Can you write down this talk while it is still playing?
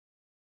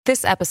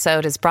This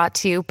episode is brought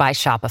to you by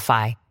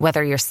Shopify.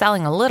 Whether you're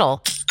selling a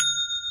little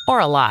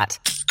or a lot,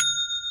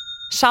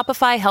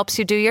 Shopify helps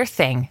you do your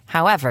thing,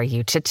 however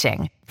you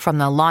cha-ching. From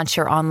the launch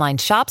your online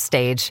shop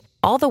stage,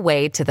 all the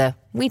way to the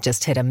we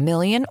just hit 1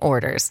 million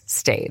orders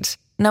stage.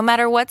 No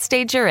matter what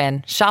stage you're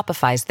in,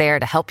 Shopify's there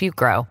to help you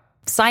grow.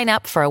 Sign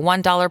up for a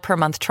 $1 per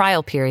month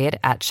trial period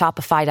at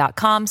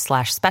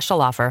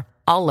shopify.com/special offer,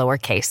 all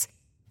lowercase.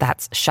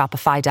 That's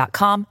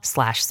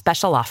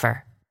shopify.com/special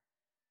offer.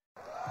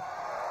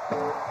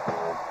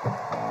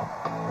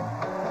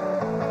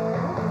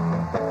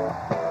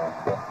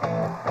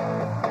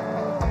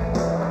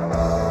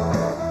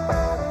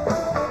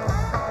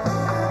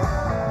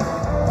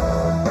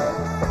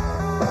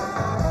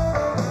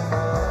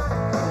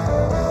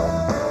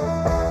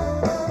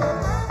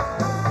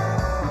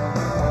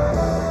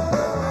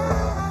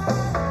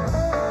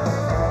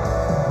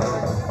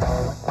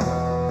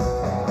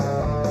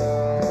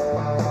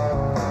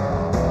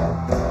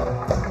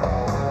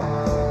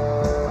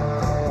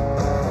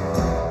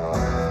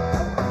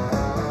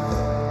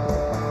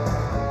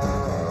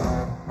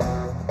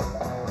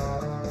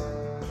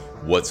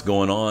 What's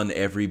going on,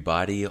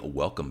 everybody?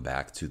 Welcome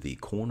back to the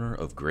Corner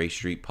of Gray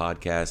Street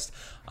podcast.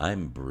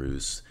 I'm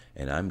Bruce,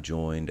 and I'm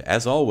joined,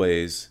 as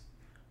always,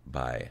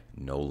 by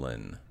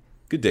Nolan.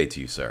 Good day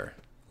to you, sir.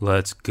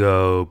 Let's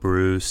go,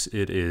 Bruce.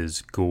 It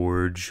is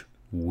Gorge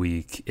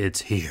week.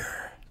 It's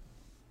here.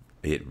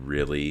 It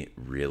really,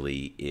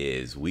 really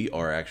is. We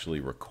are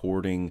actually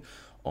recording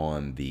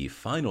on the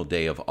final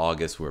day of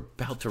August. We're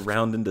about to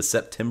round into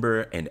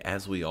September, and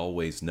as we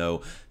always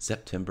know,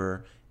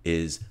 September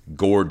is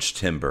Gorge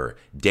Timber,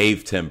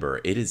 Dave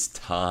Timber. It is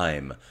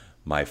time,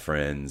 my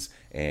friends,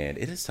 and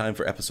it is time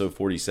for episode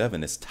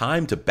 47. It's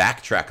time to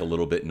backtrack a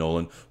little bit,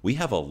 Nolan. We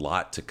have a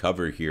lot to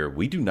cover here.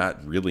 We do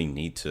not really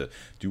need to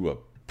do a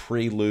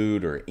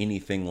prelude or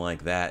anything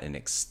like that, an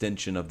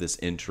extension of this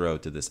intro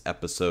to this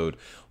episode.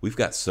 We've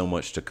got so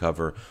much to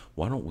cover.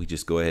 Why don't we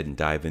just go ahead and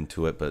dive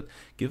into it, but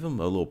give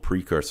them a little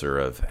precursor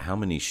of how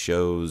many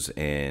shows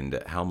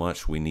and how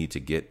much we need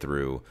to get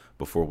through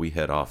before we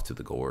head off to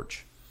the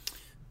Gorge.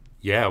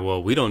 Yeah,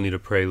 well, we don't need a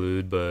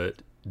prelude,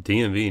 but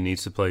DMV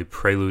needs to play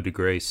Prelude to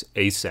Grace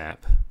ASAP,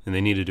 and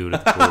they need to do it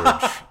at the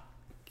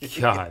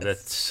Gorge. God, that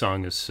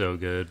song is so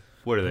good.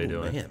 What are they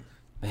doing?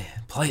 Man,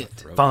 play it.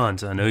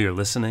 Fonz, I know you're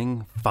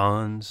listening.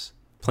 Fonz,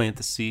 plant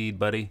the seed,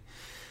 buddy.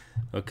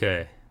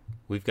 Okay,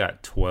 we've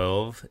got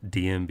 12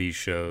 DMV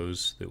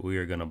shows that we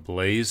are going to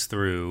blaze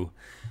through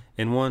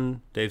in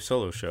one Dave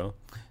Solo show.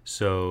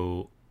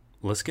 So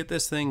let's get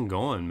this thing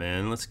going,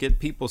 man. Let's get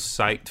people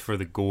psyched for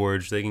the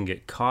Gorge. They can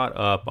get caught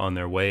up on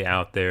their way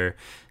out there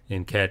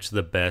and catch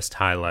the best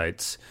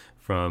highlights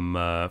from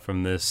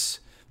this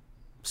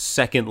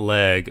second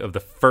leg of the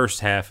first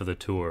half of the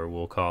tour,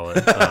 we'll call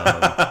it.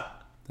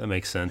 That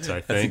makes sense,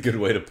 I think. That's a good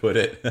way to put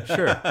it.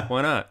 Sure,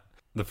 why not?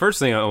 The first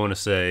thing I want to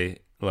say,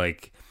 I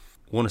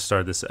want to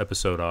start this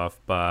episode off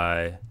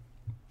by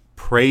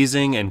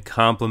praising and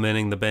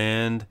complimenting the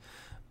band.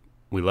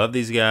 We love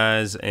these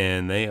guys,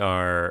 and they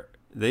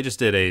just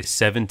did a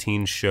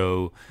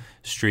 17-show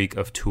streak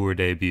of tour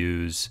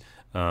debuts,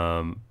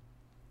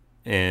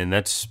 and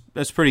that's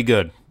pretty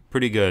good.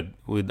 Pretty good.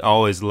 We'd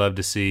always love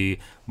to see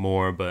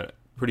more, but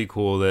pretty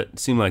cool that it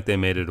seemed like they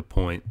made it a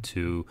point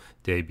to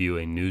debut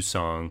a new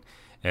song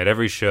at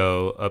every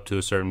show up to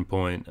a certain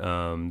point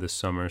this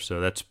summer. So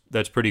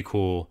that's pretty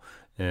cool.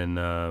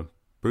 And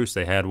Bruce,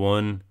 they had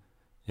one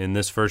in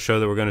this first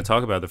show that we're going to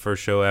talk about, the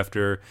first show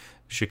after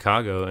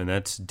Chicago, and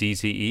that's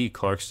DTE,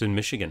 Clarkston,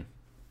 Michigan.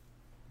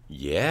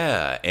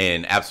 Yeah,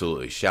 and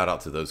absolutely shout out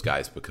to those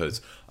guys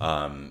because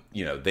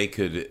they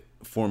could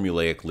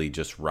formulaically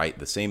just write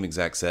the same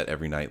exact set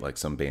every night like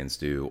some bands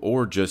do,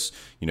 or just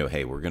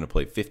hey, we're going to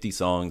play 50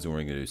 songs and we're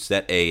going to do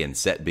set A and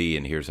set B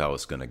and here's how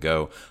it's going to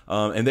go,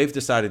 and they've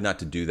decided not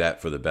to do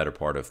that for the better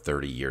part of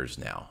 30 years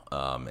now,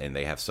 and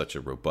they have such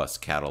a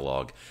robust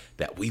catalog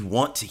that we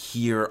want to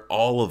hear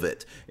all of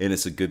it, and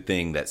it's a good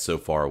thing that so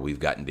far we've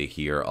gotten to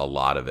hear a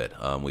lot of it.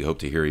 We hope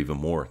to hear even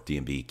more.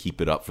 DMB,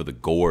 keep it up for the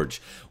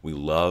Gorge. We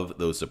love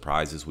those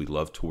surprises. We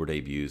love tour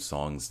debuts,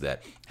 songs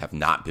that have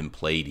not been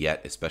played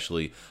yet,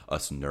 especially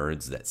us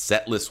nerds that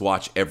set list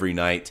watch every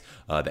night.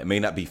 That may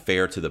not be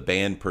fair to the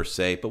band per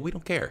se, but we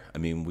don't care. I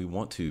mean, we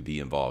want to be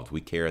involved.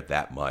 We care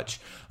that much.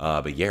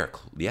 But yeah,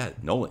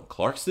 Nolan,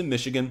 Clarkston,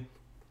 Michigan.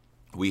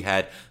 We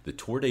had the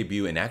tour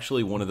debut and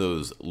actually one of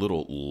those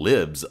little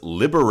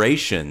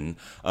Liberation,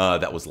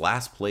 that was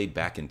last played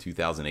back in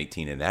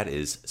 2018, and that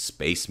is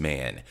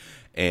Spaceman.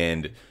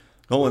 And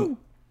Nolan,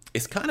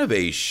 it's kind of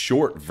a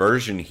short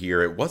version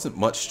here. It wasn't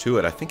much to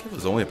it. I think it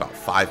was only about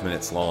 5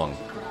 minutes long.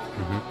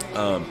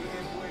 Mm-hmm.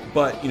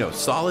 But,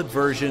 solid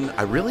version.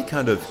 I really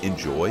kind of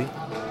enjoy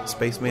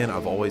Spaceman.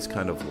 I've always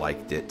kind of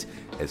liked it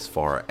as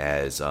far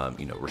as,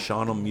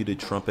 Rashawn on muted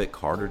trumpet.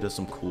 Carter does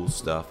some cool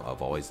stuff.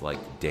 I've always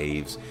liked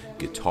Dave's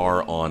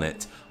guitar on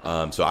it.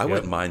 So I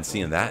wouldn't mind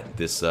seeing that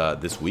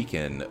this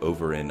weekend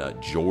over in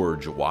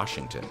George,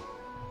 Washington.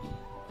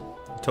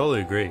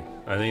 Totally agree.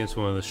 I think it's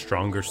one of the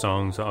stronger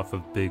songs off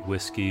of Big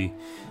Whiskey.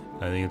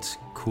 I think it's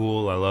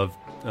cool. I love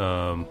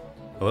I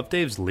love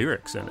Dave's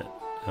lyrics in it.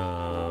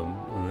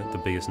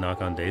 The biggest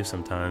knock on Dave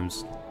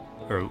sometimes,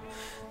 or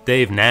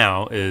Dave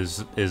now,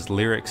 is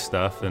lyric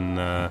stuff, and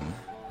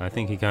I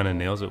think he kind of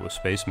nails it with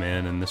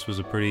Spaceman. And this was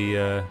a pretty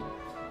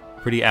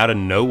out of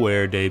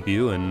nowhere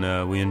debut,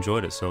 and we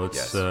enjoyed it. So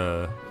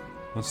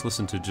let's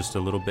listen to just a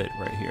little bit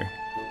right here.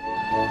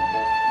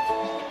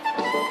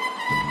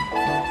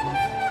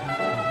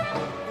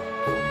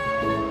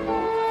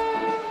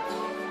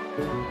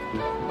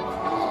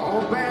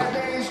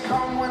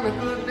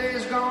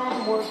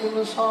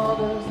 As hard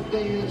as the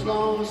day is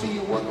long, see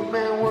you work a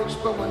man works,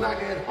 but when I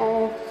get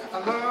home, I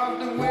love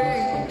the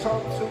way you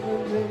talk to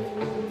me.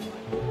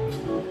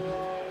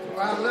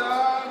 I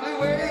love the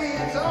way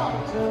you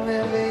talk to me,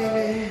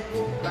 baby,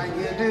 like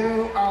you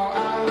do. Oh,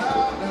 I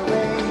love the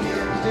way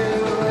you do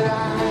it. I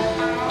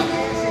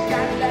guess you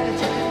gotta let it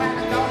take you back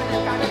and go, you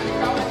gotta be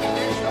going to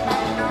this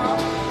about now.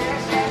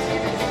 Yes, yes,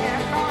 yes, yes,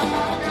 yes,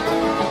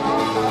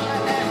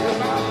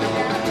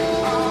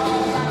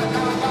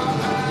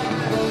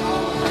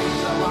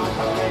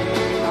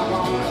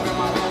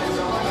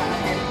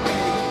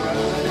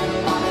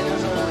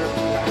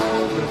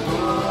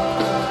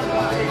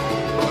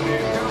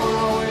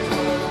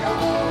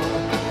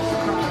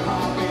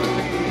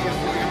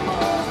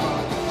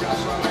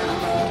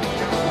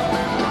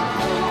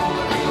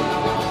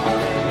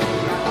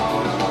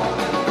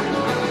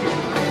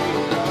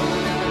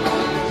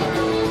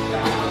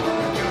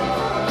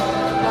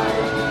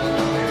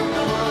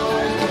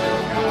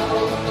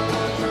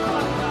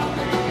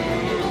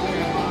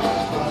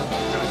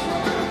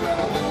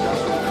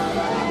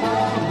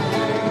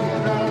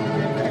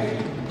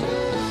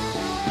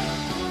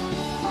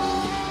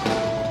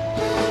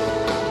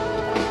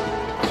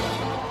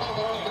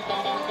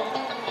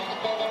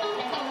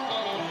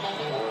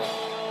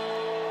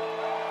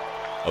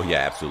 Oh, yeah,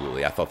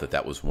 absolutely. I thought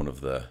that was one of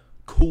the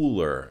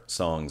cooler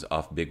songs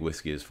off Big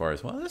Whiskey as far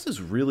as, well, this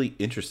is really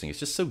interesting. It's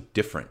just so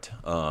different.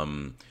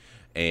 And,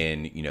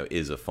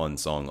 is a fun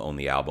song on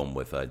the album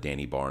with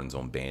Danny Barnes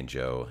on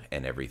banjo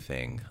and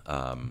everything.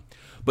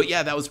 But,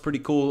 yeah, that was pretty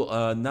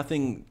cool.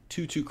 Nothing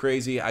too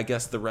crazy. I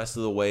guess the rest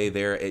of the way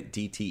there at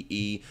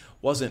DTE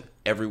wasn't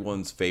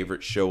everyone's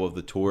favorite show of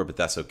the tour, but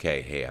that's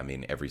okay. Hey, I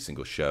mean, every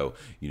single show,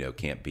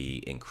 can't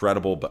be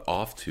incredible. But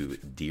off to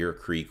Deer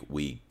Creek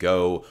we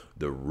go.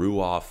 The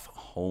Ruoff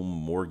Home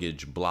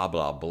Mortgage, blah,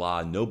 blah,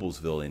 blah,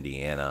 Noblesville,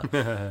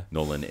 Indiana,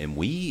 Nolan. And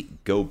we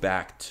go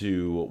back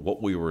to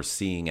what we were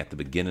seeing at the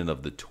beginning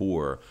of the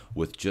tour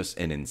with just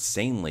an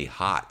insanely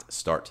hot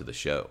start to the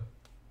show.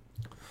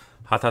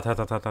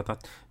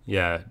 Hot.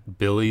 Yeah,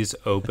 Billy's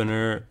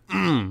opener,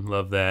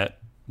 love that.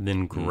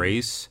 Then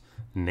Grace,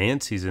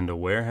 Nancy's into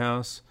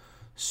Warehouse,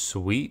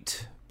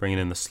 Sweet, bringing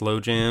in the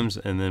slow jams.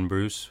 And then,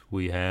 Bruce,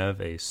 we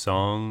have a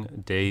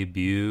song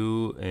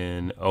debut,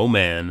 and oh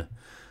man,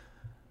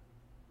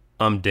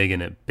 I'm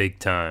digging it big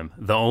time.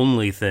 The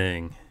Only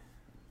Thing.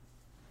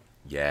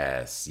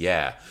 Yes,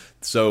 yeah.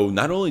 So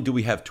not only do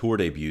we have tour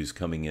debuts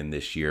coming in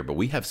this year, but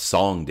we have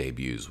song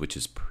debuts, which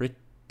is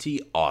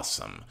pretty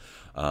awesome.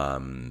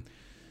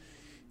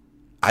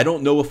 I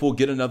don't know if we'll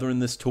get another in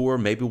this tour.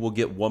 Maybe we'll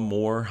get one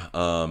more,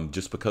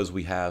 just because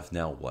we have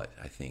now,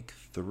 I think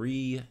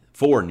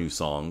 4 new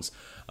songs.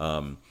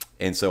 And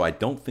so I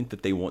don't think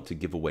that they want to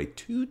give away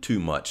too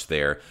much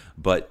there.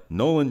 But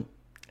Nolan,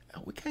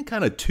 we can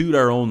kind of toot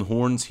our own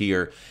horns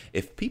here.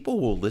 If people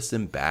will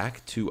listen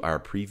back to our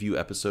preview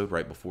episode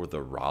right before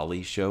the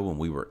Raleigh show when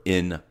we were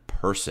in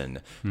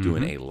person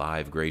doing a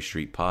live Gray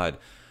Street pod,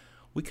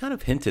 we kind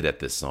of hinted at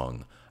this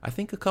song. I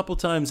think a couple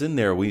times in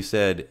there we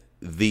said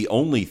The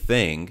Only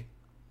Thing,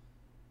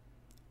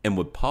 and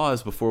would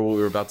pause before what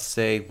we were about to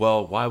say,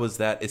 well, why was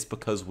that? It's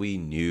because we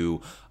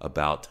knew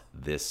about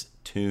this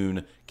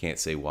tune. Can't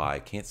say why,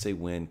 can't say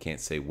when, can't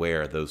say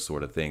where, those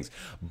sort of things.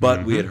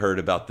 But we had heard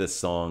about this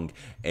song,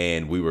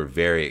 and we were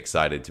very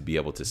excited to be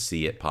able to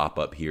see it pop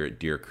up here at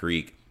Deer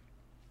Creek.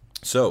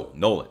 So,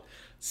 Nolan,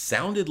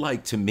 sounded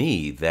like to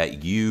me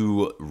that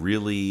you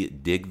really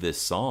dig this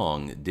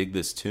song, dig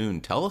this tune.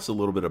 Tell us a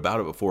little bit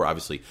about it before.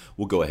 Obviously,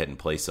 we'll go ahead and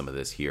play some of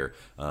this here.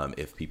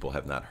 If people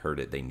have not heard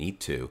it, they need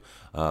to.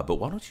 But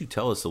why don't you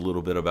tell us a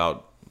little bit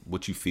about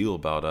what you feel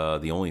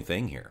about The Only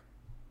Thing here?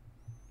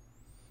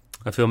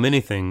 I feel many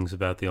things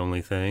about The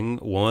Only Thing.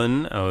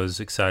 One, I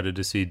was excited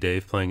to see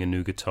Dave playing a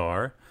new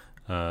guitar.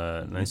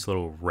 Nice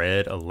little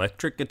red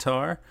electric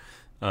guitar.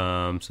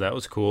 So that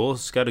was cool.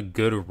 It's got a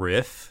good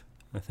riff.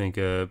 I think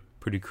a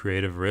pretty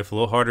creative riff. A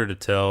little harder to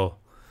tell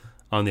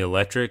on the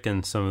electric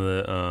and some of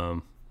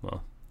the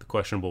the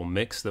questionable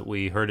mix that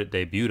we heard it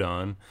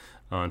debuted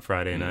on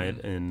Friday night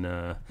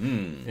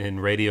in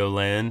Radio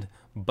Land.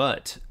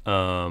 But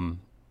I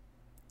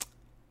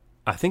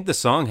think the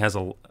song has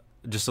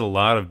just a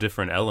lot of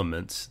different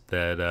elements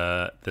that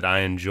I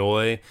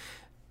enjoy.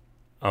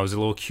 I was a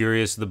little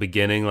curious at the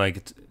beginning. Like,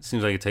 it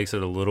seems like it takes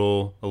it a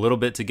little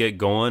bit to get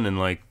going and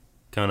like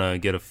kind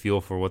of get a feel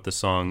for what the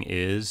song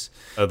is.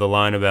 The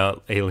line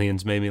about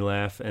aliens made me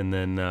laugh, and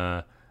then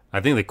I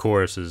think the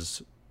chorus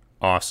is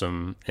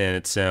awesome, and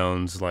it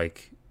sounds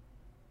like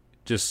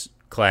just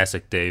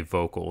classic Dave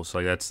vocals.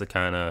 Like that's the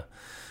kind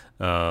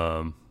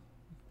of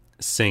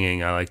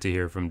singing I like to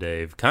hear from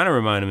Dave. Kind of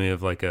reminded me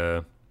of like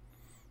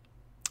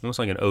almost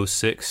like an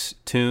 '06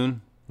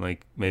 tune.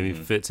 Like maybe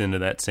fits into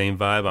that same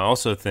vibe. I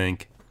also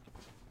think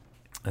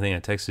I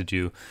texted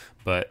you,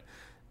 but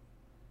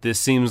this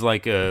seems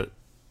like a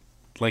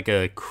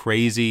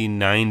crazy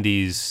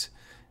 '90s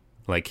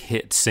like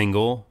hit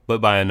single,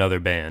 but by another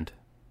band.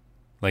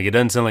 Like it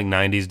doesn't sound like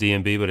 '90s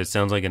DMB, but it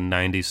sounds like a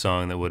 '90s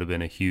song that would have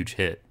been a huge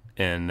hit.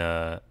 And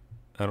I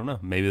don't know,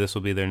 maybe this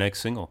will be their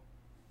next single.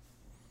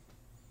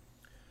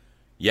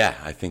 Yeah,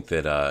 I think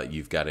that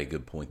you've got a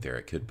good point there.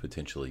 It could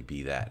potentially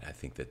be that. I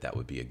think that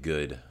would be a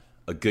good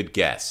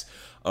guess.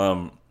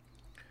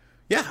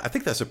 Yeah, I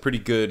think that's a pretty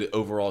good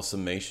overall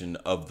summation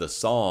of the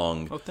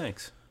song. Oh,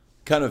 thanks.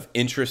 Kind of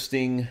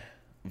interesting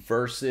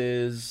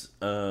verses,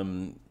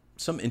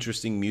 some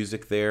interesting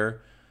music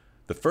there.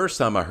 The first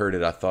time I heard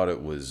it, I thought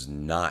it was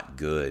not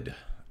good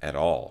at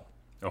all.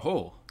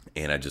 Oh.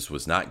 And I just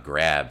was not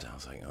grabbed. I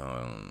was like,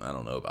 oh, I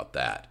don't know about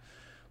that.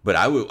 But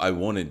I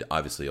wanted,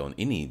 obviously, on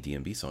any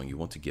DMB song, you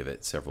want to give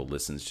it several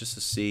listens just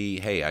to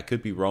see, hey, I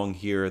could be wrong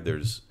here.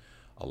 There's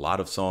a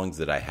lot of songs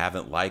that I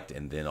haven't liked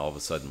and then all of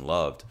a sudden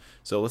loved.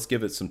 So let's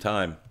give it some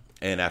time.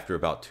 And after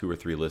about 2 or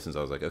 3 listens,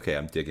 I was like, okay,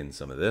 I'm digging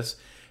some of this.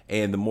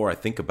 And the more I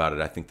think about it,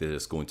 I think that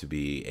it's going to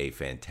be a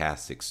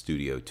fantastic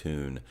studio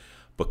tune,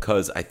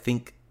 because I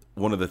think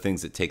one of the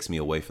things that takes me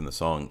away from the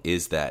song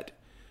is that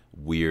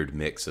weird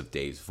mix of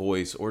Dave's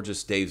voice, or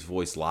just Dave's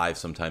voice live.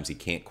 Sometimes he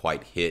can't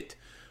quite hit,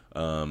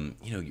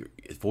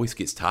 his voice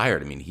gets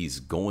tired. I mean, he's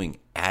going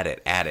at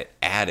it.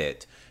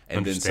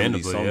 And then some of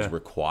these songs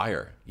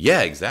require,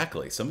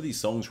 exactly. Some of these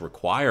songs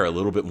require a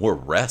little bit more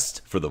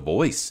rest for the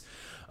voice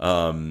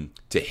to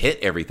hit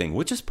everything,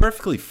 which is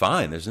perfectly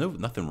fine. There's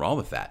nothing wrong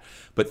with that.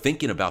 But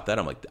thinking about that,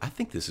 I'm like, I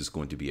think this is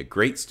going to be a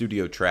great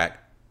studio track.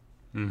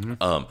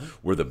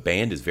 Where the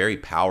band is very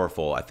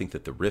powerful. I think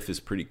that the riff is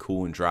pretty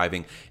cool and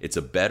driving. It's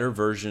a better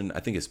version.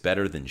 I think it's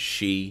better than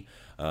She.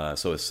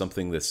 So it's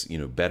something that's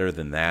better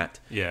than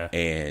that. Yeah.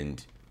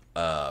 And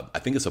I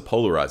think it's a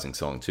polarizing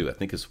song too. I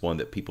think it's one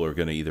that people are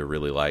going to either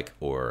really like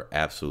or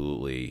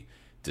absolutely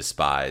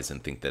despise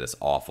and think that it's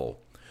awful,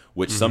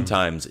 which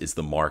sometimes is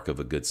the mark of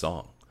a good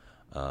song.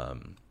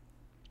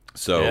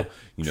 So,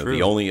 true.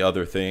 The only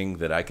other thing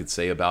that I could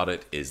say about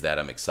it is that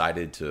I'm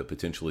excited to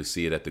potentially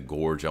see it at the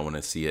Gorge. I want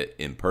to see it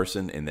in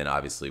person, and then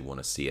obviously want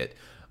to see it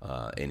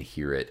and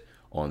hear it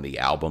on the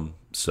album.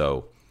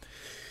 So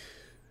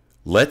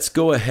let's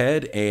go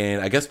ahead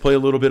and I guess play a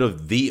little bit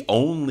of The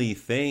Only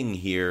Thing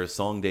here,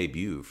 song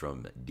debut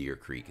from Deer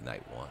Creek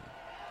Night 1.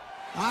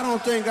 I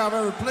don't think I've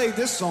ever played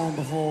this song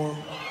before.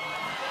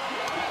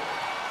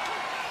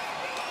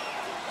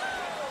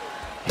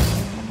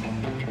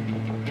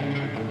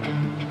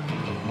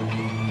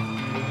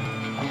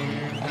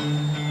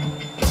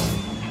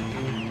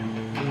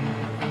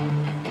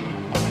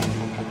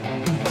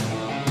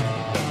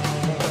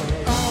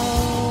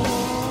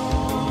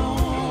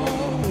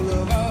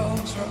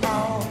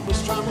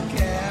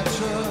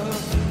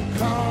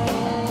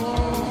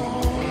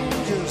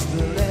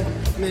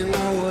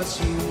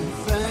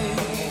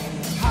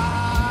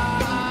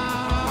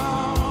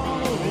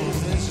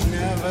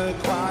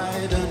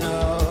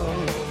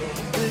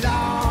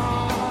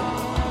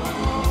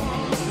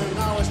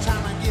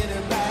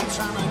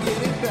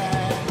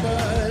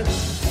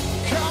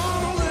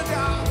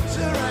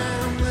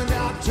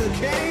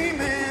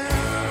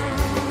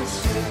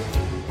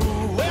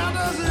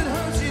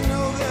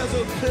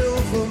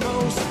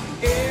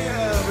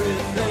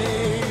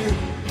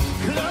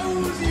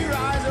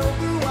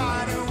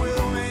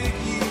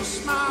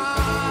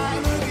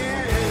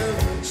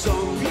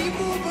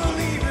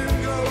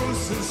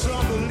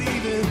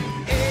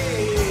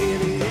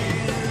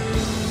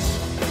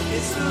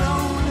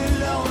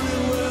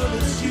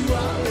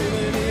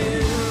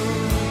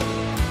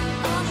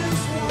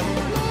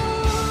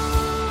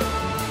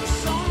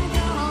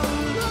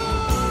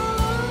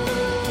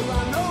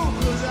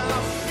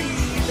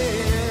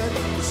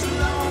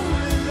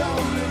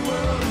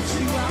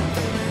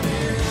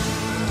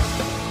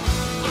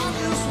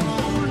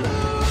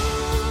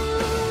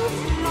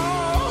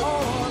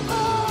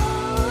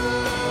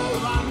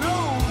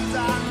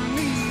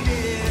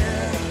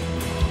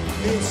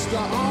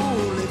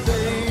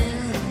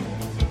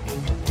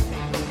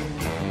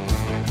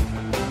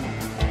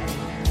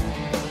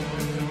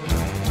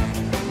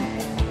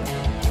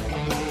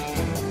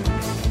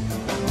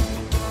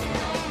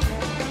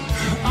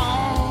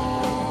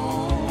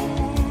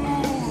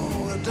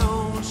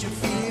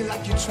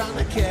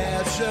 Trying to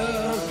catch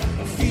up,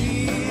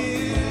 feel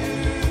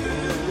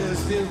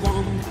still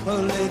want a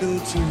little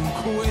too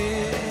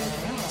quick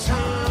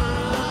time,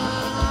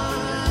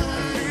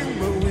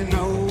 but we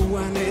know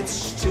when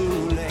it's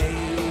too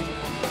late.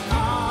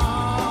 Always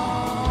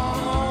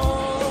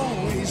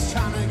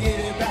trying to get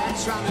it back,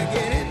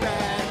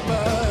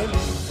 but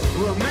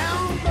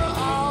remember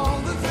all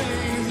the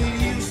things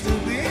that used to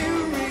be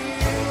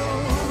real,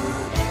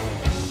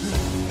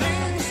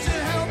 things to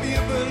help you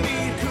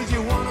believe, 'cause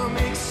you want to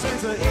make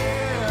sense of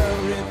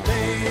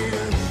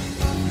everything.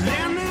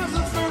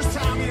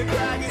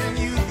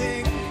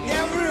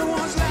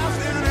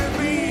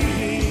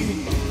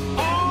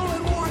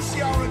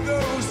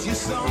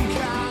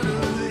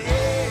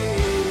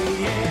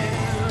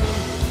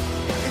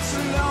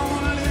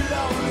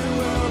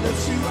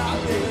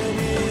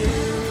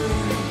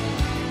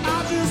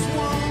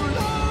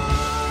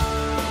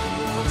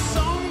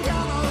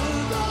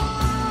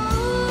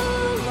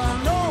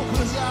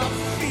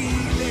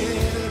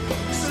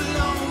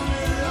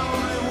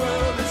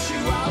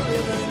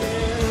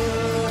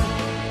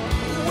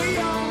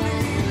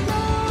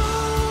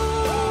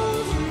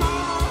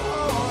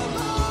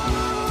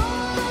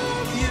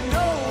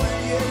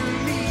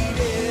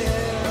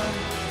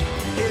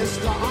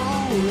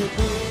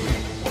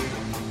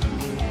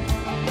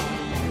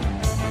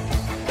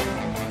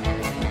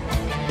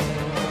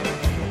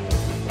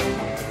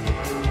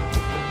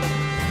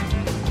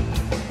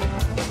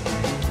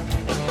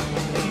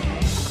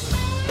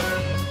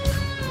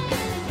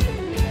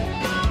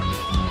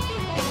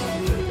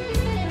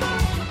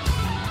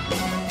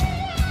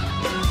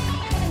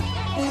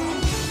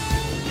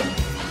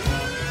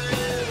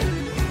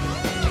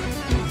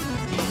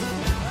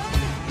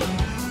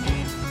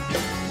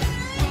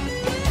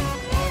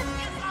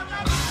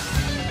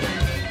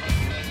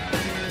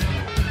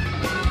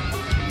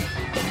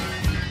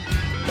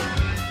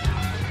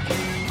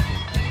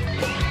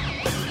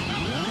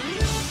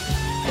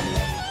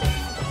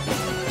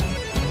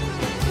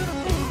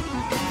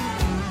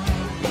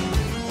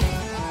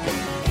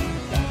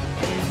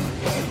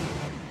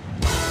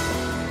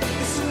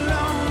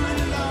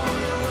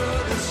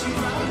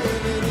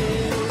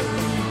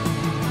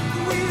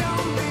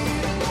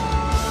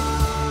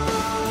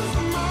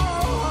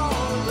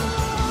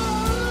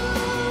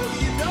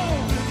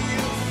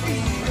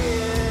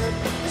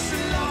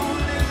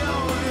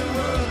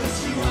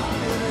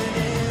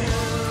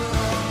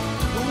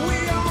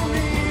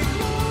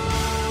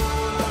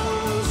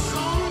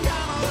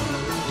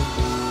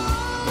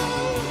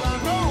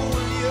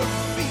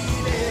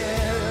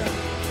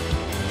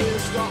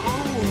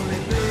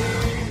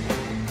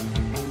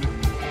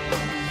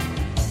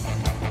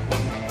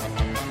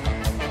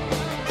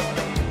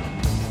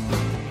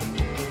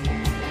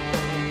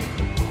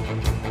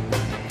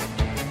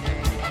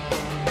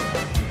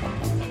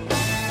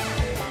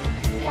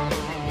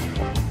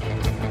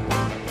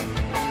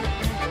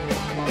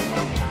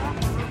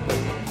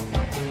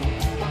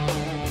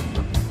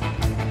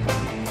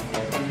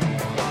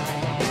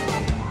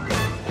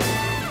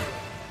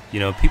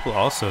 people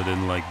also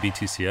didn't like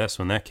BTCS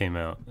when that came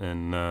out,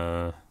 and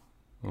I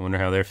wonder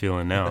how they're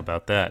feeling now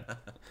about that.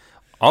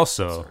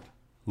 Also,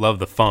 love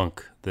the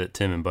funk that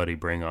Tim and Buddy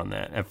bring on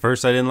that. At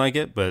first, I didn't like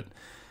it, but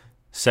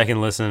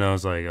second listen, I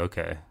was like,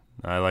 okay,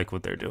 I like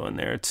what they're doing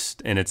there. It's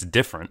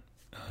different,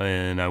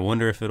 and I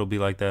wonder if it'll be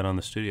like that on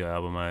the studio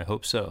album. I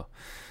hope so.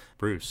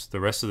 Bruce, the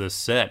rest of this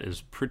set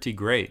is pretty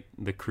great.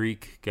 The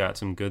Creek got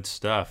some good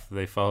stuff.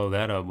 They follow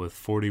that up with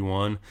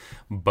 41,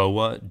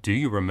 Boa, Do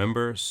You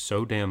Remember,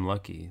 So Damn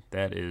Lucky.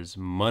 That is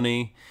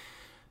Money.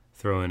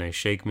 Throw in a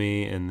Shake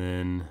Me, and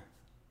then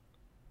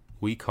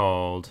we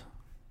called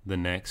the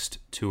next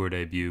tour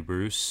debut,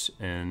 Bruce,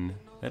 and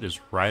that is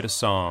Write a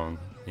Song.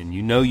 And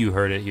you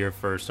heard it here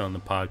first on the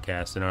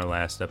podcast in our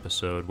last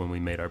episode when we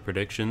made our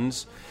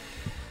predictions.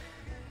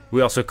 We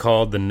also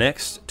called the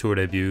next tour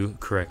debut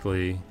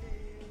correctly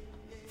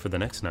for the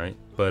next night,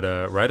 but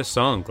Write a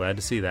Song, glad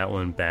to see that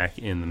one back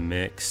in the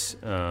mix.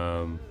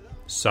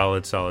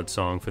 Solid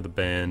song for the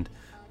band,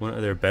 one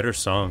of their better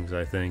songs,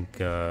 I think,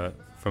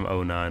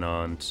 from 09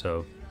 on,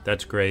 so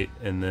that's great.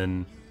 And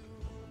then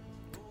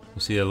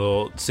we see a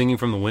little Singing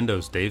from the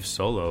Windows, Dave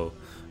solo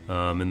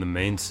in the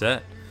main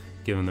set,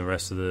 giving the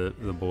rest of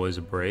the boys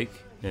a break.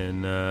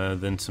 And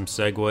then some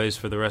segues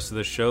for the rest of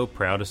the show.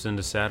 Proudest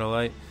into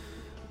Satellite,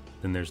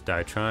 then there's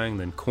Die Trying,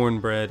 then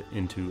Cornbread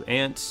into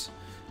Ants,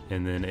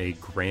 and then a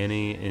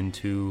Granny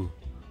into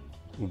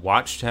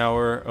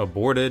Watchtower,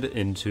 Aborted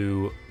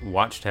into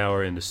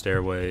Watchtower, into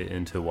Stairway,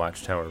 into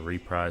Watchtower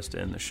reprised to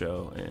end the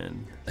show.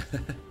 And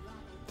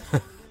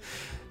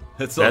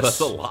that's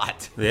a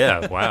lot.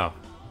 Yeah, wow.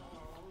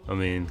 I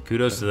mean,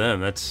 kudos to them.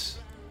 That's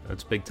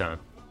big time.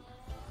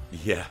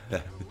 Yeah,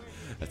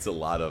 that's a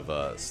lot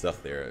of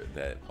stuff there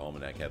that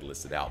Almanac had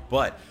listed out.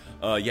 But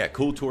yeah,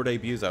 cool tour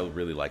debuts. I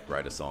really like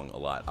Write a Song a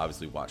lot.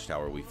 Obviously,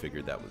 Watchtower, we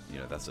figured that was,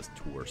 that's a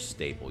tour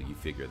staple. You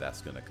figure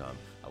that's going to come.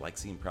 I like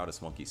seeing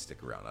Proudest Monkey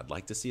stick around. I'd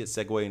like to see it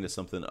segue into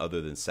something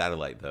other than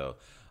Satellite, though,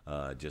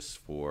 just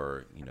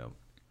for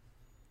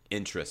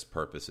interest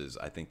purposes.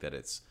 I think that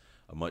it's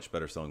a much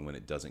better song when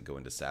it doesn't go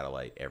into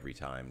Satellite every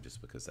time,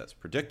 just because that's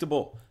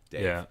predictable,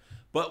 Dave. Yeah.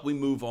 But we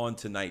move on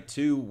to night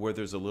 2, where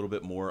there's a little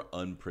bit more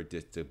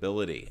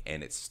unpredictability,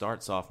 and it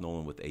starts off,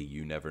 Nolan, with a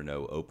You Never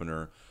Know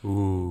opener.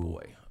 Ooh.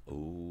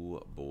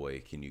 Oh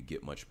boy, can you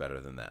get much better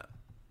than that?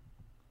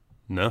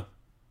 No.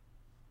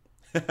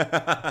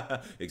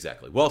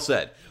 Exactly. Well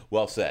said.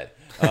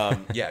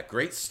 Yeah,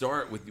 great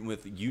start with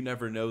You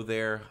Never Know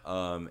there.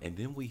 And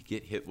then we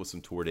get hit with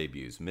some tour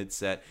debuts.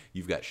 Mid-set,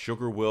 you've got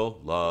Sugar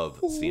Will. Love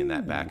seeing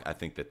that back. I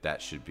think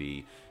that should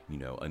be,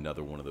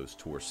 another one of those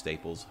tour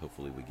staples.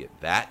 Hopefully we get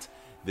that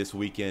this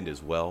weekend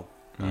as well.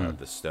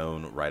 The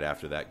Stone right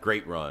after that.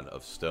 Great run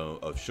of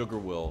Sugar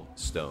Will,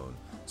 Stone.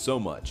 So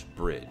much.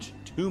 Bridge.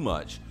 Too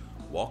much.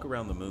 Walk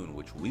Around the Moon,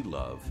 which we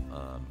love.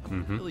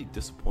 I'm really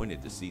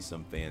disappointed to see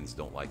some fans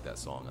don't like that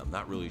song. I'm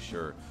not really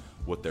sure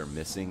what they're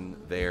missing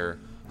there.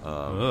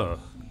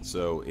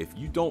 So if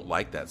you don't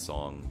like that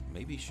song,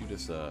 maybe shoot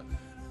us a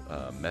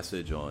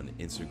message on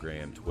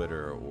Instagram,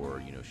 Twitter,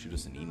 or shoot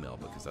us an email,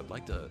 because I'd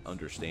like to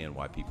understand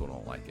why people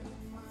don't like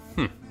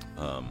it.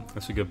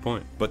 That's a good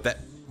point. But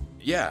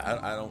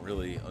I don't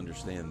really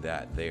understand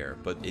that there.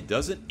 But it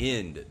doesn't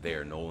end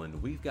there,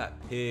 Nolan. We've got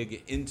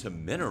Pig, Into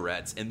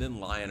Minarets, and then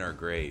Lie in Our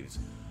Graves.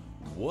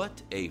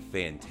 What a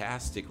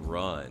fantastic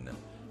run.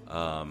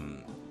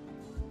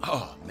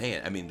 Oh,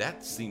 man. I mean,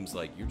 that seems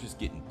like you're just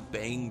getting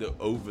banged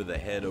over the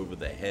head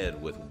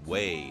with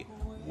way,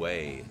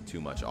 way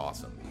too much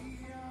awesome.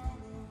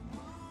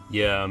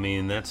 Yeah, I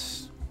mean,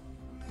 that's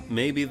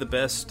maybe the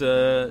best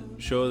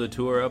show of the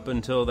tour up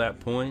until that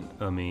point.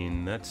 I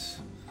mean, that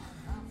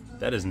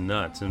is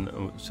nuts.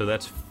 And so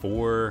that's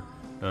 4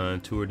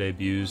 tour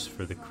debuts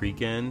for the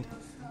Creek End,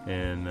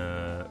 and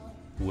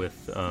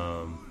with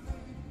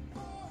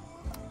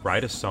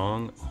Write a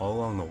Song, All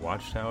Along the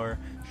Watchtower,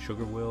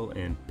 Sugar Will,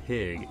 and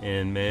Pig.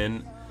 And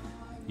man,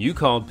 you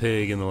called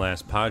Pig in the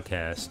last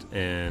podcast,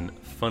 and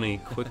funny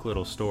quick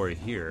little story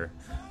here.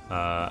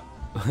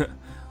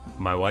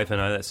 My wife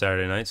and I that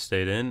Saturday night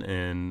stayed in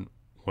and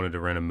wanted to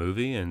rent a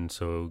movie, and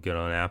so get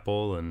on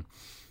Apple, and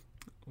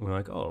we're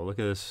like, oh, look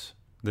at this.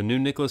 The new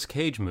Nicolas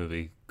Cage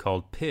movie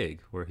called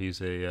Pig, where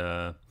he's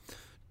a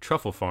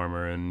truffle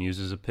farmer and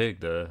uses a pig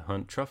to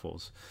hunt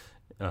truffles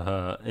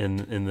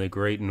in the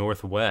great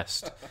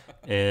Northwest.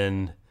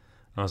 And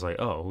I was like,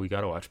 oh, we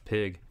got to watch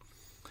Pig.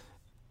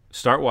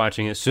 Start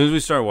watching it. As soon as we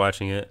start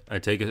watching it, I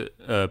take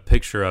a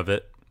picture of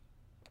it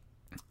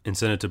and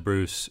send it to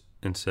Bruce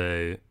and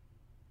say,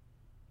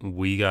 say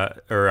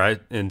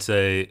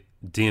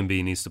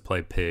DMB needs to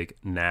play Pig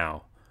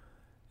now.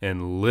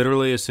 And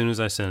literally as soon as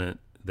I sent it,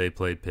 they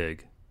played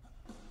Pig.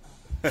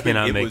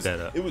 Cannot make that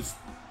up. It was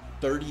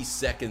 30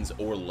 seconds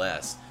or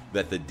less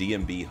that the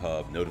DMB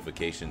hub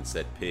notification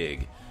said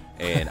Pig,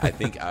 and I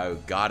think I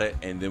got it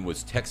and then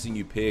was texting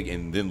you Pig,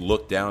 and then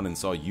looked down and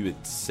saw you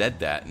had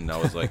said that, and I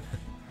was like,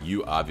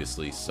 you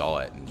obviously saw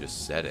it and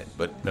just said it,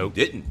 but nope.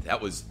 You didn't.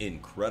 That was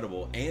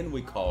incredible, and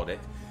we called it.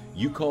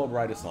 You called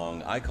Write a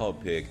Song. I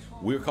called Pig.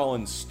 We're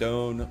calling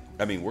Spoon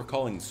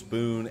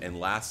and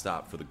Last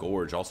Stop for the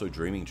Gorge. Also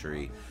Dreaming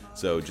Tree.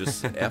 So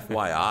just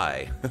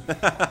FYI.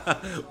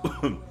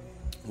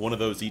 One of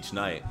those each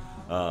night.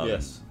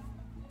 Yes.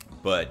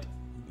 But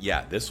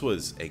yeah, this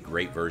was a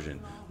great version.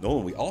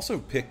 Nolan, we also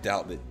picked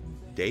out that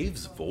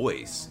Dave's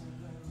voice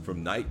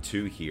from night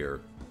 2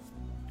 here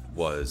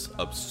was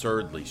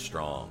absurdly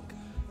strong.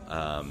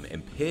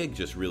 And Pig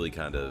just really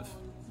kind of,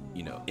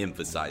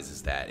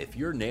 emphasizes that. If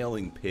you're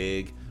nailing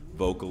Pig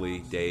vocally,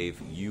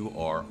 Dave, you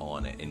are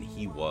on it. And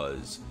he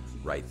was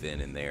right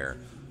then and there.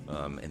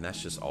 And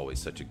that's just always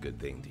such a good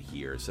thing to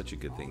hear, such a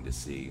good thing to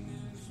see.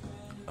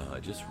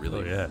 Just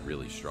really,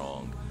 really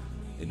strong.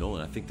 And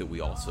Nolan, I think that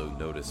we also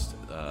noticed,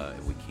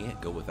 we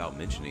can't go without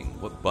mentioning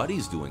what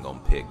Buddy's doing on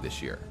Pig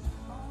this year.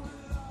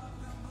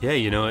 Yeah,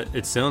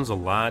 it sounds a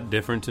lot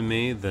different to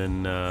me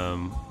than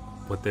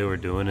what they were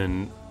doing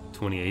in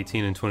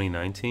 2018 and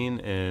 2019.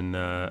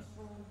 And,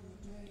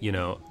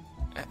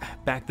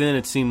 back then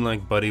it seemed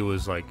like Buddy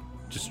was like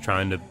just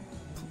trying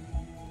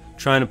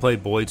to play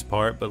Boyd's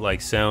part, but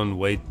like sound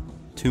way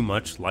too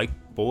much like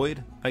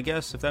Boyd, I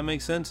guess, if that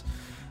makes sense.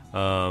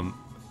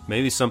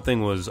 Maybe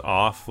something was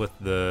off with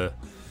the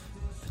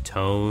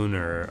tone,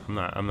 or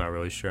I'm not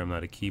really sure. I'm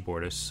not a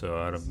keyboardist, so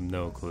I have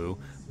no clue.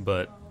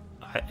 But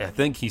I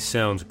think he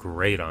sounds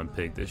great on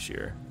Pig this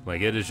year.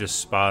 Like, it is just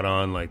spot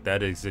on. Like,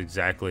 that is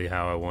exactly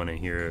how I want to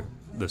hear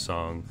the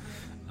song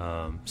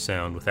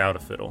sound without a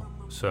fiddle.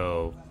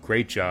 So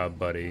great job,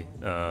 Buddy.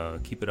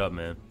 Keep it up,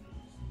 man.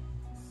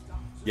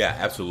 Yeah,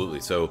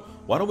 absolutely. So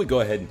why don't we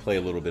go ahead and play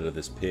a little bit of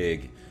this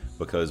Pig,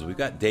 because we've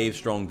got Dave's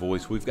strong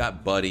voice, we've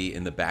got Buddy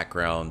in the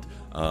background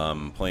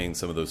playing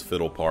some of those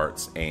fiddle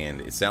parts,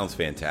 and it sounds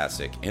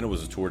fantastic. And it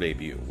was a tour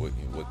debut.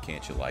 What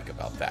can't you like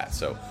about that?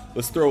 So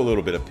let's throw a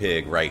little bit of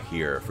Pig right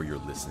here for your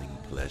listening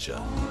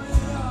pleasure.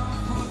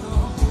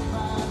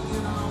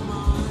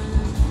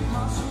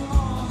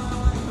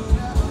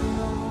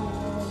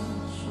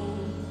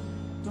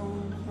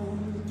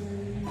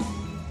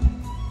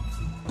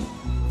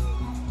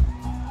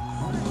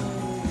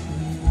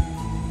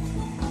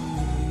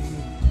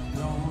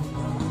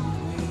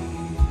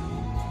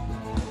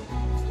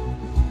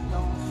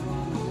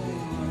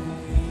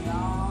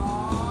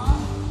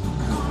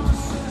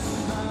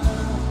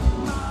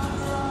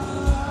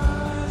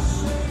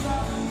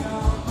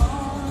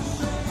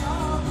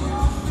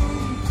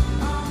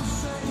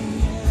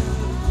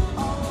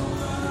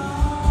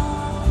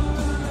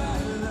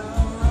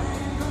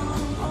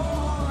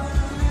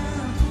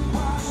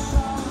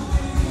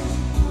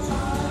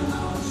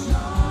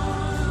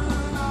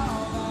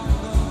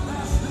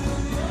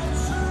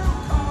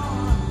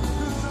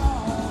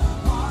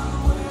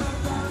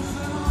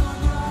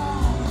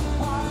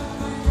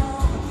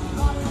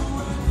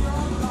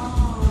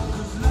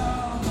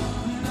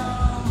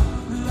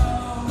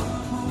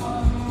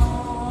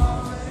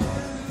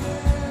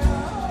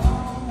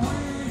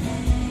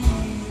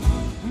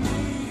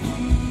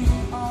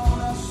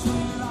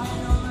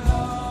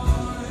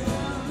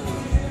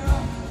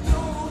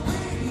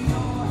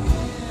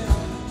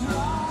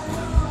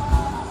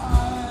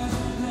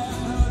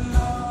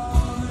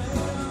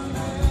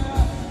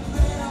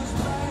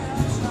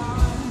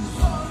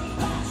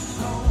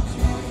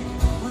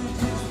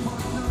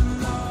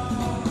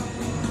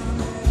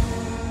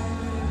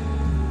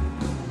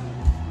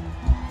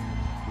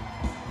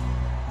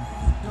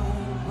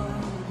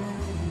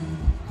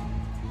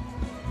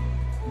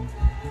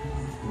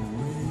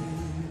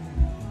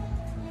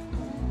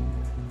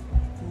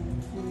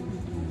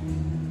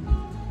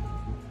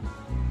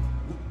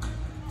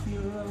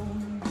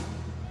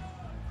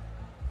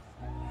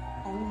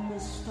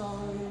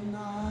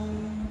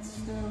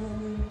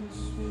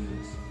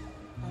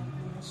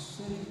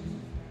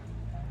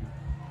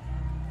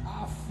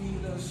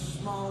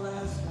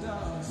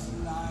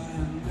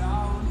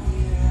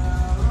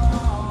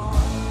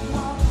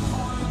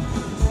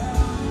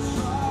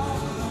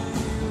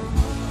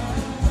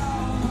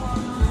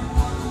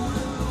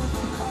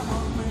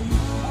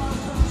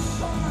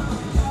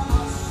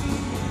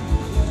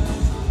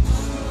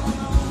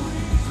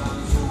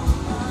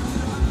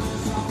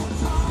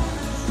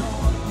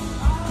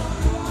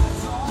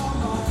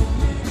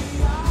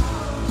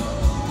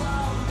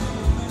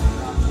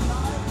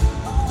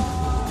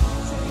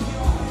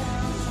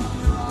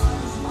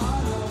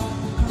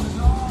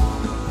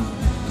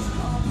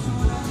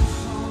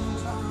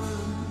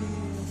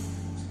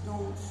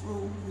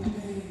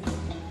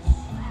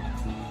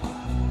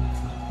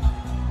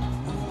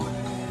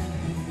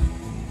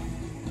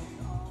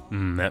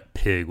 That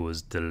Pig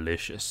was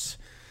delicious.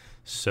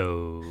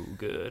 So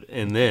good.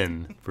 And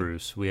then,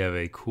 Bruce, we have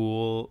a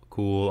cool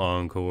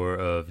encore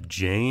of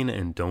Jane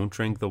and Don't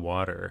Drink the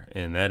Water.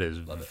 And that is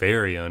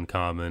very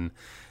uncommon.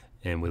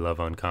 And we love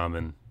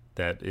uncommon.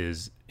 That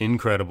is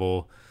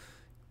incredible.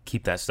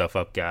 Keep that stuff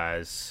up,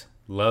 guys.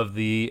 Love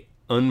the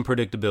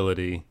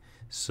unpredictability.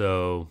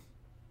 So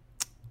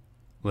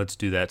let's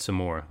do that some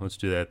more. Let's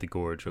do that at the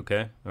Gorge,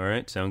 okay? All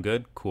right, sound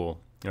good?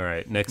 Cool. All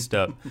right, next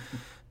up,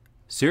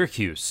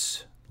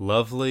 Syracuse.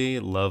 Lovely,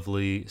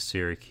 lovely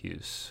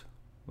Syracuse.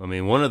 I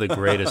mean, one of the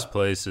greatest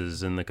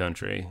places in the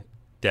country.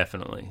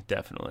 Definitely,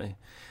 definitely.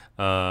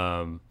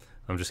 I'm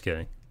just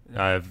kidding.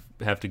 I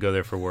have to go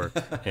there for work,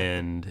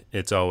 and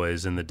it's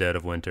always in the dead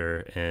of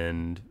winter,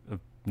 and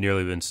I've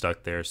nearly been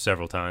stuck there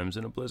several times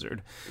in a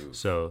blizzard. Ooh.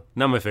 So,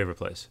 not my favorite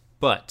place.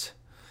 But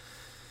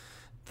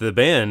the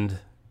band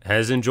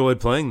has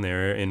enjoyed playing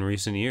there in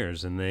recent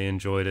years, and they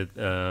enjoyed it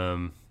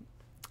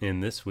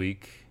in this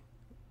week,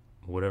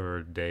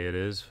 whatever day it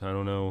is. I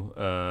don't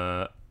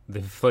know.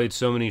 They've played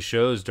so many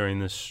shows during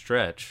this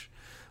stretch.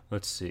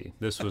 Let's see.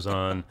 This was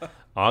on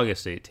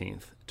August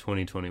 18th,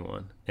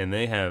 2021. And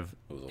they have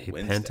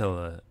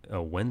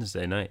a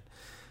Wednesday night.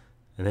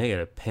 And they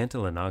got a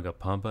Pantalanaga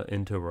Pampa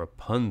into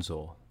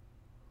Rapunzel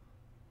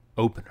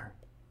opener.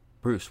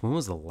 Bruce, when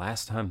was the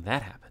last time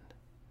that happened?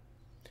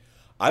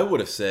 I would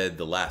have said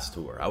the last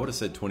tour. I would have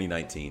said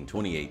 2019,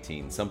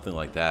 2018, something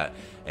like that.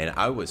 And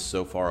I was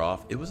so far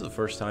off. It was the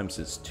first time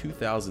since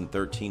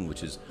 2013,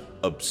 which is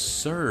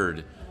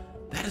absurd.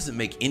 That doesn't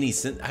make any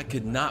sense. I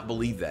could not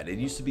believe that. It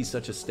used to be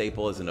such a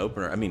staple as an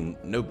opener. I mean,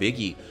 no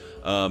biggie.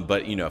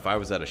 But, you know, if I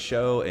was at a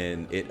show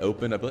and it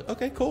opened, I'd be like,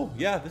 okay, cool.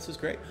 Yeah, this is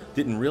great.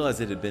 Didn't realize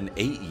it had been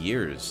 8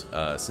 years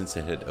since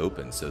it had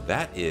opened. So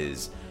that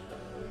is...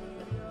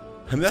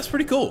 I mean, that's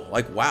pretty cool.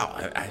 Like, wow,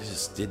 I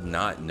just did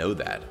not know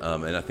that.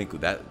 And I think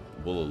that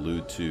will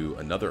allude to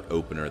another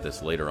opener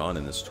that's later on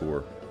in this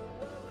tour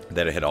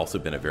that it had also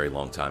been a very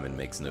long time and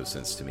makes no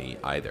sense to me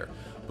either.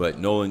 But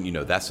Nolan, you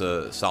know, that's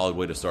a solid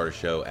way to start a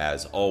show.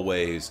 As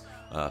always,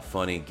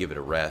 funny, give it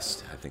a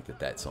rest. I think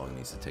that song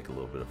needs to take a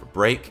little bit of a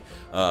break.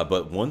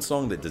 But one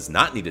song that does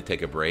not need to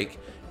take a break,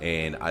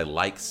 and I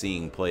like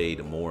seeing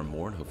played more and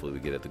more, and hopefully we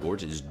get at the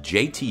Gorge, is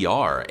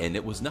JTR. And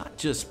it was not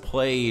just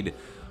played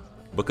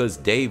because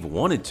Dave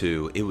wanted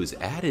to. It was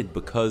added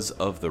because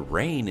of the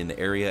rain in the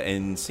area,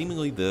 and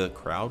seemingly the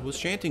crowd was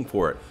chanting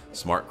for it.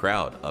 Smart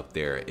crowd up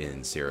there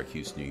in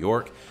Syracuse, New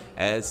York,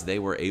 as they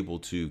were able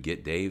to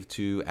get Dave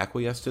to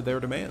acquiesce to their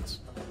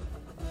demands.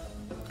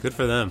 Good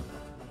for them.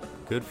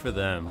 Good for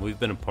them. We've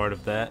been a part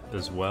of that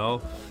as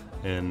well,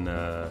 and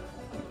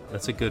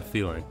that's a good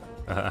feeling.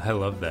 I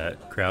love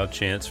that. Crowd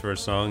chants for a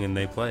song and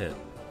they play it.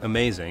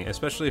 Amazing.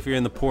 Especially if you're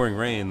in the pouring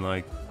rain,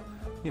 like,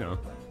 you know,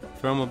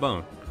 throw them a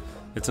bone.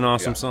 It's an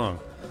awesome song,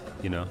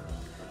 you know.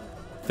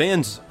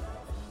 Fans,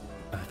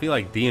 I feel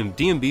like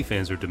DMB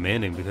fans are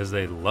demanding because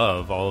they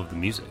love all of the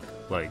music.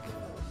 Like,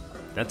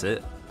 that's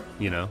it,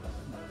 you know.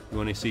 You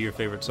want to see your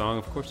favorite song?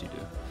 Of course you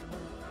do.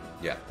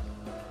 Yeah.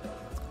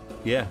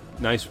 Yeah,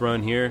 nice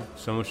run here.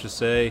 So much to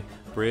say.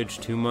 Bridge,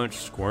 Too Much,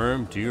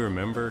 Squirm, Do You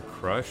Remember,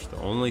 Crush, The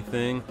Only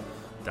Thing,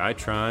 Die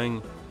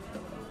Trying,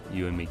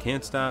 You and Me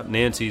Can't Stop,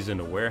 Nancy's in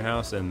a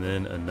Warehouse, and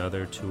then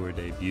another tour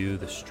debut.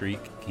 The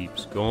streak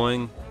keeps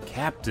going.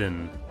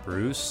 Captain,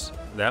 Bruce,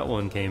 that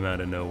one came out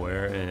of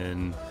nowhere,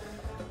 and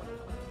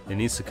it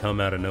needs to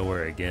come out of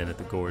nowhere again at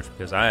the Gorge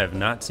because I have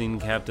not seen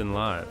Captain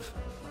live.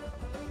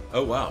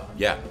 Oh, wow.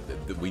 Yeah,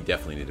 we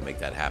definitely need to make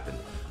that happen.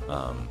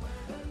 Oh,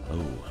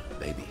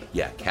 baby.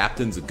 Yeah,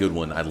 Captain's a good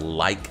one. I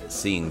like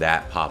seeing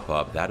that pop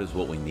up. That is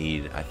what we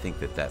need. I think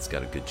that's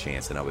got a good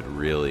chance, and I would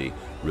really,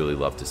 really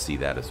love to see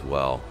that as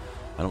well.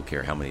 I don't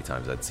care how many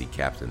times I'd see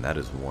Captain. That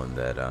is one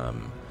that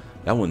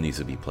that one needs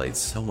to be played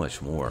so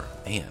much more.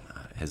 Man,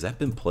 has that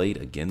been played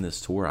again this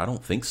tour? I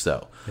don't think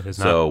so. It is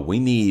so not. We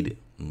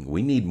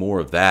need more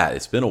of that.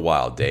 It's been a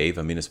while, Dave.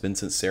 I mean, it's been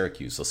since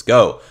Syracuse. Let's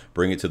go.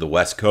 Bring it to the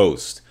West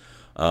Coast.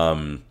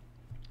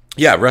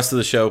 Yeah, rest of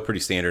the show,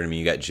 pretty standard. I mean,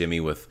 you got Jimmy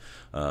with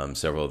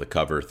several of the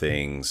cover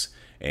things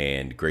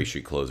and Gray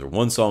Street Closer.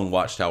 One song,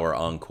 Watchtower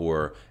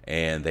Encore,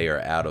 and they are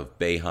out of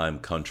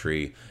Bayheim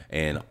country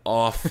and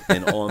off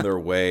and on their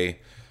way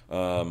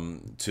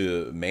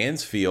to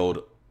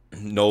Mansfield,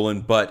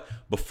 Nolan. But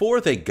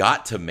before they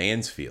got to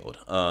Mansfield,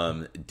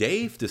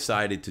 Dave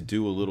decided to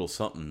do a little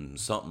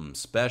something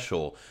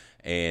special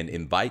and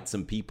invite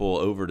some people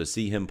over to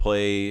see him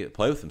play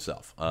with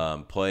himself.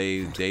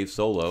 Play Dave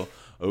solo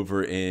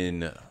over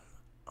in,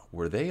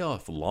 were they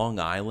off Long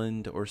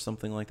Island or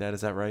something like that?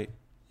 Is that right?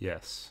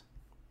 Yes.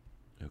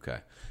 Okay.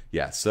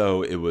 Yeah,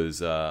 so it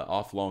was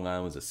off Long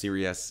Island. It was a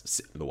Sirius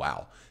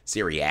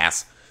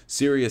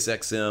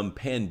XM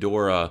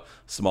Pandora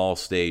small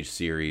stage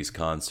series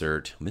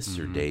concert.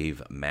 Mr.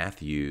 Dave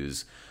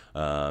Matthews,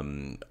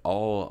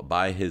 all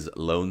by his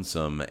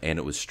lonesome, and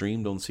it was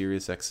streamed on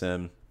Sirius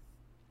XM.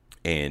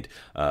 And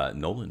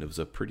Nolan, it was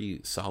a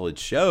pretty solid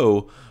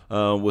show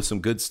with some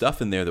good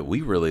stuff in there that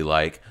we really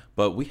like.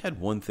 But we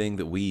had one thing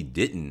that we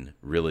didn't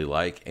really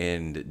like,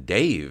 and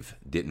Dave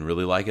didn't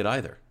really like it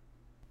either.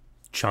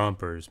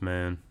 Chompers,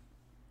 man.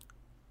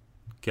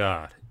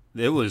 God,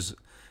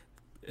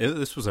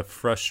 this was a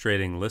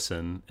frustrating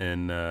listen,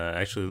 and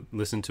actually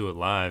listened to it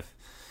live.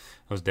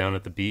 I was down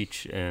at the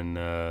beach, and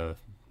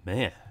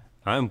man,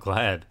 I'm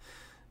glad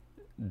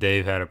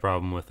Dave had a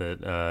problem with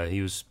it.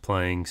 He was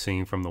playing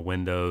Singing from the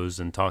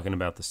Windows and talking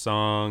about the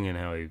song and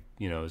how he,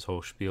 his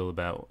whole spiel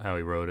about how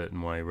he wrote it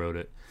and why he wrote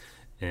it.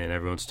 And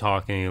everyone's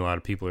talking. A lot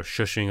of people are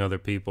shushing other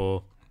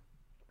people.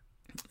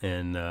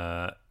 And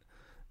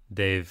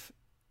Dave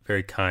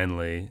very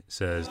kindly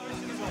says,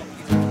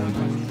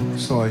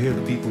 So I hear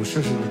the people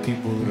shushing the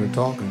people that are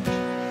talking.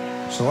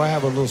 So I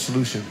have a little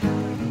solution.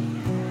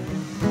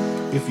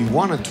 If you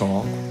want to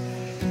talk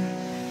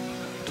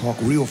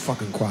real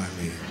fucking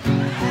quietly.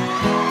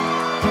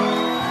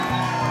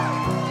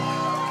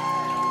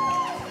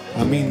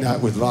 I mean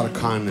that with a lot of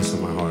kindness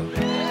in my heart.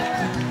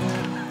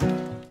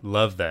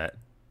 love that.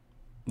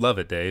 Love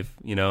it, Dave.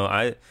 You know,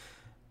 I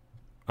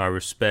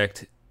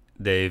respect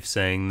Dave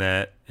saying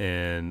that,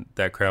 and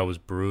that crowd was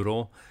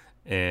brutal.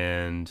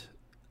 And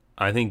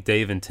I think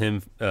Dave and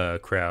Tim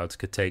crowds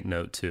could take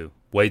note too.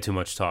 Way too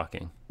much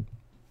talking.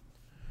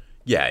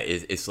 Yeah,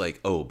 it's like,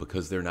 oh,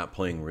 because they're not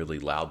playing really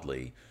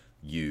loudly,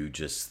 you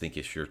just think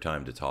it's your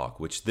time to talk,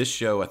 which this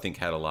show, I think,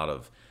 had a lot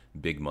of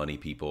big money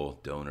people,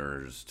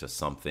 donors to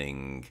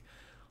something,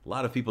 a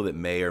lot of people that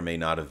may or may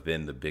not have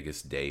been the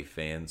biggest Dave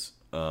fans.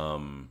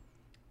 I'm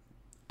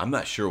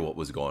not sure what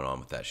was going on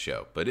with that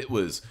show, but it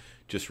was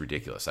just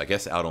ridiculous. I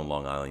guess out on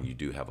Long Island, you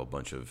do have a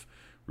bunch of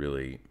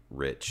really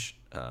rich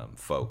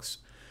folks,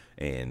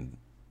 and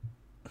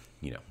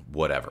you know,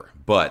 whatever.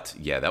 But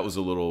yeah, that was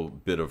a little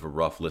bit of a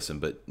rough listen.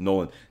 But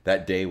Nolan,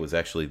 that day was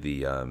actually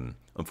the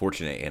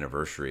unfortunate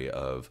anniversary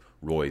of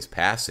Roy's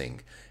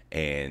passing.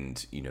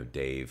 And, you know,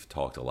 Dave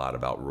talked a lot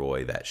about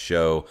Roy that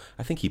show.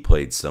 I think he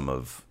played some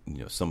of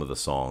the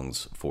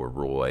songs for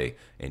Roy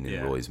and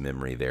in Roy's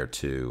memory there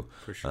too.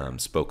 For sure.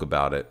 Spoke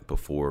about it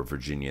before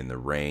Virginia in the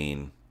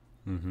Rain.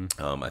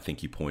 I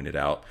think you pointed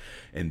out.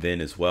 And then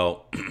as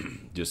well,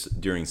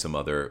 just during some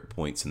other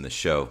points in the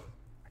show.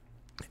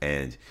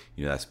 And,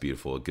 you know, that's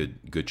beautiful. A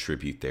good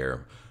tribute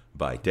there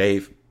by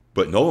Dave.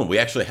 But Nolan, we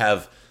actually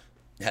have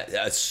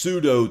a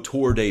pseudo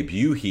tour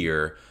debut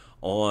here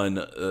on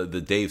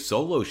the Dave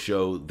Solo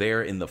show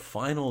there in the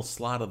final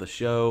slot of the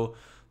show.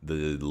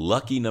 The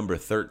lucky number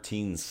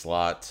 13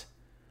 slot.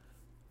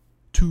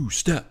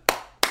 Two-step.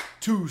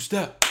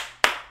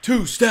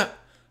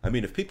 I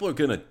mean, if people are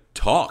going to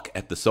talk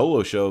at the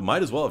Solo show,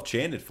 might as well have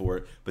chanted for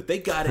it. But they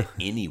got it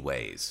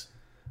anyways.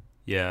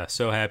 Yeah,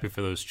 so happy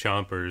for those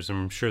chompers.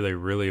 I'm sure they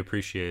really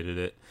appreciated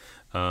it.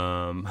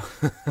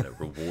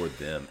 Reward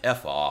them.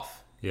 F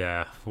off.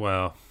 Yeah,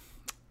 well,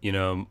 you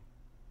know,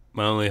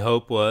 my only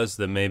hope was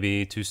that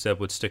maybe Two Step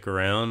would stick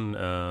around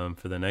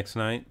for the next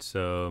night.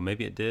 So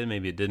maybe it did,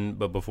 maybe it didn't.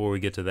 But before we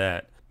get to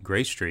that,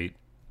 Gray Street.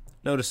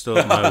 Noticed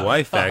my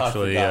wife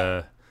actually,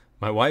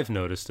 my wife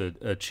noticed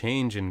a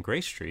change in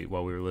Gray Street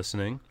while we were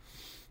listening.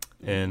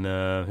 And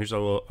here's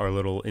our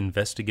little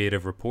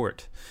investigative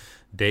report.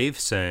 Dave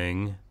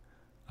sang,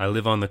 I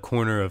live on the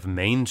corner of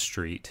Main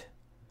Street.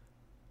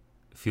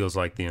 Feels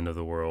like the end of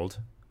the world.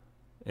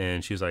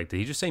 And she was like, did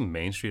he just say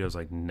Main Street? I was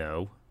like,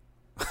 no.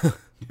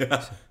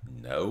 Yeah.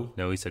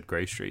 No, he said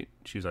Gray Street.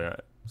 She was like,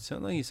 it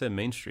sounded like he said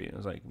Main Street. I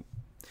was like,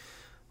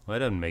 well, that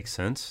doesn't make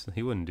sense.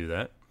 He wouldn't do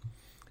that.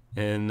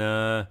 And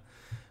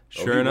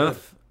sure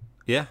enough,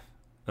 yeah,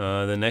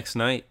 the next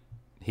night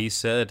he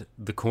said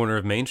the corner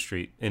of Main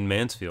Street in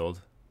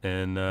Mansfield,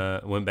 and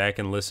went back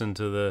and listened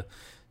to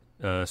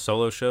the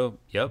Solo show.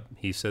 Yep,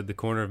 he said the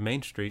corner of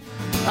Main Street.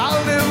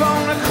 I live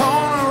on the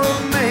corner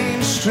of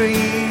Main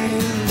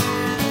Street.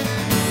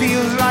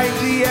 Feels like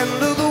the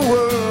end of the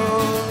world.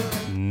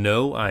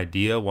 No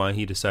idea why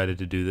he decided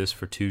to do this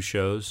for two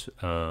shows,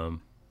 but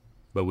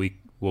we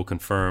will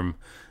confirm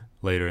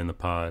later in the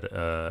pod.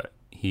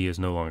 He is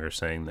no longer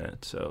saying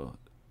that, so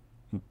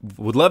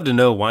would love to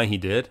know why he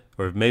did,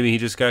 or maybe he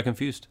just got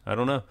confused. I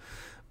don't know,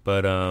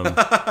 but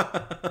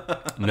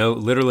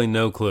literally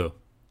no clue.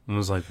 And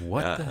was like,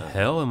 what the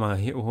hell am I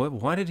here?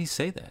 Why did he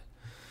say that?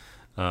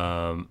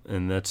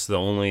 And that's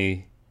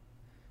the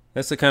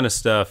kind of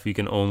stuff you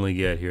can only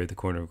get here at the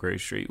corner of Gray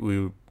Street.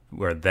 We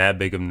are that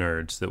big of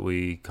nerds that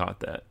we caught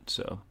that.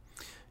 So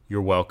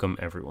you're welcome,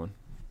 everyone.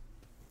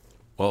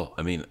 Well,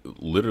 I mean,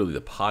 literally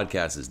the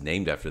podcast is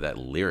named after that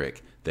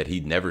lyric that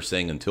he'd never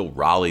sang until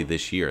Raleigh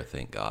this year,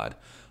 thank God.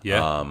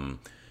 Yeah.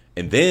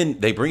 And then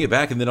they bring it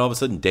back, and then all of a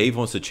sudden Dave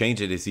wants to change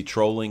it. Is he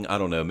trolling? I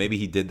don't know. Maybe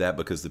he did that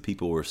because the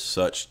people were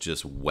such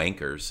just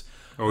wankers.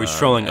 Or he's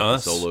trolling at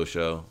us. The Solo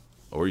show.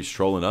 Or he's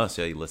trolling us.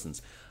 Yeah, he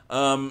listens.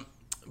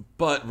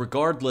 But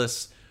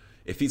regardless,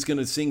 if he's going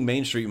to sing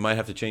Main Street, you might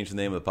have to change the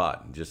name of the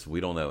pod.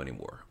 We don't know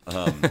anymore.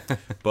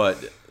 But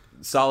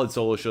solid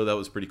Solo show. That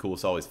was pretty cool.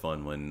 It's always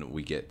fun when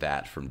we get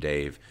that from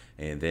Dave.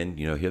 And then,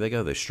 you know, here they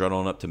go. They strut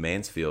on up to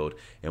Mansfield,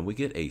 and we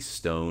get a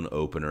Stone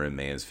opener in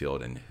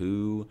Mansfield. And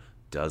who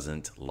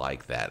doesn't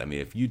like that? I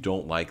mean, if you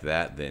don't like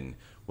that, then,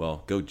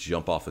 well, go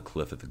jump off a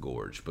cliff at the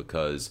Gorge,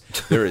 because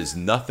there is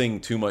nothing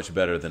too much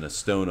better than a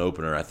Stone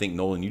opener. I think,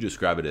 Nolan, you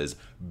describe it as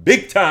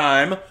big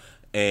time,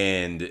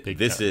 and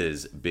this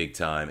is big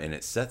time, and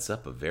it sets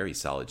up a very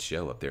solid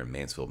show up there in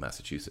Mansfield,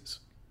 Massachusetts.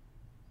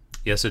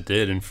 Yes, it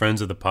did. And friends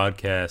of the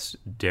podcast,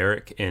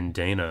 Derek and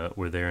Dana,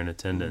 were there in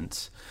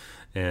attendance,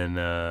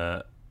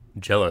 and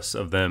jealous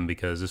of them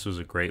because this was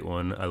a great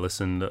one. I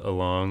listened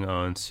along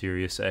on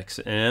Sirius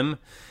XM,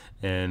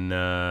 and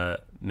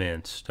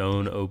man,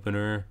 Stone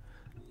opener,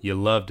 you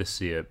love to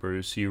see it,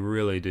 Bruce. You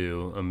really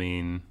do. I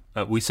mean,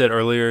 we said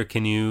earlier,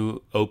 can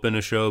you open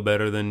a show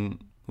better than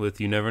with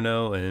You Never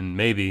Know, and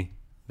maybe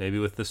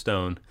with The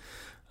Stone.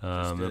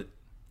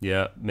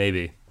 Yeah,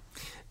 maybe.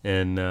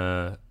 And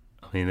I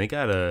mean, they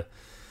got a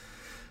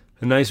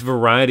nice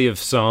variety of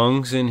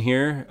songs in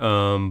here,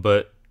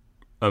 but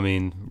I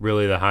mean,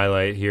 really the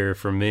highlight here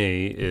for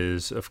me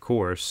is, of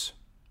course,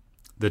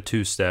 the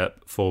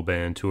two-step full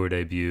band tour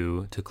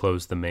debut to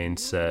close the main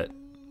set.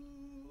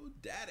 Ooh,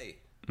 daddy.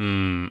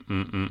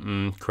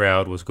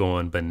 Crowd was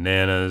going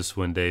bananas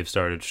when Dave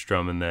started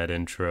strumming that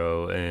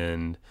intro,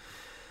 and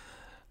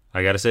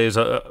I gotta say, it's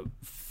a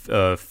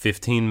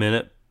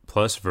 15-minute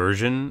plus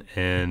version,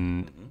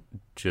 and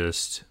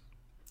just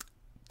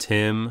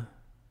Tim,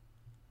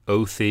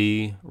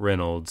 Othie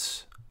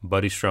Reynolds,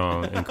 Buddy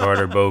Strong, and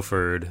Carter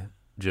Beauford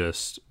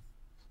just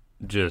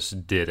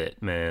did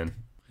it, man.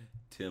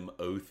 Tim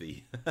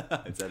Othie.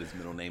 Is that his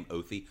middle name,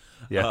 Othie?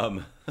 Yeah.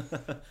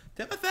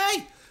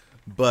 Timothy!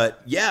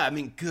 But, yeah, I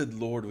mean, good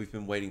Lord, we've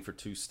been waiting for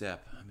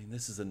two-step. I mean,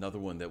 this is another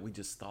one that we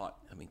just thought,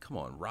 I mean, come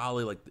on,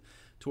 Raleigh, like, the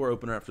tour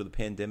opener after the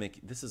pandemic,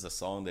 this is a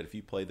song that if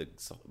you play, the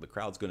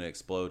crowd's going to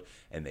explode,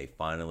 and they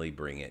finally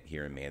bring it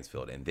here in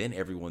Mansfield. And then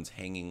everyone's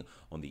hanging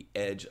on the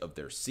edge of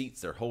their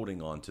seats. They're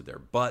holding on to their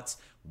butts,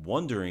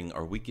 wondering,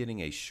 are we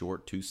getting a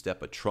short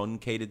two-step, a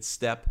truncated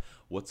step?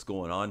 What's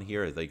going on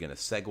here? Are they going to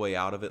segue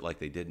out of it like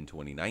they did in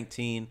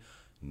 2019?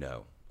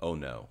 No. Oh,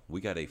 no.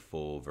 We got a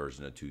full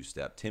version of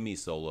two-step. Timmy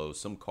solo,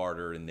 some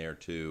Carter in there,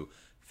 too.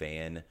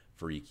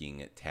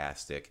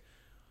 Fan-freaking-tastic.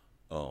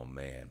 Oh,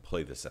 man.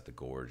 Play this at the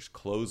Gorge.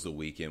 Close the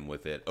weekend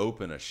with it.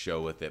 Open a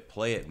show with it.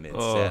 Play it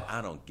mid-set.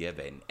 I don't give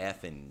an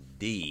F and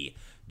D.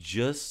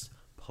 Just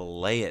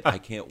play it. I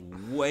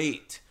can't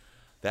wait.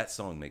 That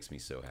song makes me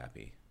so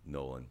happy,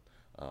 Nolan.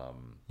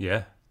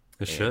 Yeah,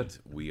 it should.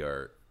 We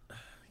are...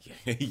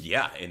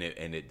 Yeah, and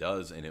it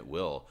does, and it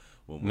will.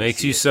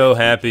 Makes you so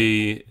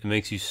happy. It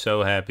makes you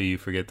so happy you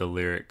forget the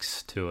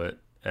lyrics to it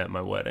at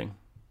my wedding.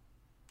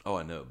 Oh,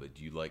 I know, but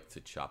you like to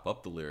chop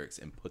up the lyrics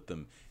and put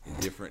them in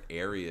different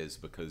areas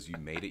because you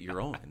made it your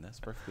own, and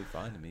that's perfectly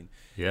fine. I mean,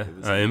 yeah,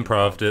 I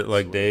improv'd it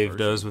like Dave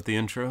does with the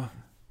intro.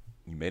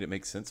 You made it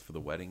make sense for the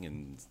wedding,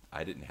 and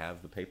I didn't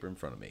have the paper in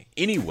front of me.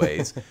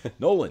 Anyways,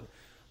 Nolan,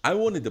 I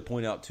wanted to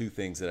point out two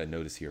things that I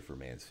noticed here for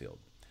Mansfield.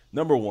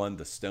 Number one,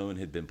 the Stone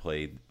had been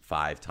played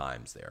 5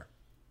 times there.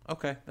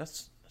 Okay,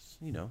 that's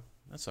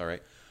all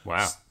right.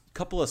 Wow. A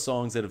couple of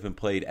songs that have been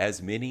played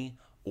as many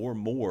or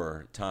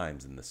more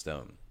times in the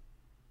Stone.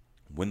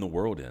 When the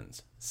World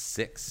Ends,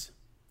 6.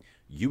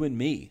 You and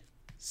Me,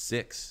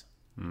 6.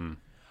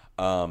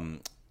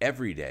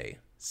 Every Day,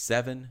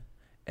 7.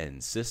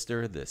 And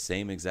Sister, the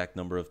same exact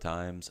number of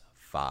times,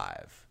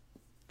 5.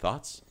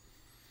 Thoughts?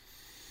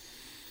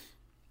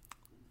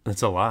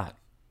 That's a lot.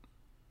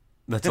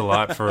 That's a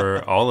lot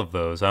for all of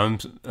those. I'm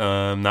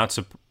not.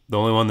 The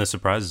only one that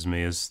surprises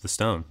me is the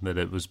Stone, that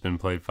it was been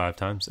played 5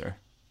 times there.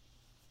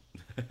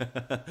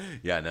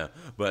 Yeah, I know.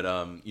 But,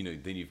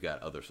 then you've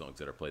got other songs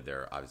that are played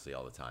there, obviously,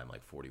 all the time,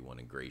 like 41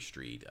 and Gray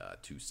Street.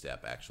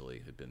 Two-Step,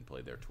 actually, had been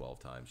played there 12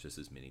 times, just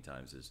as many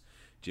times as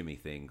Jimmy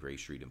Thing, Gray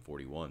Street, and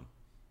 41.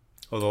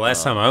 Well, the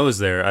last time I was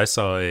there, I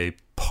saw a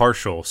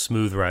partial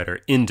Smooth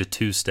Rider into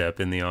two-step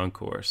in the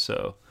encore.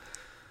 So,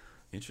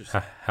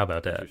 interesting. How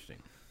about that?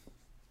 Interesting.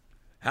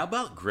 How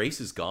about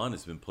Grace Is Gone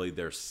has been played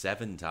there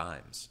 7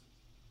 times?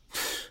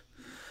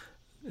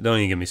 Don't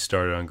even get me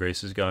started on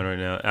Grace Is Gone right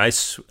now.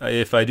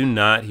 If I do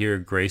not hear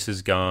Grace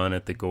Is Gone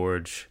at the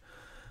Gorge,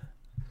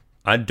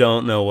 I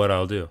don't know what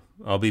I'll do.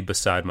 I'll be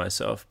beside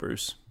myself,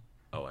 Bruce.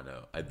 Oh, I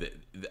know.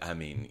 I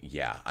mean,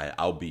 yeah,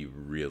 I'll be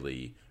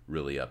really,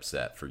 really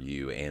upset for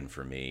you and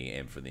for me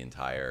and for the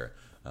entire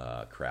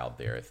crowd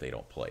there if they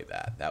don't play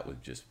that. That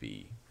would just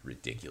be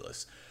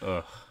ridiculous.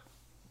 Ugh.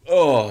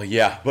 Oh,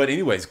 yeah. But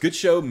anyways, good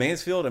show,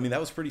 Mansfield. I mean,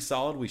 that was pretty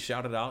solid. We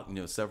shouted out,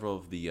 several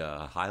of the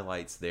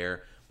highlights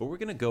there. But we're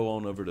going to go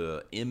on over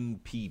to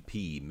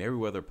MPP,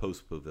 Merriweather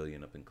Post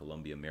Pavilion up in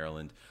Columbia,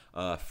 Maryland.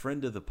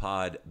 Friend of the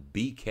pod,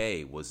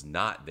 BK, was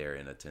not there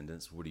in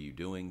attendance. What are you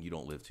doing? You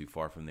don't live too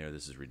far from there.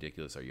 This is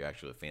ridiculous. Are you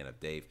actually a fan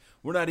of Dave?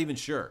 We're not even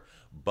sure.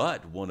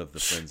 But one of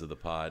the friends of the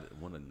pod,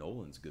 one of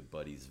Nolan's good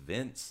buddies,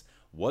 Vince,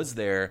 was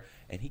there,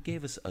 and he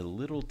gave us a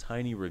little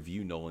tiny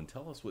review. Nolan,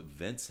 tell us what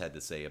Vince had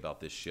to say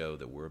about this show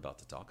that we're about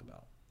to talk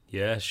about.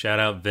 Yeah, shout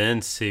out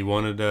Vince. He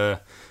wanted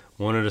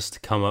us to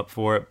come up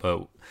for it,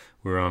 but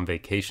we were on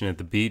vacation at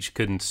the beach,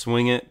 couldn't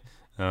swing it.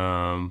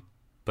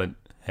 But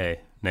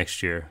hey,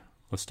 next year,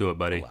 let's do it,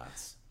 buddy.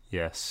 Alas.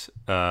 Yes.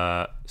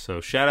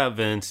 So shout out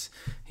Vince.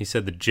 He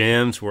said the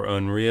jams were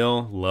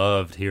unreal.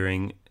 Loved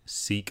hearing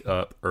Seek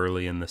Up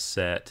early in the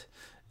set,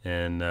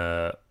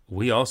 and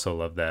we also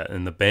love that,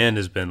 and the band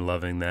has been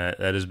loving that.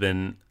 That has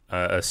been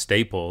a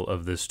staple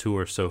of this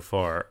tour so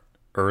far.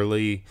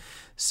 Early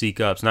Seek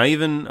Ups, not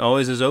even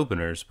always as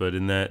openers, but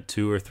in that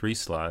 2 or 3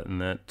 slot,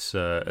 and that's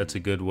a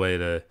good way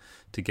to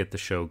get the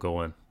show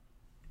going.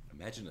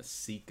 Imagine a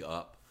Seek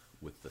Up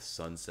with the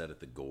sunset at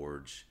the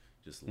Gorge,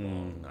 Just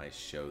long, nice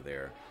show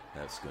there.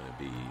 That's going to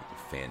be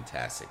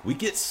fantastic. We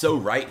get so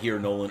right here,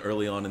 Nolan,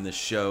 early on in this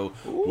show,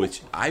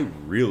 which I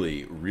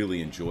really,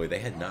 really enjoy. They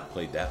had not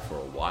played that for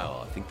a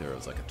while. I think there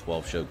was like a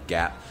 12-show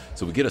gap.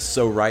 So we get a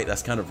so right.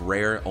 That's kind of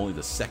rare. Only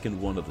the second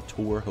one of the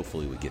tour.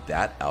 Hopefully we get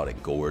that out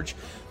at Gorge.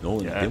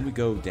 Nolan, then we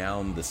go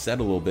down the set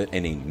a little bit,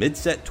 and a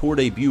mid-set tour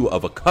debut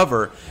of a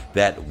cover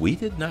that we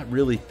did not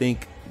really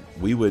think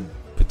we would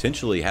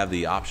potentially have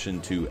the option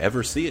to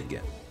ever see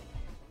again.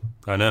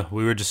 I know.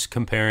 We were just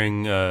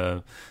comparing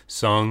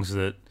songs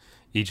that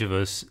each of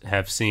us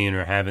have seen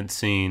or haven't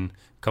seen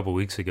a couple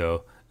weeks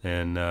ago,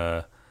 and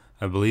I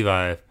believe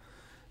I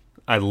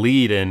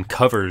lead in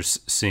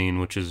covers scene,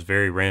 which is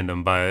very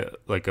random by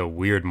like a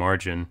weird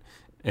margin,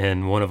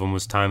 and one of them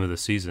was Time of the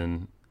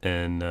Season,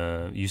 and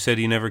you said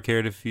you never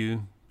cared if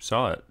you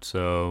saw it,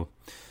 so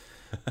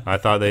I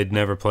thought they'd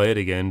never play it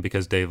again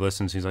because Dave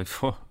listens. He's like,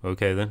 oh,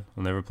 okay, then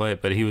I'll never play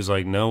it, but he was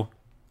like, no,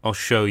 I'll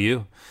show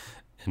you,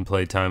 and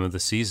played Time of the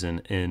Season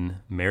in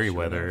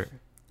Merriweather. Sure.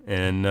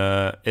 And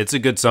it's a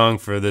good song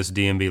for this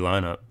DMB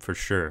lineup for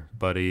sure.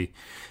 Buddy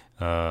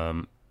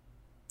killing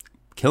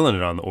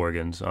it on the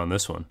organs on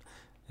this one.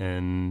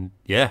 And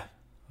yeah,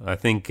 I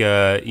think,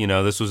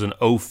 this was an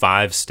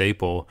 05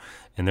 staple,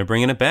 and they're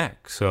bringing it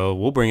back. So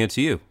we'll bring it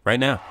to you right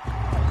now.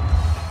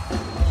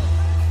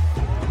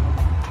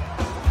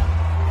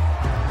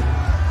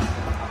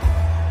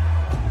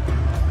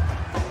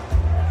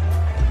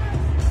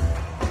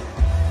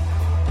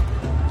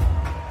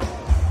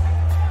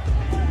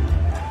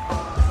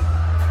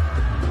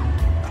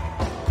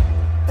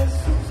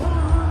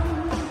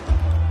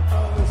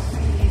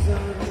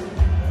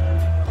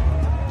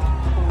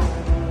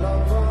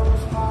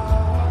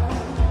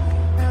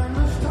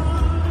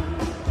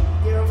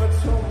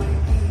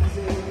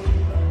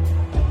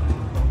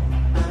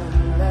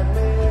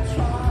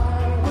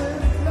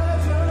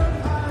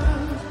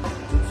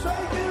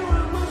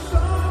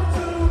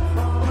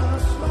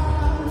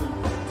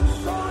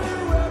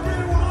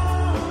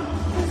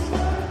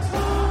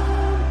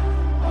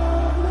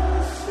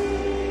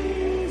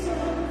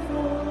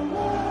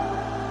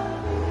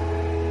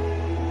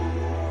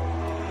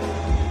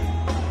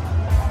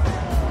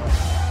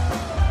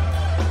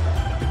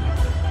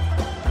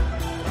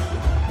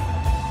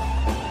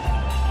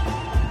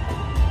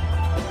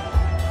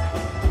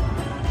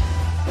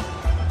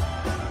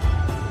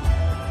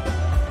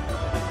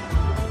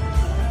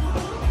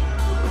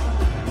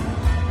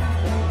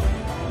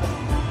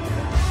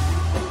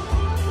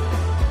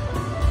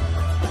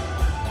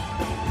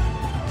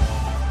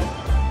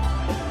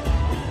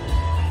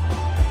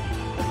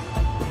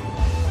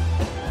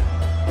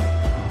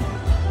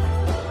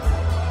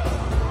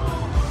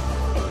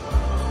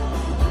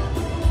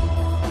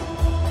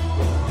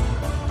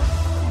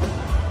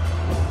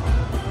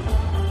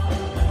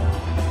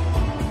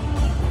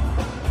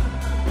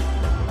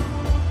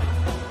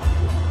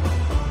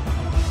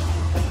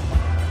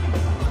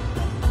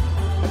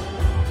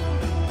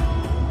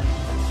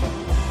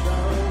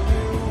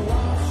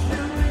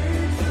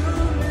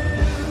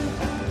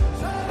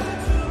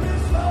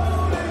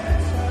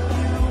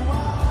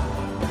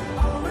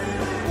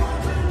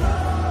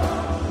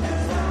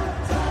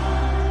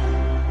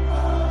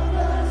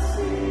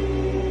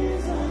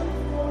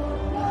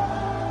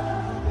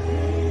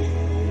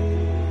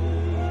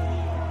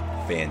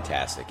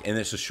 Fantastic. And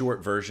it's a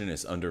short version.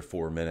 It's under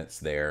 4 minutes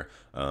there.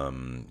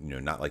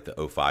 Not like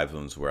the 05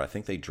 ones where I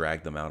think they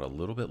dragged them out a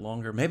little bit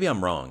longer. Maybe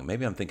I'm wrong.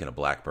 Maybe I'm thinking of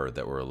Blackbird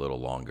that were a little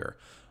longer.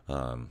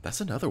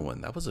 That's another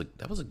one. That was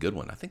a good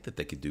one. I think that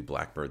they could do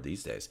Blackbird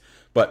these days.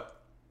 But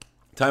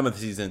Time of the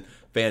Season,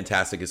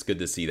 fantastic. It's good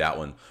to see that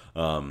one.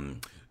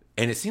 And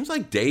it seems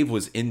like Dave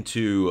was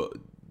into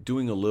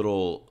doing a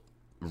little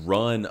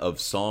run of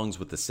songs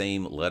with the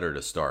same letter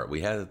to start.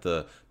 We had at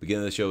the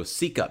beginning of the show,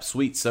 Seek Up,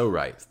 Sweet So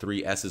Right,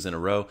 3 S's in a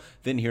row.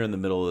 Then here in the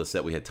middle of the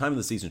set, we had Time of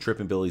the Season,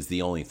 Trippin' Billy's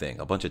The Only Thing,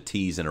 a bunch of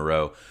T's in a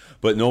row.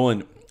 But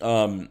Nolan,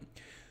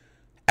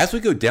 as we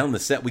go down the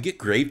set, we get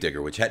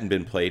Gravedigger, which hadn't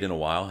been played in a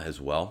while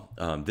as well.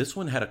 This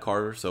one had a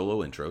Carter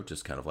solo intro,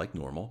 just kind of like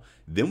normal.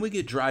 Then we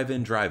get Drive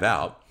In, Drive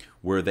Out,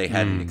 where they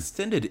had an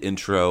extended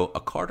intro,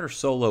 a Carter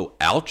solo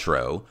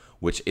outro,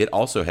 which it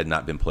also had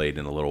not been played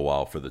in a little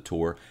while for the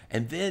tour.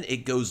 And then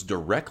it goes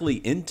directly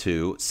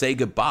into Say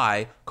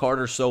Goodbye,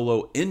 Carter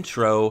solo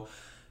intro.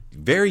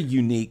 Very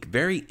unique,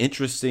 very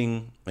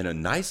interesting, and a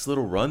nice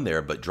little run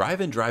there. But Drive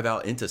In, Drive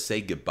Out into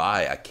Say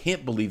Goodbye. I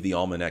can't believe the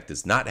Almanac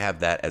does not have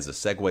that as a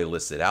segue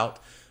listed out.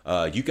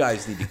 You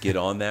guys need to get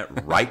on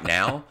that right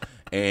now.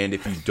 And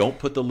if you don't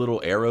put the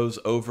little arrows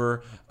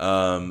over,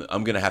 I'm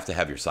going to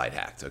have your site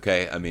hacked,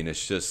 okay? I mean,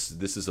 it's just,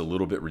 this is a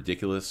little bit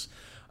ridiculous.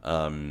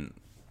 I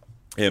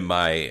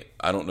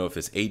don't know if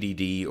it's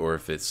ADD or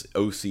if it's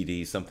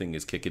OCD, something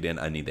is kicking in.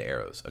 I need the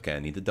arrows, okay? I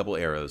need the double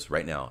arrows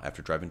right now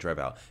after Drive In, Drive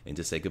Out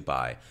into Say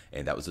Goodbye.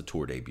 And that was a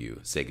tour debut,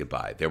 Say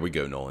Goodbye. There we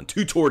go, Nolan.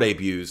 2 tour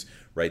debuts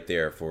right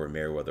there for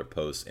Merriweather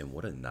Post. And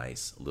what a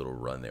nice little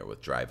run there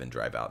with Drive In,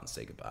 Drive Out and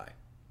Say Goodbye.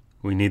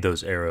 We need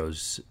those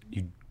arrows.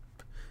 You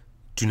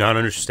do not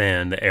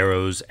understand. The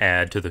arrows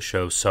add to the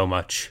show so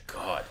much.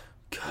 God.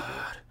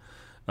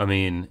 I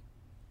mean,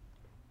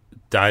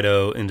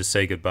 Dido in To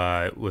Say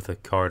Goodbye with a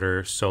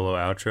Carter solo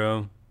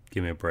outro.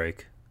 Give me a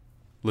break.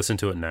 Listen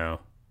to it now.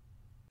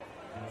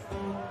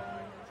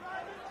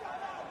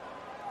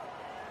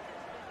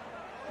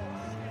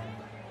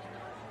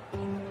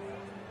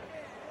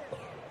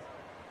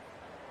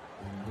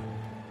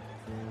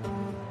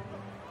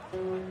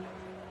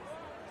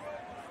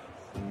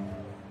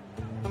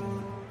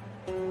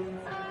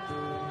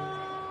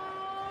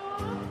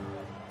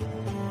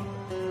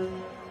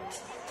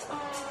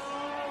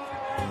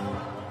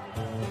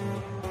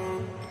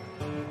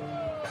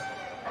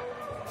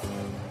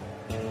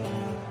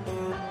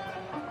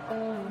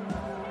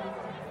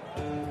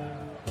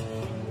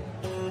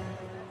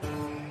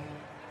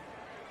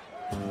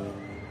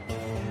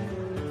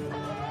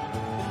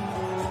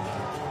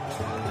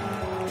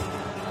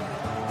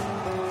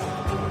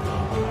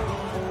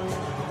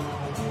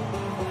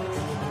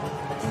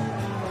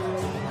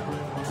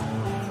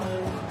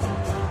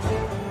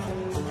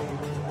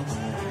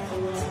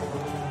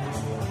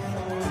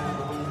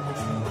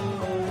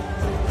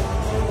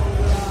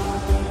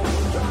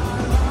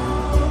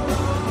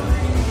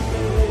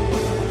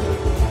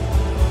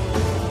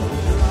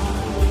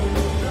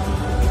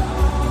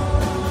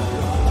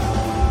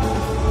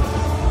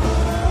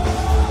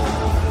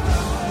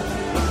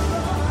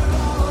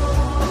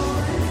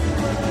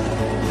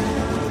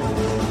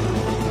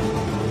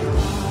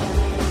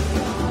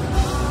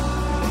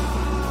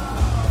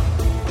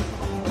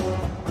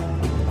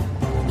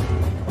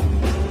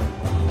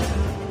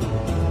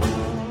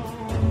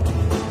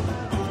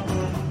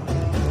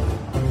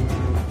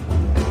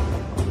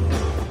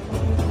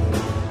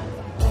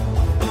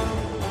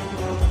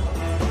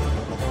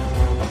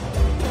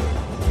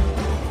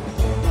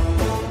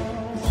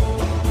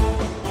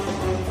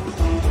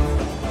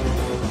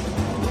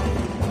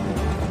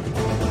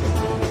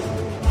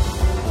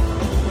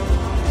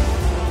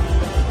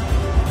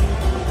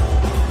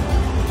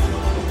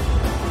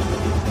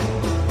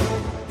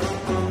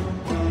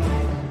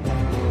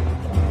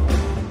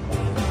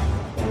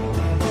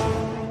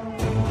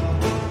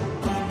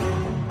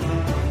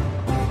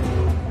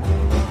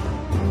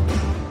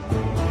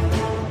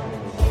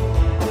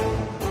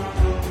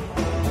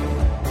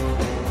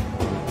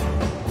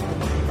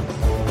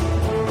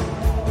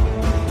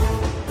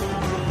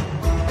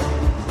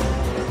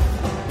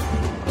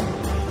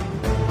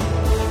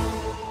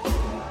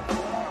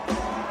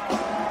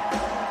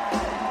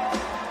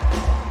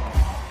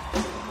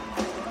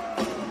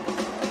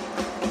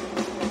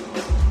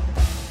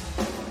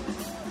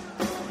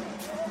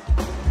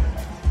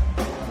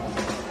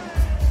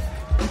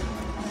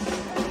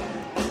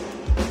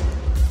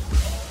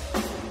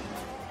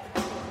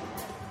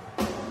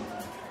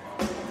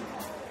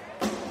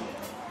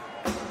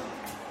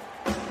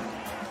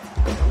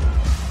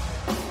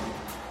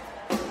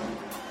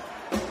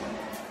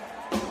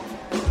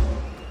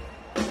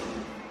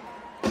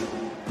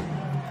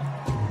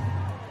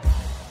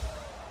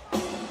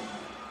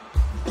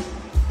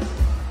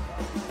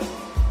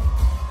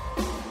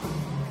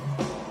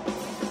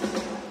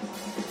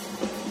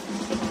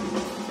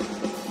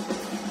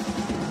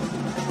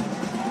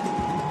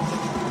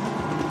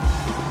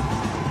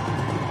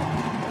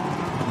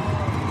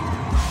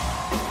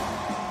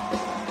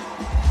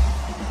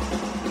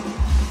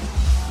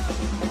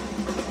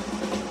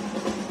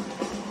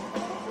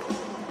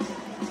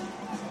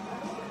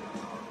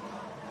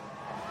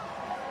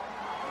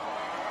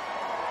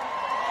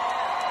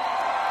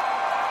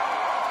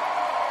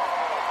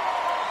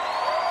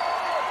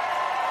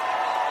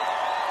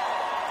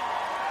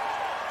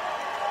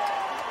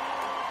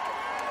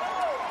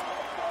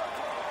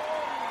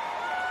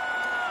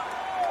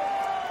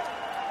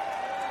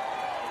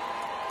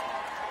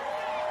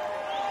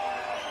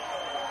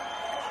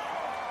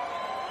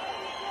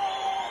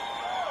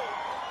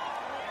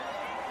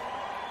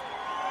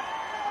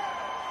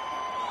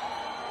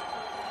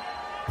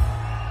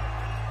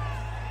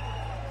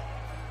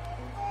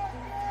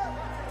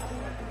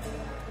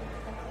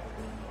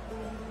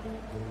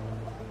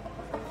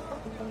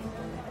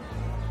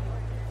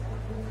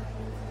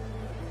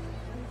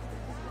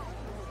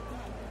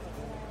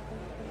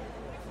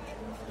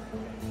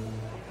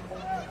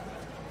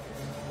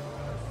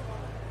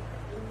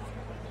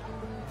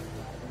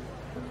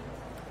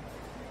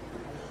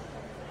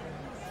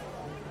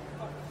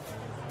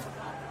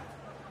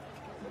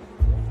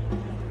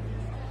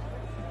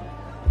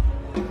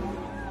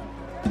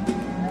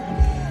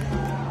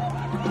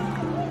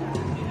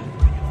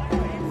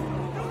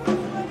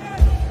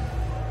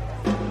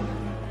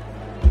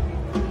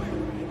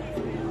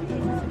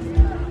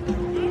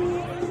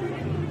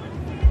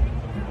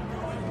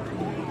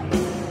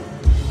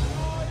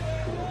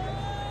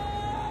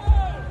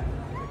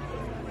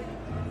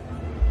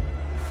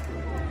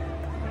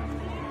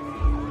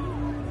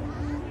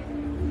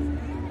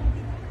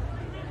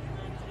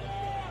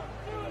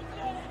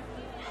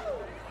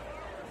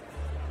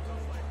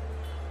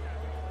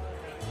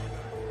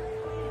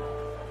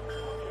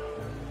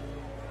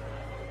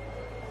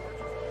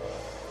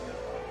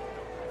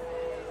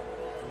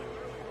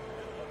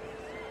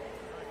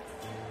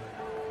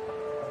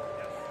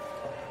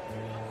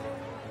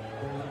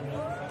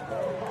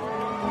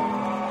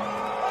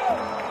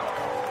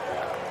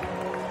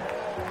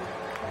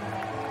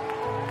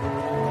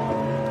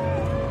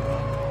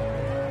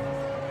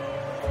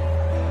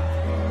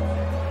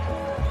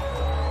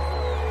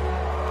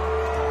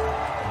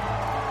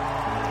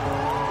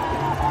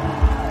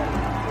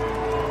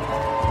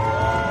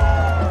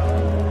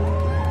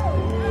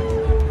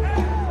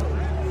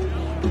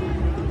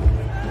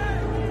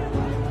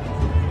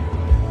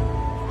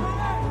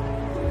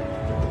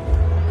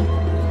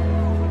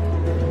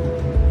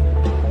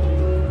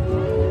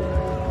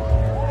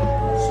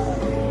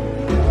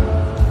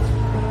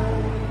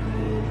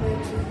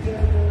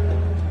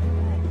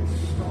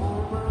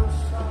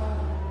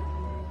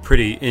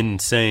 pretty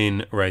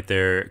insane right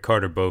there.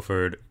 Carter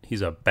Beauford,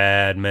 he's a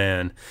bad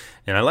man.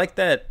 And I like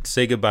that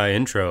Say Goodbye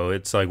intro.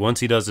 It's like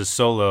once he does his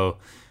solo,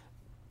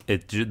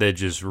 they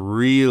just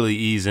really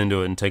ease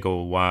into it and take a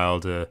while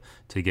to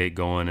get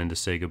going and to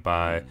say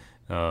goodbye.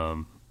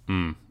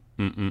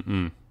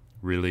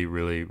 Really,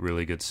 really,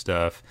 really good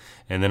stuff.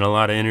 And then a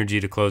lot of energy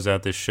to close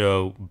out this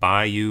show.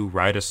 Bayou,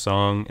 Write a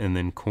Song, and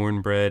then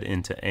Cornbread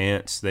into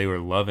Ants. They were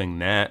loving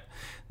that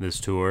this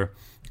tour.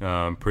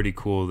 Pretty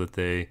cool that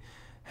they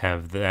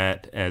have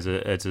that as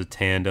a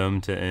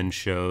tandem to end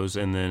shows,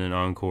 and then an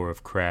encore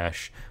of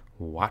Crash,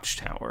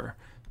 Watchtower.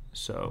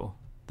 So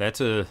that's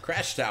a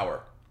Crash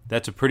Tower.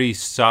 That's a pretty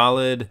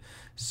solid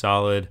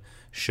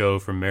show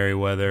from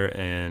Merriweather,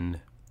 and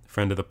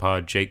friend of the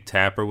pod Jake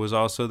Tapper was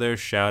also there.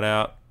 Shout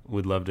out.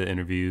 Would love to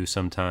interview you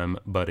sometime,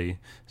 buddy.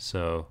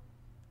 So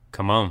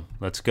come on,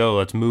 let's go.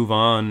 Let's move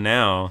on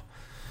now.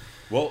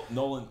 Well,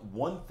 Nolan,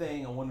 one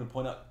thing I wanted to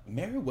point out,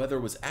 Merriweather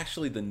was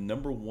actually the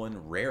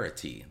 #1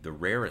 rarity, the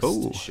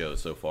rarest show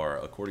so far,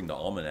 according to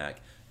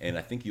Almanac. And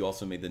I think you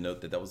also made the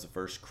note that was the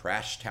first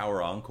Crash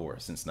Tower encore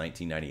since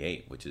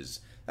 1998,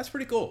 that's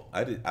pretty cool.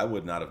 I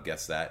would not have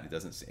guessed that.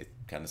 It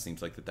kind of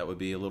seems like that would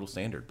be a little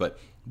standard, but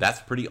that's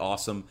pretty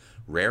awesome.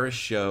 Rarest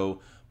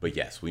show. But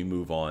yes, we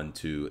move on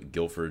to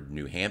Guilford,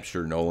 New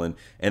Hampshire, Nolan,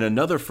 and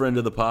another friend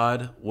of the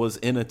pod was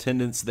in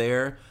attendance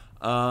there.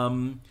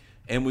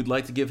 And we'd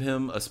like to give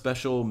him a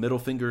special middle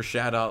finger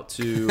shout out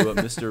to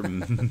Mr.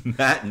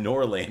 Matt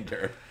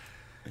Norlander.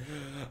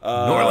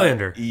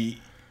 Norlander.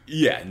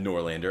 Yeah,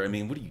 Norlander. I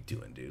mean, what are you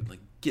doing, dude? Like,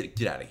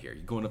 get out of here.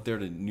 You're going up there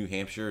to New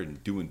Hampshire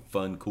and doing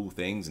fun, cool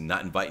things and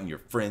not inviting your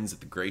friends at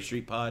the Gray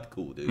Street pod?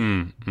 Cool,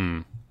 dude.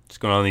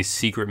 Just going on these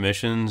secret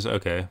missions.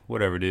 Okay,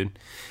 whatever, dude.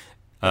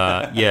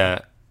 Yeah,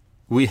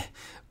 we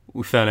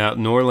found out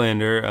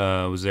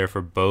Norlander was there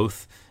for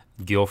both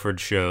Guilford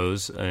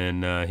shows,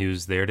 and he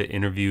was there to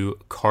interview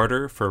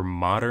Carter for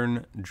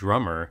Modern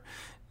Drummer.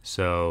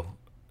 So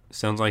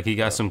sounds like he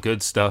got some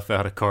good stuff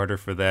out of Carter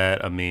for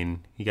that. I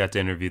mean, he got to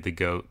interview the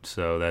GOAT,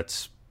 so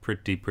that's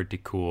pretty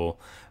cool.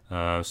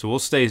 So we'll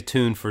stay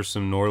tuned for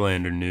some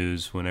Norlander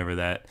news whenever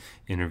that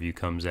interview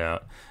comes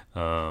out.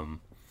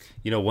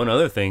 One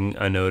other thing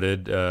I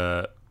noted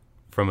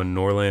from a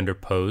Norlander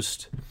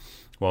post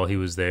while he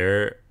was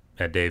there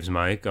at Dave's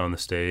mic on the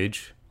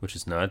stage, which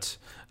is nuts.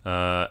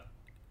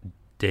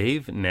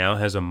 Dave now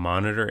has a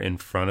monitor in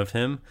front of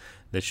him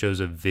that shows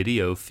a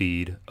video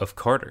feed of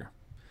Carter.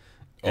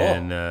 Oh.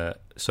 And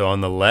so on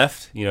the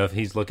left, if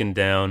he's looking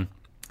down,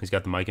 he's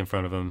got the mic in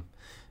front of him,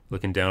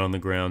 looking down on the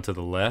ground to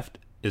the left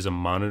is a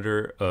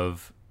monitor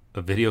of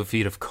a video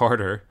feed of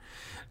Carter.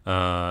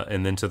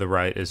 And then to the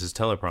right is his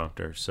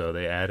teleprompter. So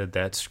they added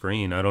that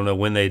screen. I don't know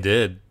when they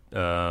did,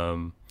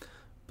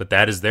 but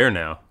that is there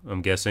now.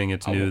 I'm guessing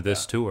it's new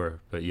this tour.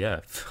 But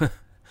yeah,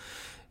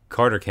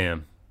 Carter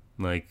Cam.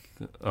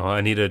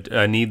 I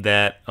need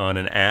that on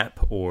an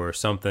app or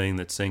something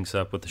that syncs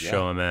up with the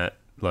show I'm at.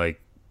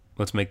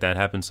 Let's make that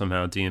happen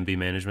somehow. D&B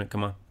management,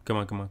 come on.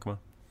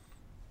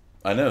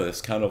 I know,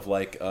 it's kind of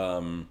like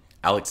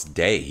Alex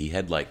Day. He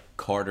had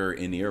Carter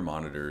in-ear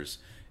monitors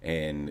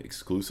and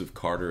exclusive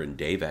Carter and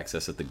Dave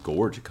access at the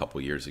Gorge a couple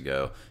years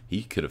ago.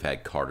 He could have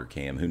had Carter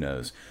Cam, who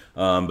knows?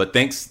 But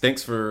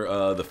thanks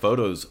for the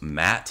photos,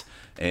 Matt.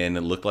 And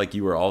it looked like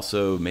you were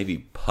also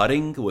maybe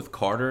putting with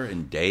Carter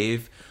and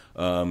Dave,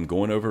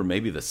 going over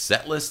maybe the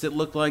set list, it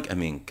looked like. I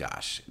mean,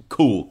 gosh,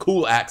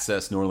 cool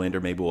access,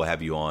 Norlander. Maybe we'll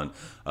have you on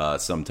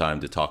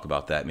sometime to talk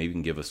about that. Maybe you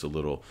can give us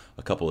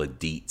a couple of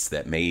deets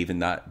that may even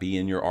not be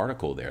in your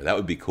article there. That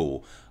would be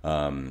cool.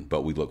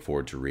 But we look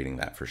forward to reading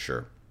that for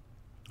sure.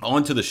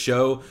 On to the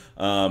show.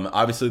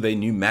 Obviously, they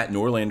knew Matt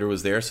Norlander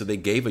was there, so they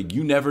gave a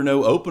You Never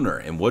Know opener.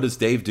 And what does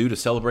Dave do to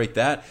celebrate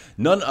that?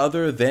 None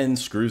other than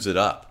screws it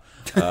up.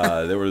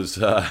 There was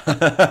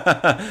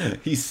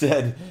he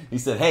said,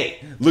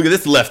 "Hey, look at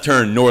this left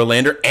turn,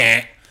 Norlander."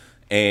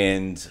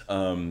 And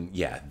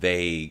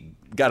they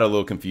got a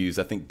little confused.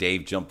 I think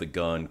Dave jumped the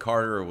gun.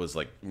 Carter was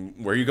like,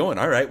 "Where are you going?"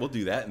 "All right, we'll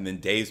do that." And then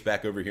Dave's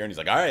back over here, and he's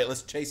like, "All right,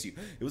 let's chase you."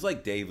 It was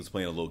like Dave was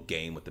playing a little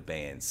game with the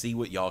band. See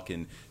what y'all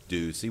can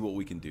do. See what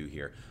we can do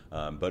here.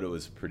 But it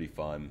was pretty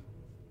fun.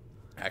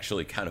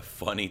 Actually, kind of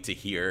funny to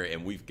hear,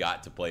 and we've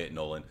got to play it,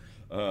 Nolan.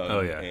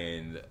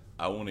 And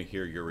I want to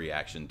hear your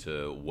reaction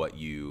to what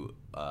you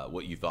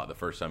thought the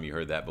first time you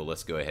heard that, but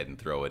let's go ahead and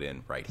throw it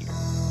in right here.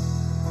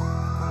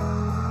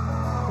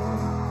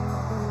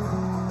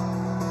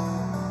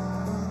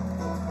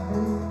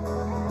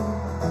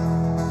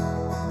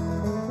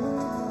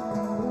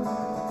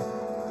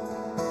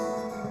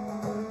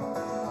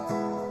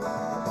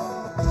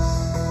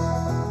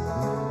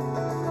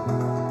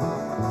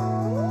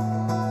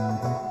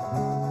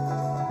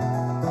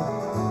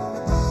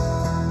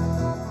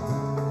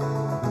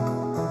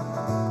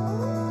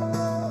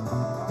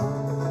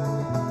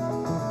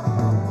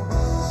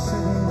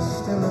 Sitting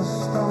still as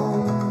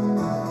stone,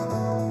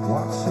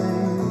 watching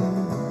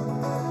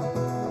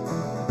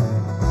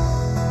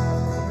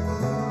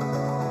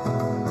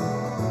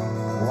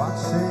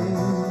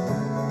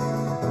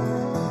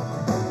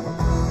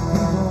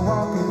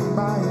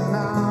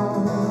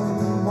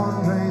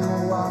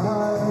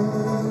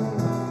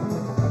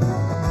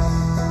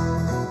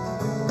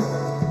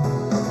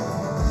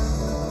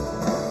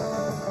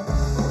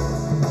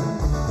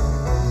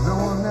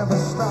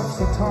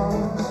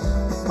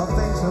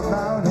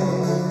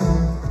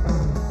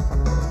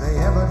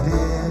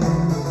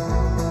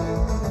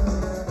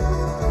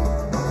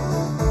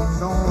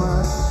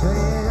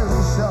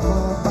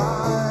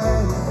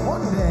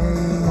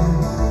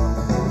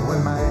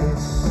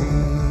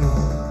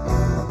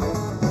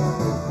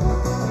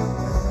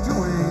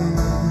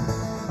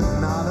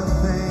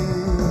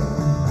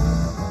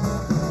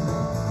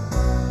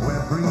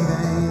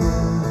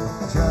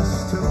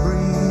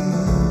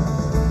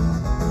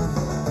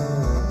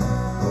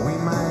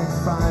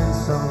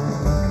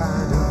some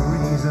kind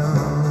of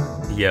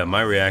reason. Yeah,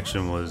 my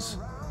reaction was,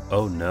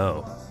 oh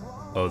no.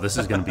 Oh, this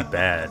is going to be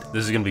bad.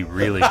 This is going to be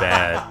really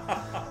bad.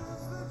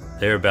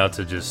 They're about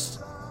to just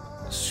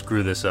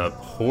screw this up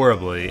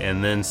horribly.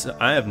 And then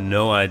I have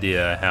no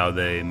idea how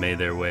they made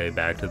their way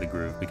back to the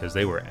groove because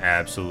they were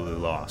absolutely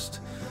lost.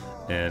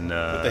 And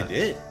But they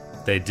did.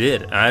 They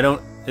did.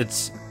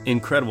 It's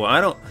incredible.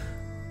 I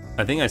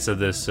think I said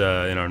this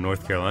in our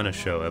North Carolina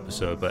show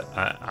episode, but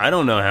I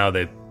don't know how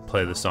they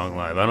play the song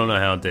live. I don't know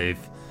how Dave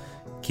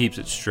keeps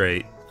it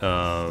straight.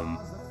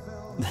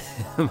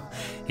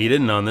 He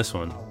didn't on this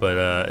one,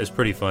 but it's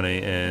pretty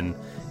funny. And,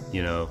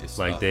 you know, It's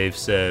like tough. Dave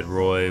said,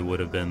 Roy would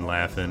have been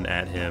laughing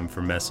at him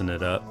for messing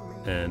it up.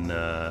 And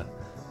I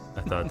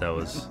thought that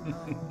was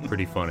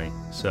pretty funny.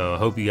 So I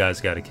hope you guys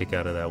got a kick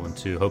out of that one,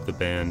 too. Hope the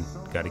band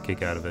got a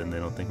kick out of it and they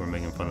don't think we're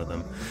making fun of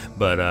them.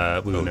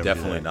 But we would never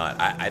Definitely do that.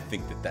 not. I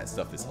think that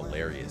stuff is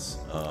hilarious.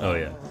 Oh,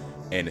 yeah.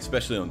 And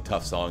especially on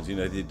tough songs, you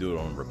know, they do it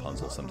on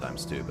Rapunzel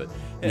sometimes too. But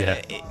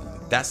Yeah.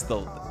 that's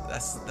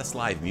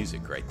live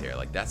music right there.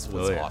 Like that's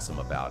what's Oh, yeah. awesome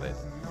about it.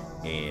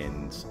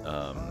 And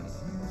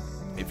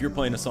if you're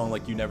playing a song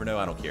like You Never Know,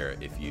 I don't care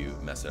if you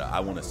mess it up. I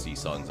want to see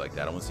songs like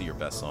that. I want to see your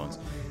best songs.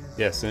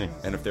 Yeah, same.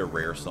 And if they're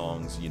rare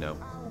songs, you know,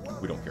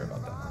 we don't care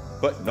about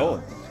that. But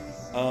Nolan,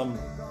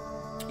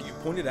 you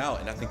pointed out,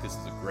 and I think this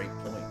is a great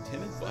point.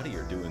 Tim and Buddy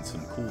are doing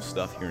some cool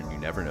stuff here in You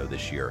Never Know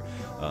this year.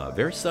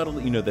 Very subtle,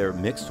 you know, they're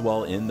mixed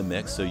well in the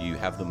mix, so you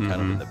have them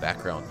kind of in the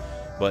background.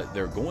 But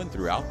they're going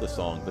throughout the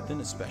song, but then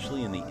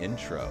especially in the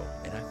intro.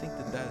 And I think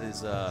that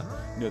is,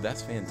 you know,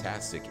 that's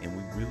fantastic. And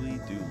we really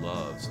do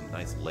love some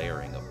nice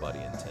layering of Buddy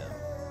and Tim.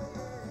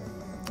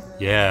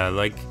 Yeah,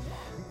 like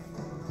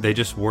they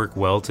just work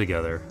well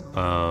together.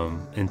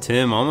 And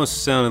Tim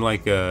almost sounded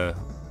like I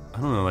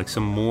don't know, like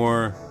some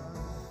more.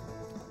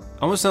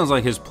 Almost sounds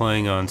like his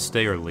playing on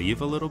 "Stay or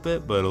Leave" a little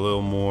bit, but a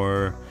little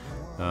more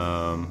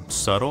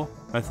subtle,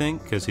 I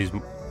think, because he's,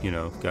 you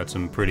know, got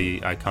some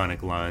pretty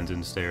iconic lines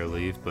in "Stay or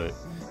Leave." But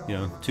you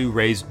know, 2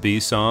 raised B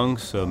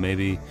songs, so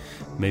maybe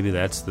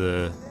that's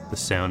the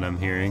sound I'm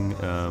hearing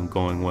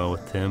going well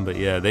with Tim. But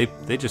yeah,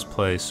 they just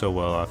play so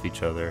well off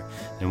each other,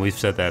 and we've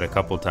said that a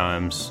couple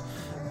times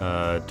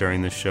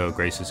during the show.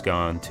 Grace is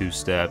Gone,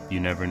 2-Step, You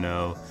Never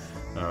Know.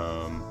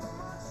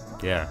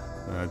 Yeah,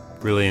 I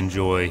really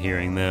enjoy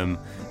hearing them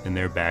and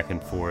their back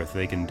and forth.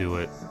 They can do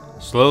it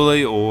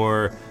slowly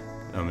or,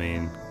 I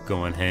mean,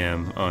 going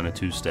ham on a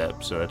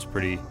 2-step. So that's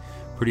pretty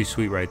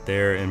sweet right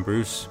there. And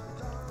Bruce,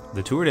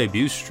 the tour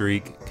debut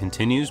streak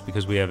continues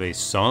because we have a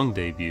song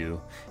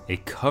debut, a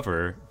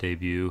cover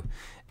debut,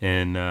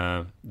 and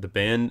the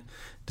band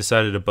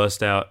decided to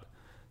bust out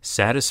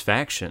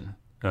Satisfaction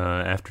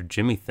after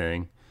Jimmy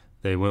Thing.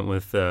 They went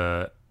with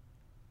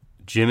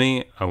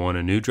Jimmy, I Want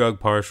a New Drug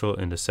partial,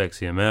 into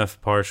Sexy MF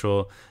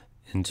partial,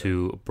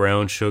 into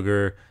Brown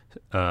Sugar,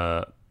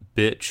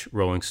 Bitch,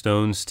 Rolling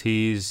Stones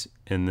tease,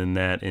 and then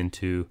that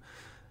into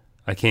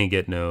I Can't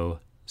Get No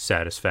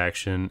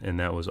Satisfaction, and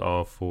that was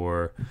all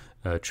for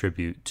a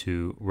tribute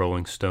to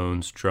Rolling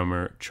Stones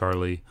drummer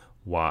Charlie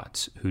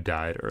Watts, who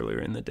died earlier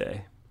in the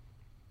day.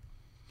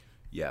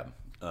 Yeah,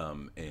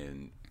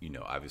 and you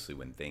know, obviously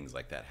when things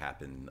like that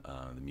happen,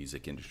 the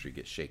music industry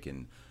gets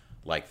shaken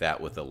like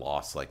that with a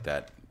loss like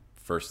that.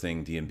 First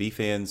thing, DMB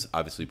fans,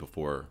 obviously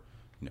before,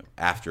 you know,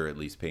 after at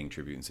least paying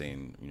tribute and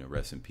saying, you know,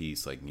 rest in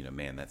peace, like, you know,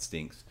 man, that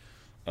stinks.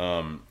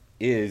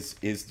 Is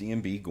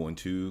DMB going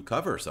to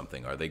cover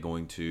something? Are they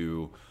going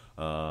to,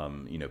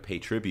 you know, pay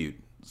tribute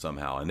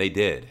somehow? And they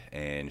did.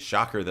 And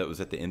shocker, that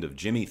was at the end of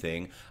Jimmy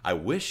Thing. I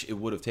wish it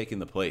would have taken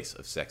the place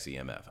of Sexy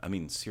MF. I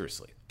mean,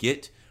 seriously,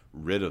 get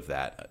rid of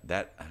that.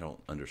 That I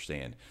don't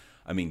understand.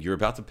 I mean, you're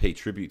about to pay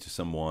tribute to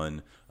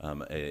someone,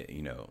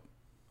 you know,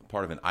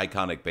 part of an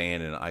iconic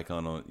band and an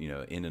icon, you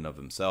know, in and of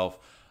themselves,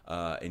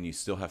 and you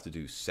still have to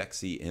do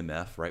Sexy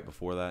MF right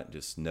before that.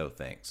 Just no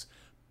thanks.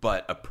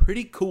 But a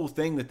pretty cool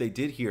thing that they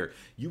did here,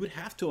 you would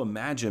have to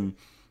imagine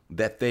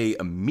that they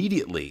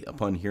immediately,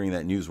 upon hearing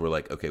that news, were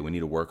like, okay, we need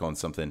to work on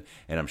something.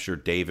 And I'm sure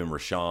Dave and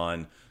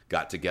Rashawn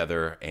got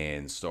together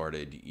and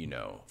started, you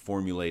know,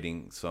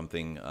 formulating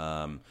something.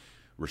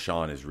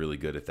 Rashawn is really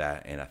good at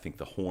that, and I think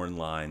the horn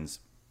lines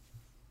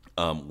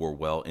were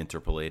well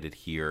interpolated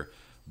here.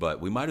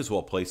 But we might as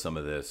well play some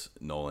of this,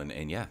 Nolan.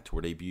 And yeah,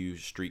 tour debut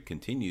streak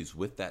continues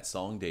with that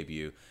song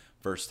debut.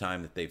 First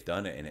time that they've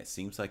done it, and it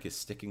seems like it's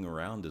sticking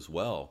around as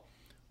well.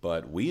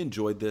 But we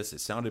enjoyed this.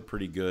 It sounded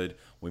pretty good.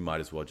 We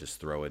might as well just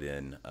throw it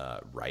in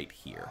right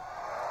here.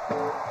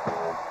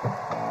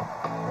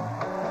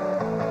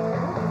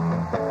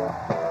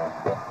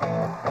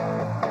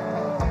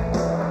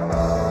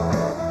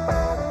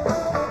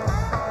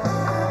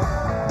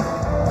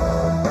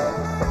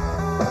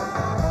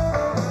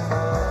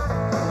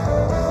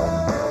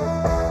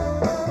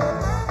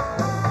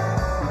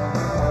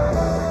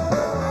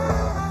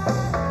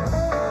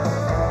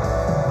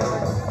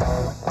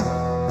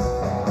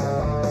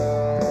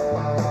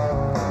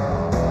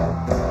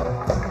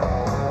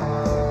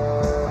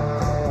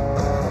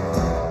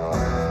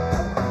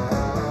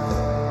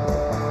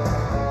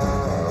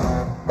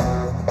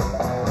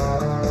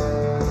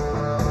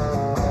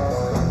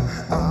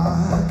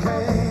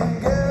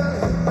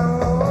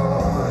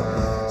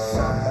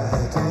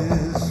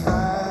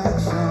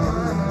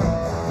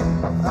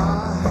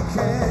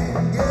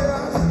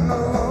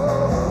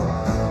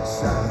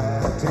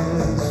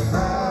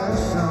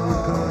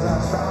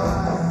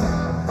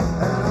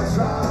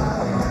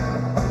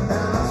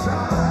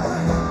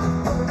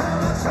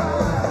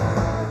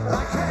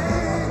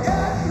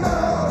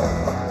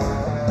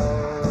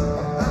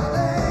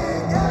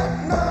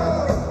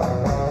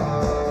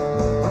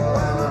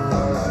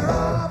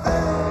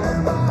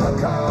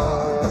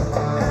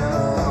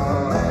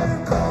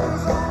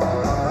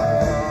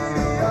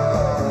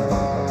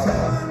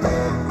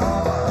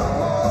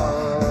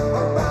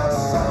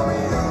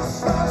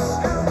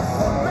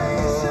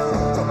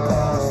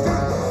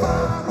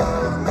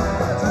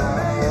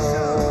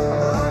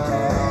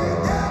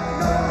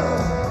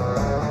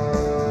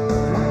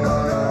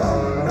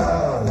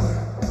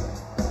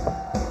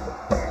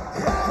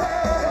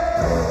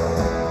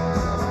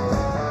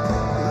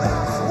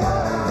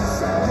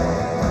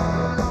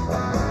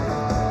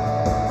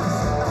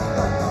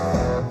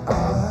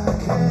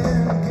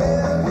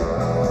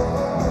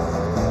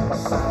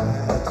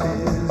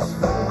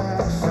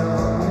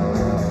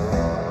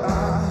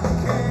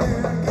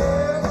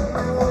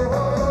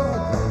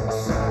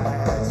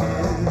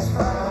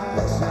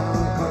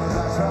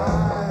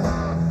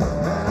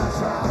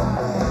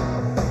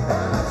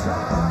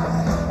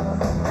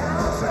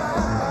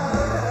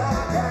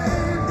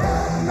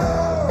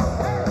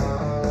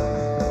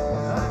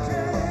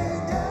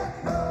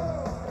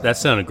 That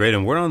sounded great,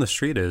 and word on the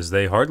street is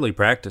they hardly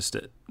practiced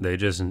it. They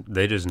just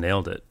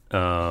nailed it.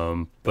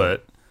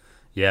 But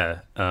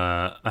yeah,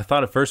 I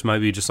thought at first it might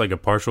be just like a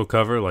partial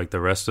cover, like the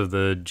rest of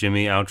the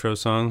Jimmy outro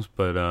songs.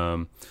 But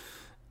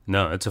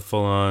no, it's a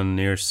full-on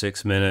near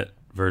 6-minute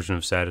version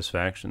of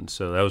Satisfaction.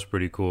 So that was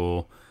pretty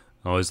cool.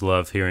 I always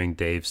love hearing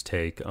Dave's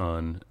take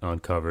on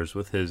covers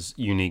with his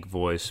unique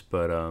voice.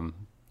 But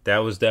that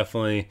was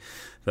definitely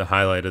the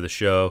highlight of the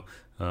show.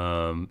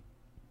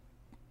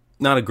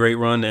 Not a great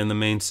run to end the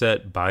main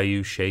set.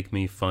 Bayou, Shake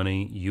Me,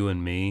 Funny, You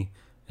and Me,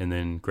 and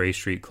then Gray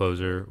Street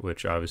Closer,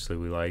 which obviously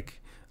we like.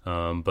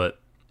 But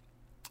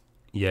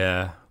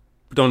yeah,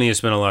 don't need to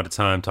spend a lot of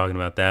time talking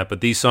about that.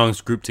 But these songs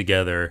grouped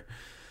together,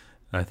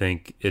 I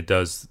think it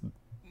does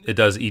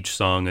each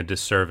song a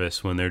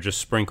disservice. When they're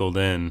just sprinkled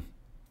in,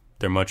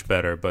 they're much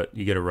better. But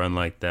you get a run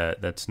like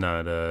that, that's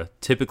not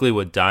typically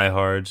what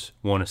diehards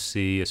want to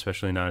see,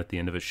 especially not at the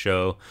end of a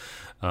show.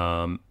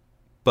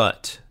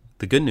 But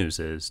the good news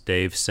is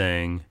Dave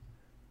sang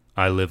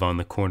I Live on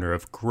the Corner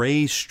of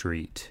Gray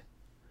Street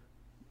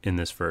in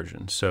this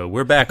version. So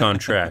we're back on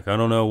track. I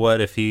don't know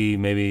if he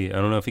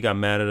got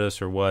mad at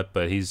us or what,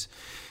 but he's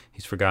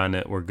forgotten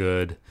it. We're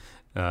good.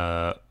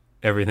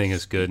 Everything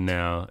is good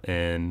now.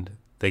 And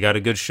they got a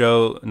good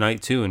show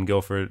night 2 in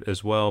Guilford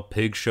as well.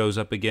 Pig shows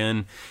up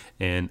again,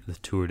 and the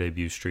tour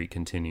debut streak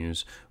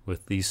continues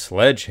with the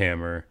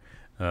Sledgehammer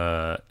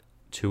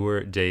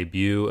tour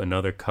debut,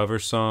 another cover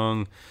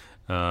song.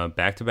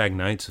 Back-to-back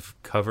nights of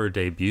cover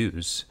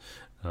debuts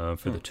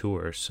for the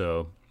tour.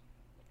 So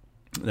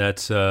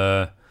that's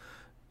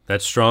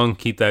strong.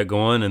 Keep that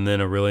going. And then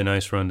a really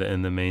nice run to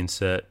end the main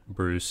set,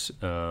 Bruce,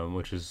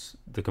 which is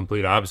the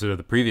complete opposite of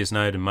the previous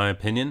night, in my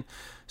opinion.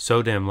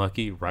 So Damn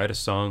Lucky, Write a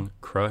Song,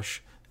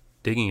 Crush,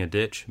 Digging a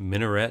Ditch,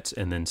 Minarets,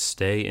 and then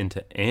Stay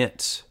into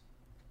Ants.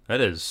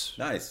 That is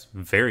nice.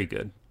 Very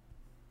good.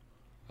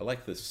 I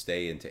like the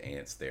Stay into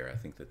Ants there. I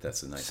think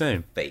that's a nice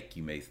fake.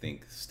 You may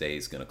think Stay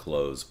is going to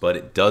close, but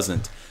it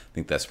doesn't. I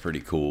think that's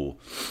pretty cool.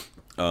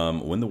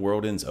 When the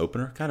World Ends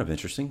opener, kind of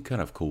interesting, kind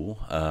of cool.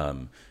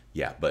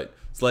 Yeah, but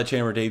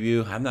Sledgehammer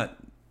debut, I'm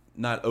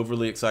not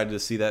overly excited to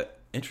see that.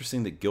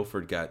 Interesting that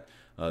Guilford got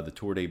the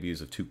tour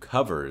debuts of 2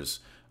 covers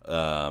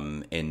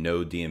and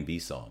no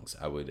DMB songs.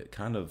 I would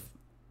kind of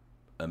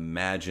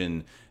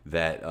imagine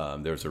that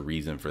there's a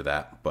reason for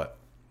that, but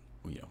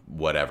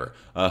whatever.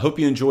 Hope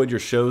you enjoyed your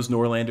shows,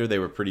 Norlander. They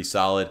were pretty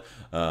solid.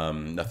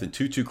 Nothing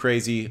too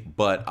crazy,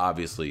 but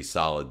obviously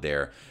solid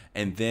there.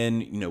 And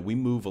then, we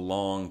move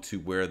along to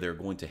where they're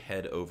going to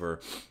head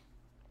over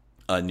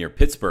near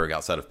Pittsburgh,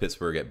 outside of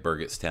Pittsburgh at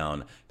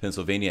Burgettstown,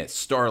 Pennsylvania, at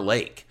Star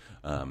Lake.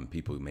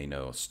 People who may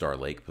know Star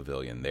Lake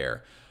Pavilion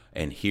there.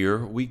 And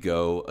here we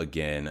go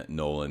again,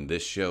 Nolan.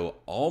 This show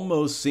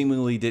almost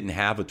seemingly didn't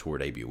have a tour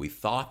debut. We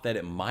thought that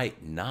it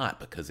might not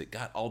because it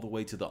got all the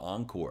way to the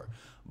encore.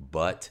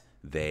 But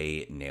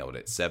they nailed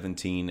it.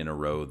 17 in a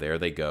row. There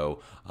they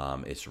go.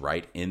 It's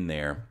right in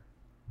there.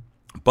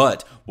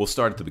 But we'll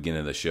start at the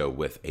beginning of the show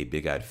with a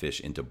Big Eyed Fish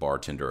into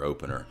Bartender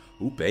opener.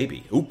 Ooh,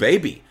 baby. Ooh,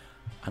 baby.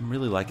 I'm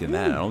really liking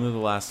that. I don't know the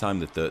last time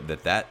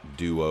that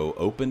duo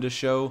opened a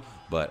show,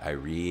 but I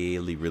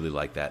really, really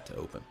like that to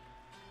open.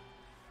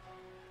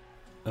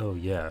 Oh,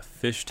 yeah.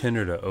 Fish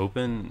Tender to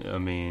open. I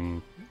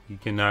mean, you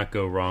cannot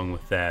go wrong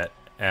with that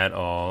at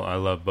all. I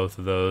love both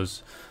of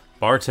those.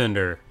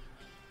 Bartender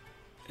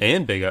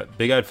and Big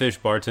Eyed Fish.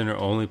 Bartender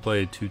only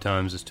played 2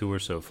 times this tour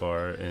so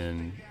far,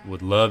 and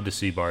would love to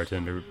see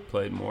Bartender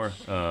played more,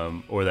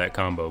 or that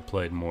combo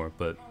played more.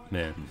 But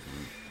man,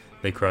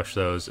 they crushed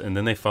those, and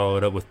then they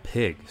followed up with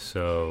Pig.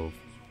 So,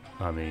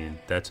 I mean,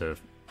 that's a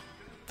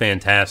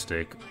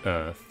fantastic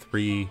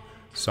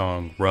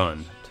 3-song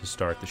run to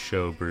start the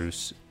show,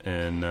 Bruce.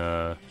 And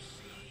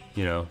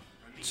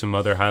some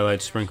other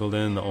highlights sprinkled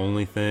in. The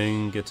Only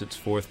Thing gets its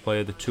 4th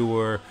play of the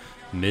tour.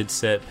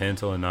 Mid-set,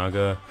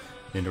 Pantalanaga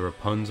into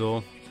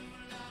Rapunzel.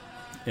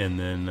 And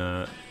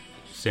then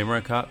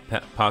Samurai Cop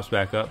pops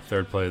back up,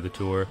 3rd play of the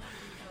tour.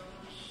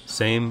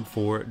 Same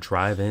for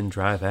Drive In,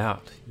 Drive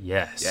Out.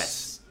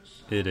 Yes.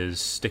 It is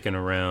sticking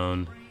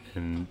around,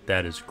 and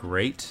that is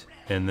great.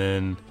 And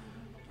then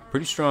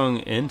pretty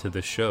strong end to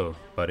the show,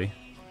 buddy.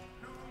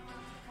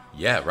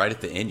 Yeah, right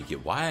at the end you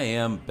get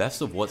YIM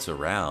Best of What's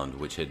Around,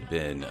 which had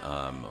been,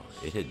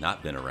 it had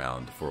not been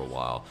around for a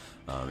while.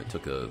 It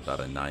took about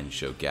a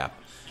 9-show gap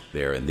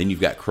there. And then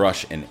you've got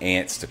Crush and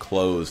Ants to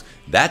close.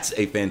 That's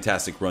a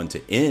fantastic run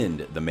to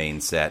end the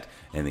main set.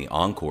 And the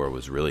encore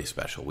was really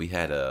special. We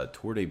had a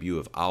tour debut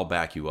of I'll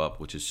Back You Up,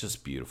 which is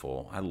just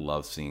beautiful. I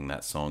love seeing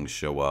that song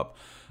show up.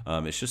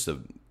 It's just a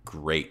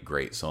great,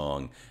 great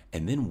song.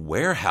 And then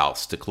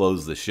Warehouse to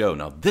close the show.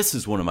 Now, this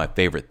is one of my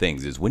favorite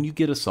things, is when you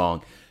get a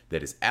song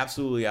that is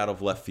absolutely out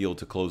of left field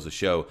to close the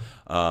show,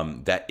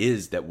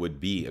 that would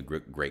be a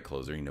great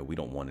closer. You know, we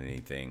don't want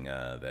anything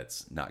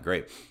that's not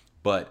great.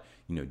 But,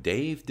 you know,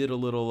 Dave did a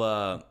little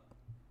I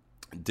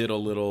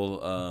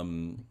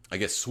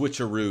guess,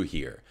 switcheroo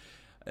here.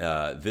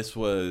 This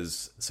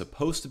was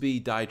supposed to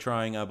be Die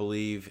Trying, I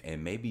believe,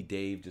 and maybe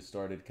Dave just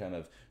started kind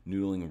of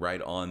noodling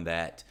right on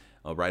that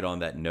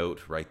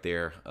note right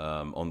there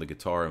on the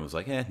guitar and was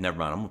like, never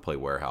mind, I'm going to play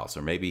Warehouse.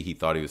 Or maybe he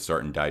thought he was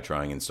starting Die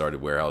Trying and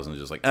started Warehouse and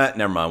was just like,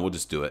 never mind, we'll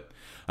just do it.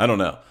 I don't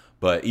know.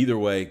 But either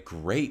way,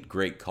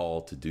 great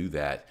call to do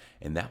that.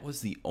 And that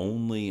was the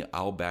only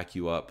I'll Back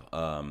You Up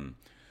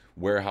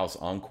Warehouse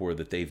encore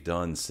that they've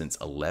done since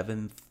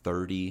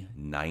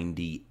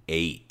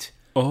 11/30/98.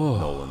 Oh,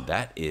 Nolan,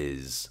 that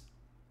is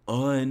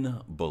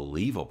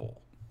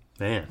unbelievable.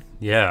 Man,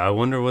 yeah, I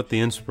wonder what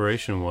the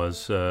inspiration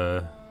was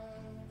to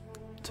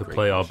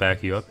play I'll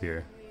Back You Up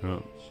here.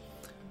 Well,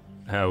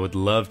 I would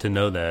love to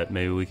know that.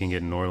 Maybe we can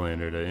get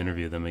Norlander to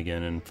interview them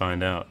again and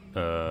find out.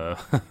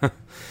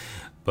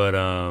 But,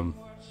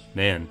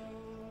 man,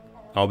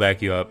 I'll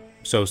Back You Up.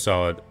 So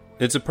solid.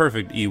 It's a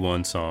perfect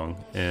E1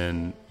 song.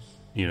 And,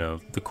 you know,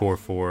 the core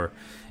 4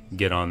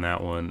 get on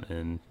that one.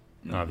 And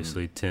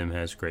obviously Tim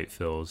has great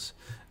fills.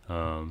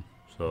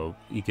 So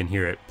you can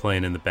hear it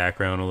playing in the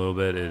background a little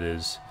bit. It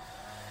is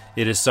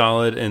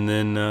solid. And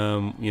then,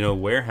 you know,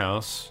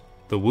 Warehouse,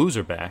 the Woos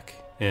are back.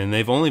 And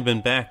they've only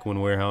been back when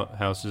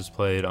Warehouse is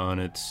played on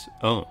its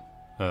own,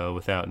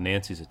 without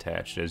Nancy's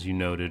attached. As you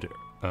noted,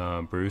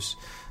 Bruce,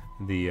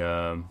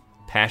 the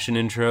Passion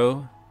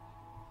intro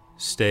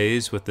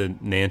stays with the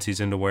Nancy's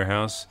into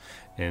Warehouse,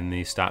 and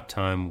the Stop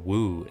Time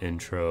Woo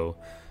intro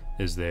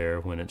is there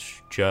when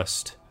it's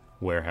just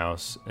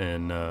Warehouse.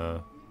 And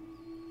I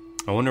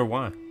wonder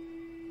why.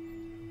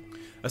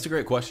 That's a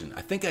great question.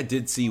 I think I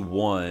did see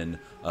one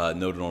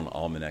noted on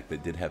Almanac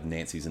that did have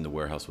Nancy's in the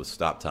Warehouse with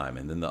Stop Time,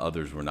 and then the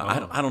others were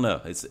not. I don't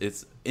know.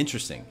 It's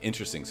interesting.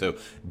 So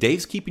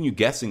Dave's keeping you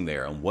guessing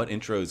there on what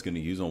intro he's going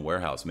to use on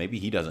Warehouse. Maybe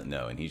he doesn't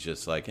know, and he's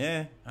just like,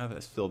 I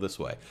feel this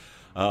way.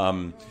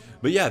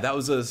 But yeah, that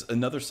was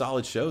another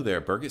solid show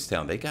there.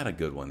 Burgettstown, they got a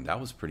good one.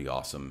 That was pretty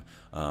awesome.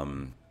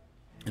 And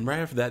right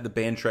after that, the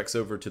band treks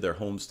over to their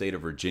home state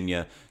of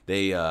Virginia.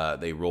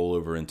 They roll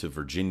over into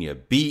Virginia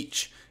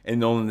Beach. And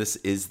Nolan, this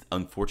is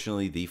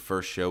unfortunately the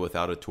first show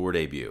without a tour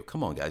debut.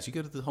 Come on, guys. You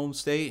go to the home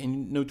state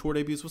and no tour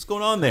debuts. What's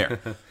going on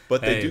there?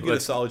 But they do get a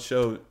solid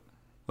show.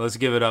 Let's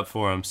give it up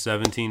for them.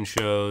 17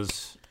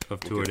 shows of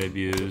tour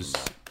debuts.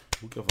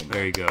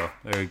 There you go.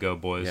 There you go,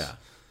 boys. Yeah.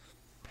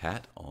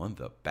 Pat on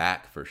the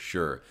back for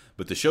sure.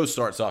 But the show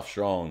starts off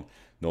strong.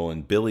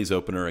 Nolan, Billy's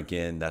opener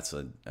again. That's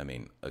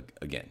again,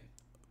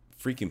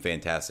 freaking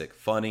fantastic,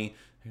 funny.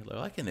 You're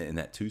liking it in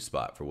that 2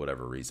 spot for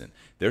whatever reason.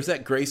 There's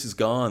that Grace Is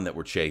Gone that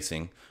we're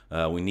chasing.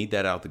 We need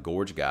that out the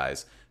Gorge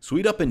guys.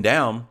 Sweet Up and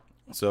Down.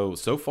 So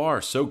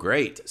far, so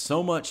great.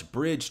 So much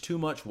bridge, too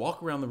much.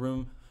 Walk around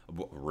the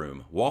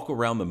walk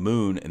around the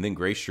moon, and then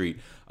Gray Street.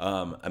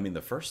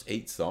 The first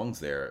 8 songs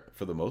there,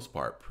 for the most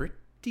part,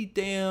 pretty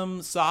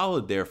damn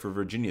solid there for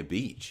Virginia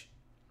Beach.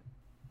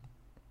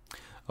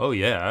 Oh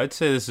yeah, I'd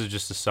say this is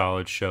just a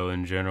solid show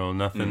in general.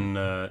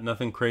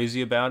 Nothing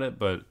crazy about it,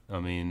 but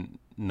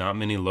not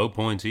many low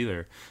points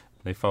either.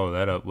 They follow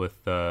that up with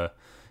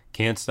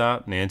Can't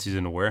Stop, Nancy's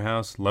in the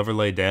Warehouse, Lover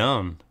Lay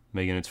Down,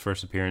 making its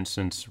first appearance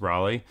since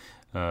Raleigh,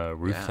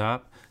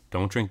 Rooftop,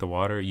 Don't Drink the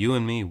Water, You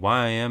and Me,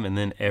 YIM, and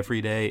then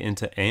Every Day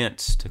into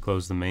Ants to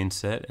close the main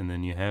set. And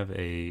then you have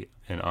an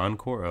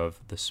encore of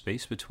The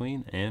Space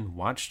Between and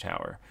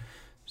Watchtower.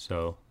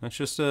 So that's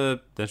just a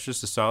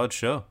solid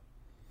show.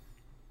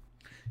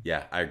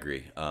 Yeah, I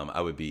agree.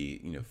 I would be,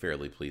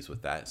 fairly pleased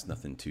with that. It's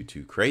nothing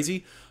too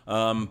crazy.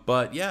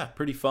 But yeah,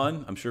 pretty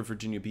fun. I'm sure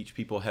Virginia Beach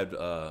people had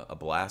a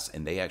blast,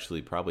 and they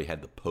actually probably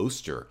had the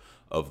poster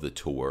of the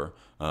tour.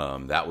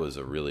 That was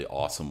a really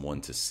awesome one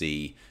to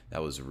see.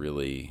 That was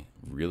really,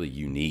 really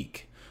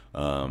unique.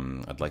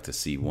 I'd like to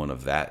see one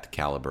of that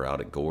caliber out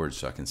at Gorge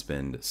so I can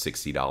spend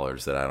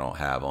 $60 that I don't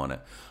have on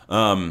it.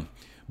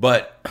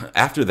 But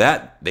after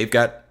that, they've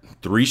got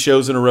 3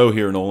 shows in a row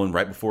here, Nolan.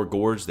 Right before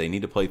Gorge, they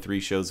need to play 3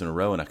 shows in a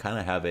row, and I kind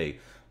of have a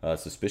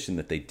suspicion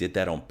that they did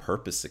that on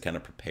purpose to kind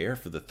of prepare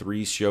for the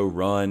 3-show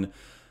run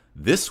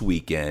this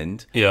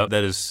weekend. Yeah,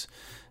 that is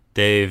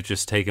Dave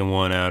just taking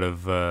one out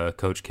of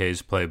Coach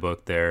K's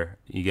playbook there.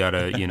 You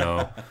gotta,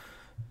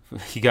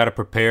 you gotta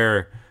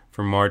prepare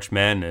for March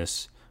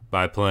Madness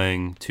by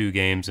playing 2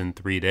 games in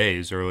 3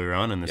 days earlier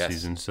on in the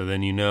season. So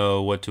then you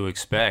know what to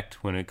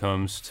expect when it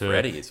comes to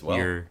Freddie as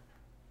well.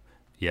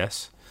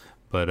 Yes.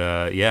 But,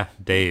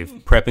 Dave,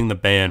 prepping the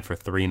band for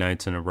 3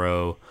 nights in a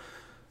row.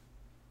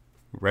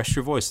 Rest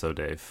your voice, though,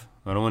 Dave.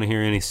 I don't want to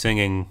hear any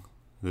singing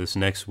this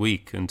next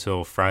week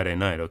until Friday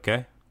night,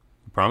 okay?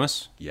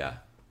 Promise? Yeah.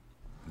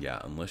 Yeah,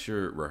 unless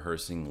you're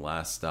rehearsing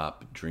Last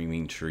Stop,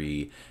 Dreaming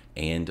Tree,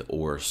 and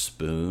or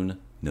Spoon,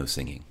 no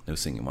singing. No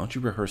singing. Why don't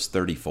you rehearse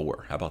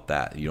 34? How about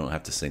that? You don't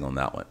have to sing on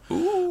that one.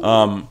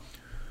 Ooh.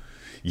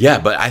 Yeah,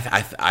 but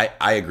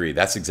I agree.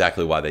 That's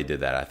exactly why they did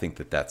that. I think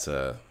that's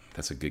a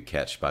good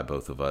catch by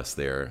both of us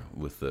there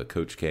with the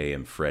Coach K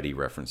and Freddie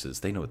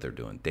references. They know what they're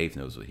doing. Dave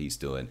knows what he's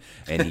doing.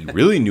 And he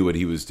really knew what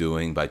he was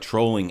doing by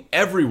trolling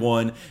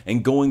everyone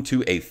and going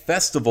to a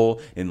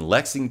festival in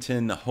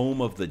Lexington,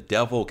 home of the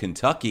Devil,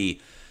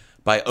 Kentucky,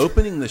 by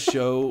opening the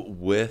show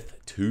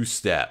with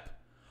two-step.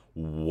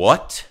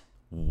 What?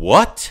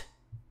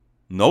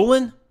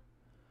 Nolan?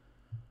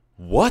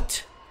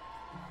 What?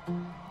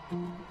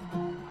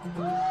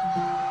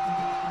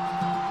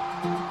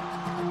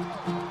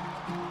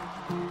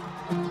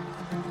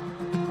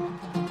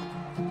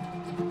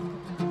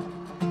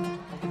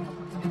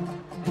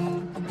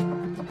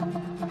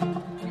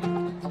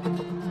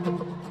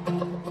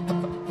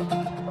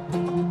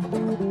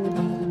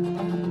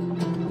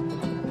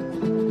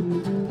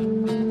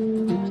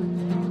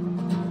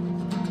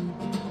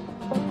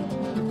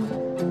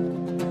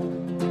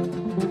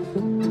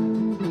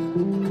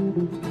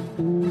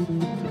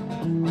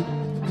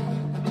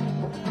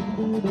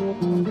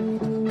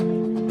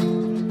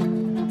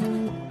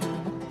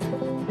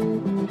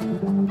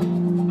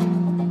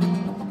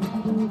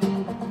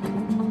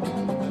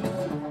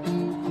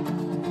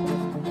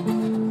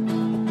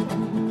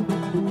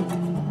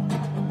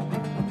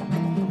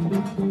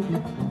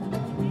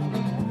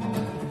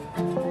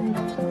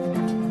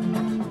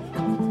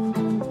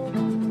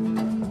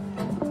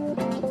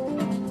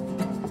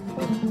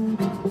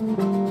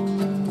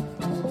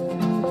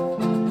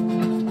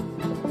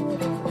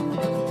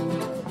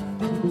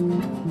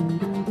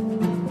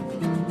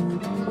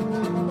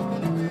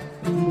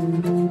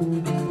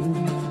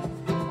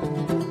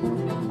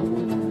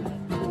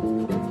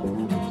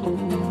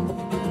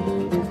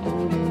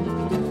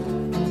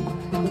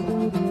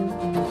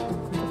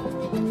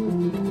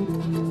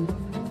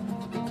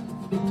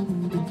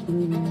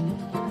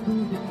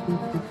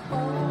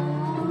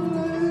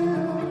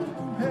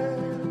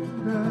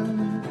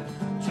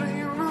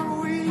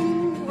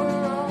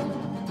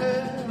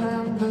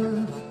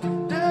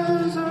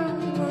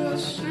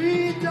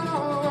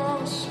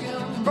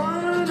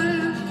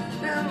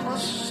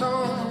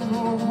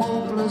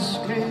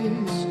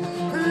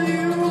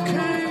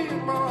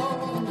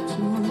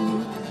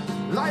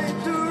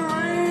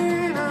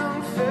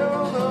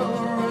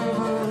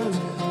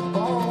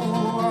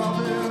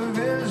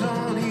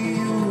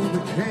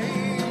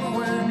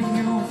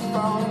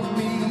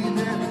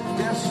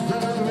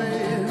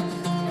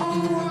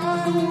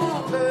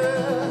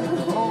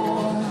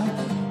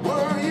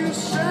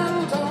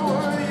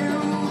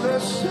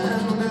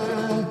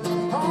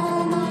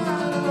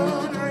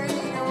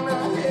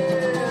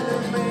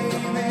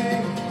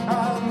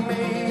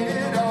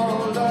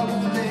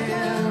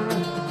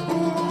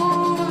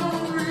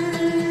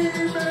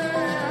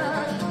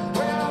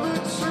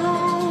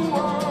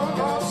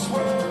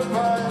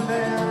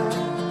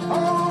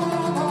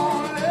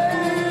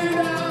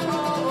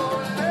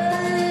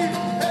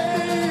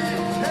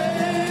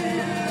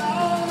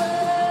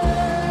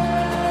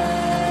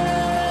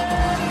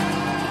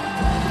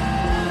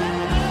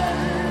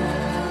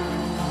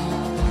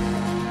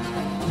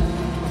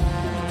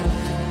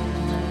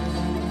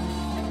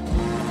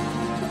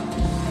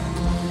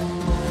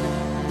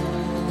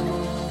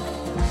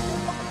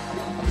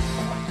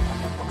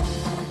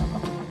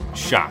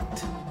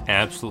 Shocked.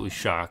 Absolutely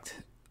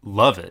shocked.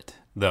 Love it,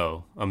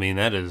 though. I mean,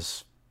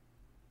 it's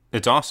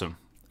awesome.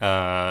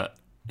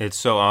 It's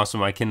so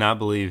awesome. I cannot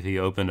believe he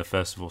opened a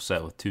festival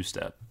set with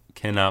two-step.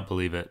 Cannot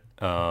believe it.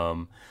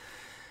 I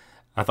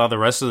thought the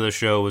rest of the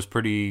show was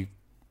pretty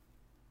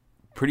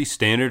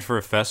standard for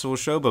a festival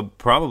show, but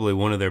probably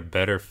one of their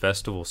better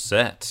festival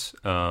sets.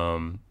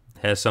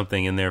 Has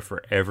something in there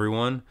for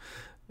everyone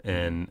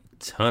and a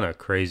ton of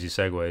crazy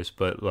segues,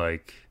 but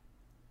like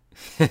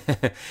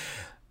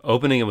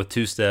opening it with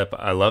two-step,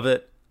 I love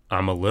it.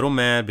 I'm a little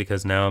mad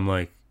because now I'm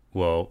like,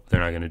 well,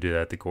 they're not going to do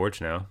that at the Gorge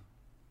now.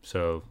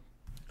 So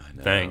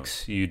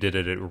thanks. You did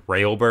it at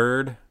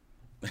Railbird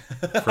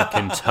for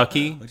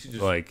Kentucky.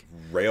 Like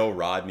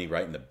railrod me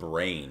right in the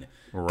brain.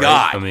 Right?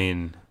 God. I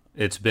mean,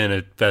 it's been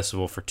a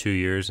festival for 2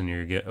 years and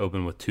you're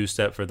open with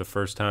two-step for the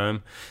first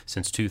time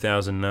since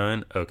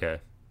 2009.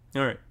 Okay.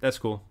 All right. That's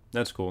cool.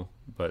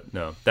 But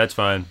no, that's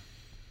fine.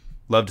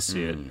 Love to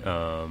see it.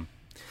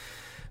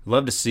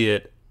 Love to see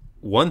it.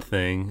 one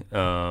thing,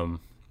 I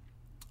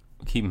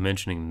keep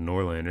mentioning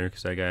Norlander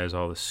because that guy has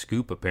all the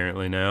scoop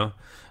apparently now,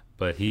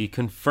 but he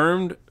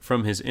confirmed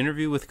from his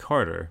interview with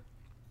Carter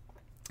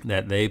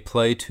that they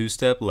play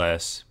two-step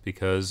less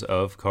because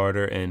of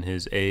Carter and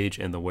his age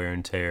and the wear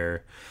and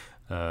tear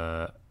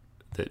that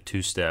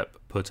two-step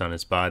puts on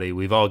his body.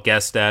 We've all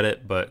guessed at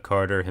it, but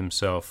Carter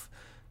himself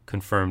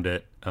confirmed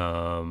it.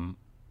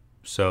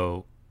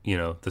 So,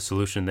 the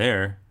solution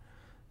there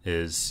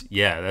is,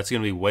 that's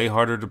going to be way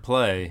harder to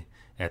play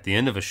at the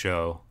end of a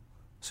show.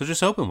 So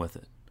just open with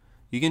it.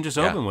 You can just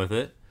open with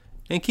it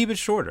and keep it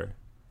shorter.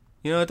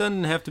 It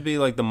doesn't have to be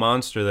like the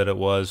monster that it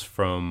was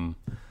from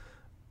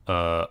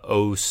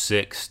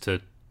 06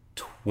 to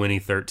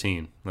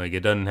 2013. Like, it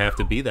doesn't have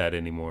to be that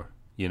anymore,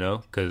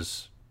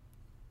 because,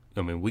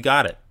 we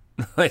got it.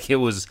 Like, it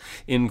was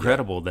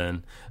incredible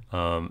then.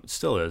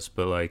 Still is,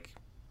 but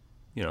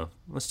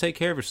let's take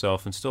care of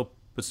yourself and still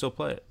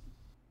play it.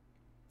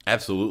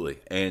 Absolutely.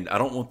 And I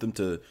don't want them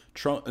to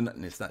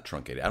it's not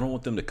truncated. I don't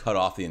want them to cut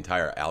off the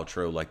entire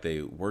outro like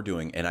they were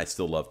doing. And I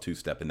still love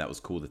two-step, and that was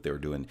cool that they were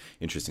doing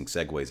interesting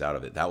segues out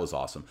of it. That was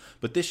awesome.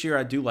 But this year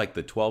I do like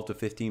the 12 to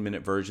 15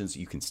 minute versions.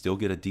 You can still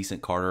get a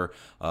decent Carter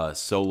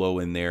solo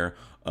in there.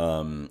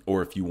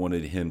 Or if you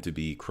wanted him to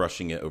be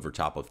crushing it over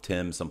top of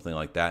Tim, something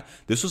like that.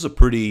 This was a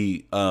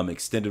pretty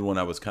extended one.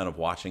 I was kind of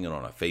watching it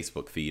on a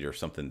Facebook feed or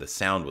something. The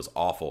sound was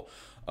awful.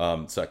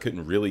 So I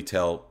couldn't really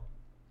tell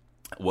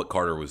what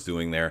Carter was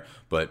doing there,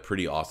 but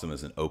pretty awesome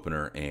as an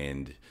opener.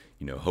 And,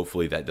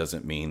 hopefully that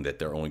doesn't mean that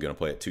they're only going to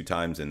play it 2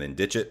 times and then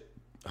ditch it.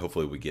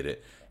 Hopefully we get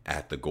it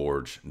at the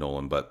Gorge,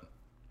 Nolan. But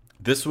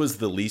this was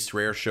the least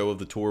rare show of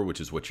the tour, which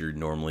is what you're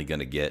normally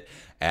going to get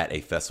at a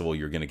festival.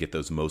 You're going to get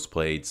those most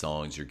played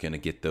songs. You're going to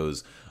get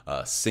those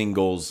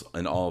singles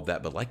and all of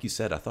that. But like you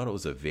said, I thought it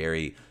was a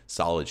very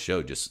solid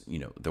show. Just,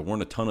 there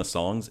weren't a ton of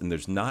songs, and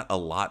there's not a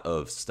lot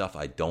of stuff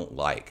I don't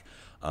like.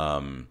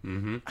 I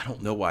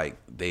don't know why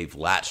they've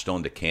latched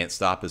on to Can't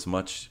Stop as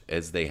much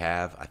as they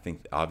have. I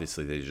think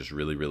obviously they just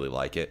really, really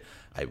like it.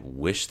 I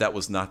wish that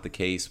was not the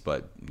case,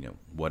 but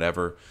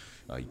whatever.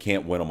 You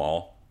can't win them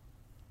all.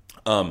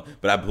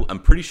 But I'm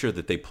pretty sure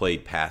that they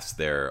played past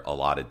their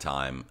allotted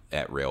time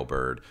at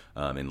Railbird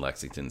in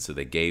Lexington, so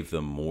they gave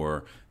them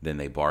more than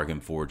they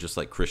bargained for, just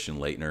like Christian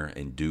Laettner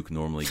and Duke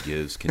normally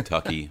gives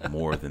Kentucky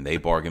more than they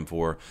bargained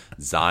for.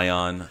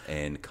 Zion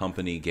and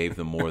company gave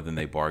them more than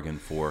they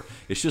bargained for.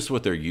 It's just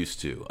what they're used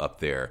to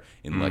up there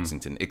in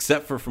Lexington,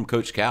 except for from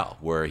Coach Cal,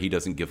 where he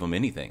doesn't give them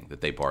anything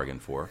that they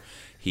bargained for.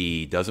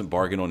 He doesn't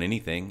bargain on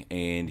anything,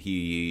 and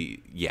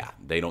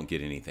they don't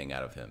get anything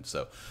out of him.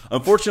 So,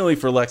 unfortunately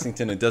for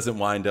Lexington, it doesn't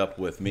wind up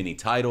with many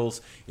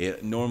titles.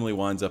 It normally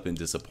winds up in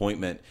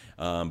disappointment,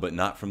 but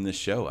not from this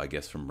show, I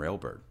guess, from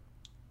Railbird.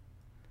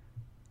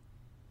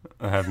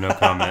 I have no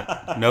comment.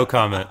 No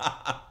comment.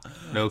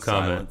 No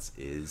comment. Silence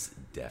is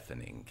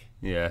deafening.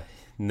 Yeah,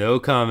 no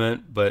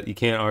comment, but you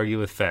can't argue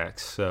with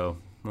facts, so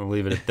I'll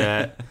leave it at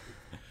that.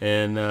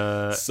 And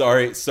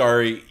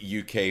sorry,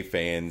 UK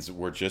fans.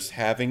 We're just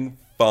having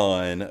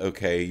fun,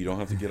 okay? You don't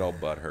have to get all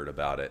butthurt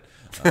about it.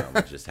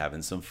 We're just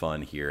having some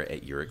fun here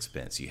at your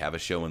expense. You have a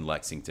show in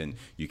Lexington.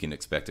 You can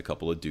expect a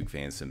couple of Duke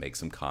fans to make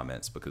some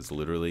comments, because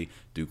literally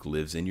Duke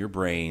lives in your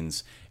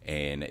brains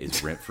and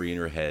is rent-free in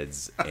your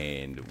heads,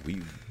 and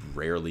we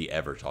rarely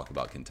ever talk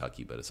about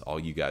Kentucky, but it's all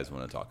you guys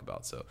want to talk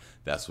about. So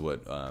that's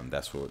what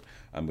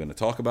I'm going to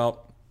talk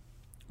about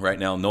right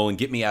now. Nolan,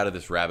 get me out of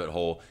this rabbit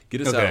hole.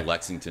 Get us out of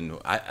Lexington.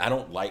 I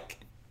don't like.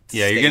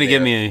 Yeah, you're gonna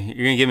get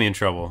me in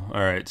trouble. All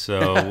right,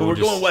 so we're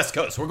going West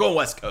Coast. We're going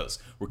West Coast.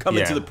 We're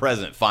coming to the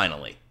present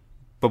finally.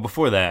 But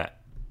before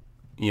that,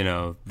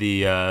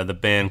 the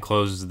band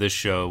closes this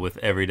show with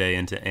 "Every Day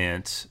into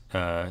Ants"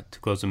 to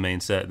close the main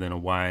set, then a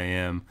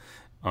YAM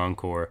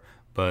encore.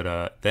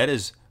 But that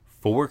is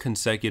 4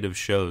 consecutive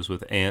shows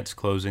with Ants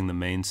closing the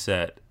main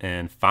set,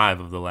 and 5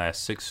 of the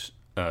last 6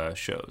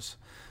 shows.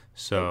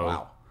 So.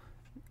 Wow.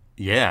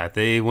 Yeah,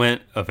 they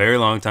went a very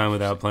long time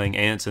without playing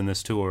Ants in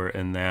this tour,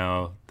 and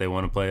now they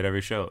want to play it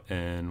every show,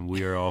 and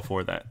we are all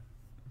for that.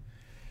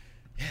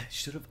 Yeah,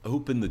 should have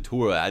opened the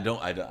tour. I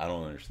don't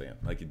understand.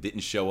 Like, it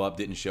didn't show up.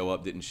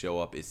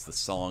 It's the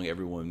song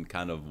everyone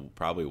kind of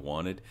probably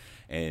wanted,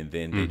 and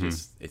then they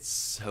it's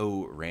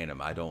so random.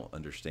 I don't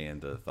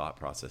understand the thought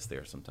process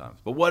there sometimes.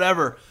 But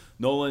whatever,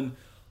 Nolan.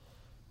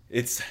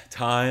 It's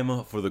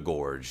time for the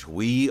Gorge.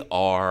 We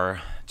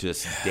are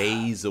just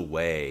days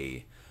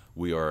away.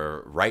 We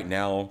are right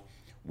now.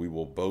 We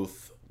will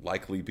both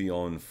likely be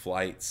on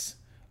flights.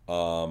 We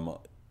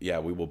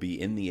will be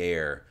in the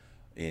air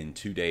in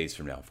 2 days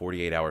from now.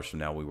 48 hours from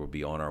now, we will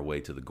be on our way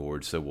to the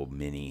Gorge. So will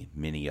many,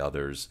 many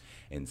others.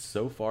 And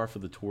so far for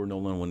the tour,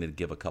 Nolan, wanted to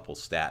give a couple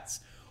stats.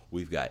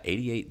 We've got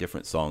 88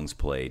 different songs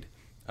played.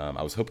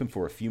 I was hoping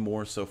for a few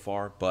more so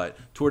far, but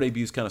tour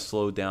debuts kind of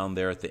slowed down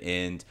there at the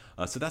end.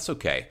 So that's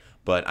okay.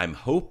 But I'm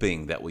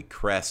hoping that we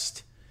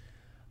crest.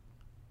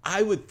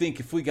 I would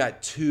think if we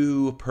got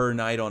 2 per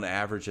night on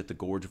average at the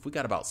Gorge, if we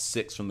got about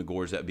 6 from the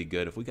Gorge, that would be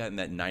good. If we got in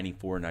that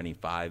 94,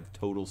 95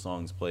 total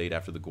songs played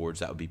after the Gorge,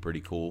 that would be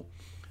pretty cool.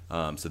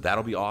 So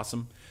that'll be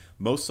awesome.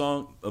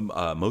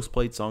 most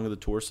played song of the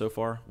tour so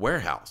far,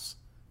 Warehouse,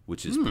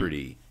 which is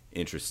pretty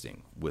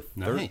interesting with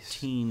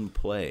 13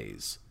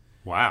 plays.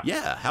 Wow.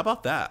 Yeah, how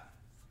about that?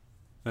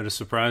 That is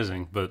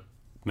surprising, but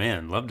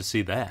man, love to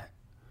see that.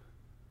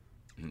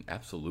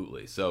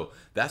 Absolutely. So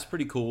that's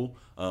pretty cool.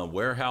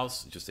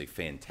 Warehouse, just a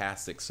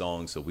fantastic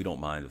song, so we don't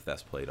mind if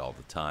that's played all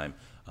the time.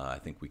 I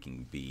think we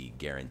can be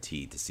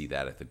guaranteed to see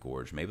that at the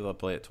Gorge. Maybe they'll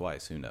play it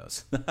twice. Who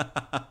knows?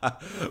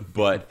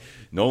 But,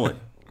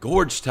 Nolan,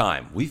 Gorge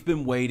time. We've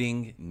been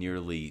waiting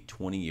nearly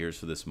 20 years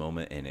for this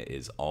moment, and it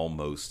is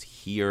almost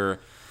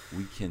here.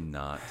 We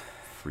cannot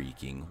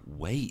freaking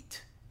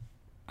wait.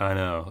 I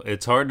know.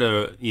 It's hard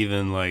to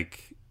even,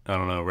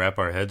 wrap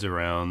our heads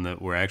around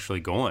that we're actually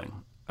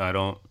going.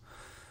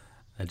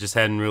 It just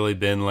hadn't really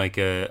been like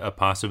a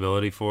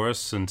possibility for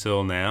us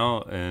until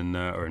now, and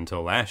or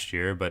until last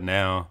year. But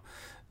now,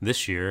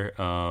 this year,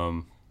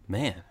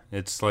 man,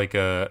 it's like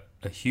a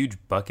huge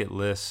bucket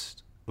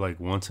list, like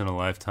once in a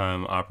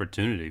lifetime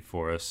opportunity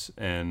for us.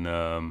 And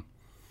I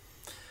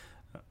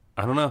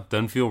don't know, it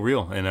doesn't feel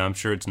real, and I'm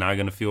sure it's not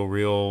going to feel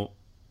real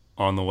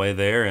on the way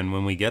there and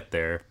when we get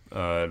there.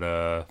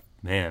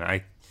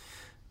 Man,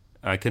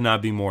 I could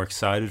not be more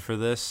excited for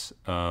this.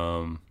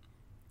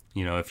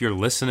 If you're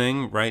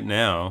listening right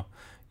now,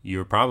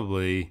 you're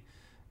probably,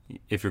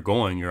 if you're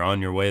going, you're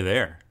on your way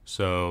there.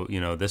 So,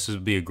 this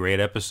would be a great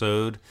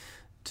episode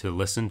to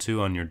listen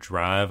to on your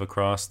drive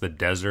across the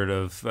desert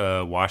of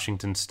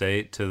Washington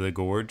State to the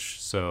Gorge.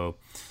 So,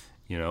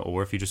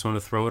 or if you just want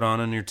to throw it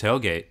on your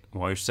tailgate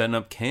while you're setting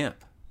up camp,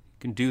 you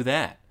can do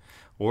that.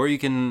 Or you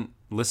can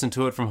listen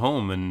to it from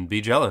home and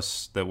be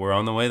jealous that we're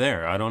on the way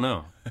there. I don't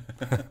know.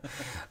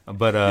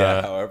 But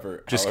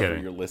however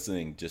kidding. You're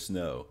listening, just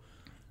know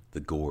the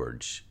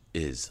Gorge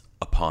is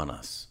upon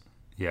us.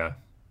 Yeah,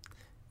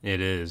 it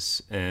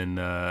is. And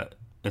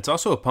it's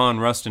also upon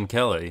Rustin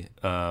Kelly.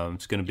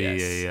 It's going to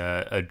be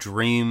a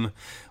dream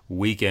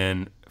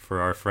weekend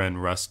for our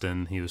friend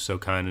Rustin. He was so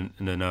kind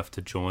enough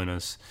to join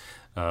us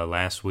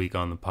last week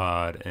on the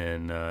pod.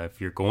 And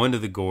if you're going to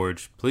the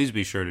Gorge, please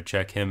be sure to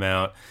check him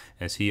out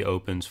as he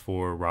opens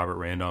for Robert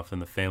Randolph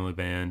and the Family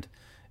Band.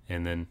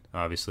 And then,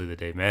 obviously, the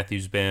Dave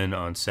Matthews Band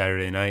on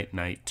Saturday night,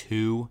 night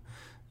 2.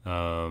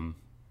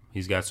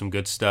 He's got some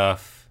good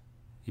stuff.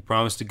 He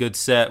promised a good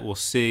set. We'll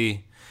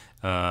see.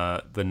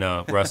 But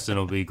no, Rustin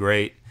will be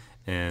great.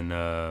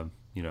 And,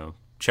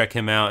 check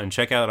him out and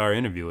check out our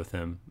interview with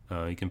him.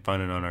 You can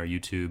find it on our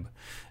YouTube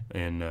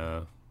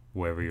and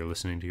wherever you're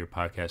listening to your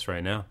podcast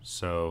right now.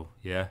 So,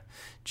 yeah,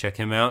 check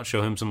him out.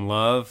 Show him some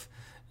love.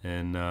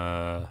 And,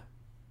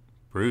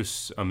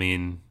 Bruce,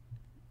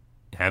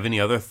 have any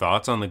other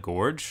thoughts on the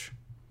Gorge?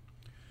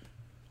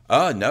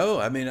 No.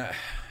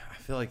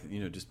 I feel like,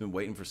 just been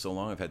waiting for so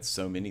long. I've had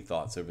so many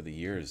thoughts over the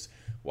years.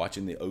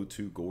 Watching the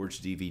O2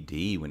 Gorge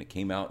DVD when it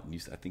came out,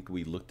 I think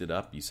we looked it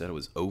up. You said it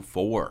was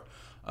 04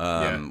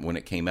 when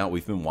it came out.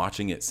 We've been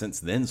watching it since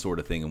then, sort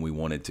of thing, and we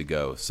wanted to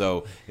go.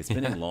 So it's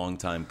been a long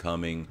time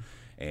coming,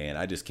 and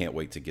I just can't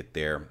wait to get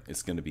there.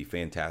 It's going to be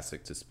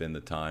fantastic to spend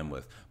the time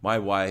with my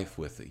wife,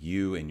 with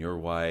you and your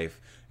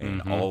wife,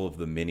 and all of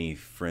the many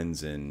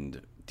friends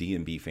and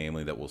D&B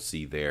family that we'll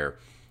see there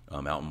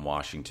out in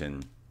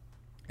Washington.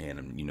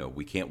 And,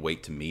 we can't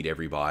wait to meet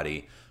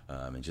everybody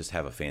and just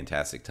have a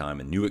fantastic time.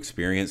 A new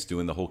experience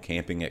doing the whole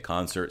camping at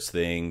concerts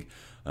thing.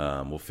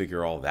 We'll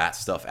figure all that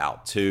stuff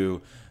out,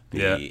 too.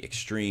 The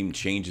extreme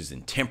changes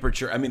in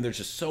temperature. There's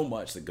just so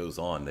much that goes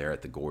on there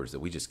at the Gorge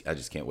that I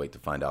just can't wait to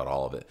find out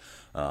all of it.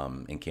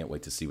 And can't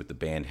wait to see what the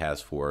band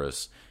has for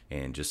us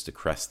and just to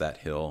crest that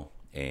hill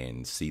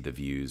and see the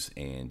views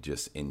and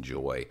just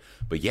enjoy.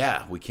 But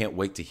yeah, we can't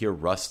wait to hear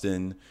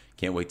Rustin.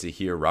 Can't wait to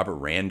hear Robert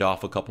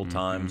Randolph a couple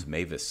times.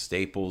 Mavis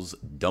Staples.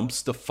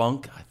 Dumpsta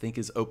Funk, I think,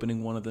 is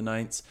opening one of the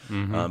nights.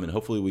 And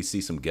hopefully we see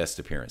some guest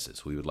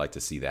appearances. We would like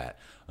to see that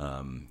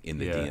in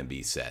the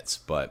DMB sets.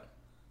 But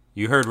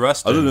you heard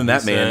Rustin. Other than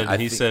that, man,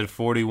 he said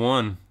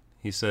 41.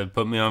 He said,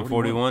 put me on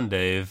 41,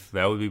 Dave.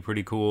 That would be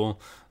pretty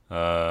cool.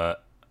 I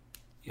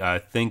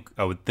would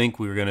think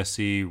we were going to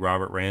see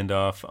Robert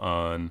Randolph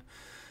on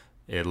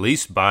at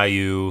least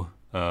Bayou.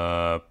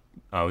 I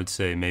would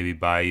say maybe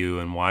Bayou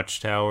and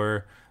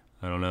Watchtower.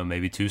 I don't know,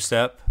 maybe Two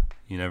Step.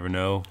 You never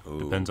know.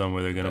 Depends on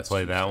where they're going to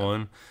play that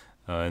one.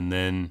 And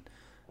then,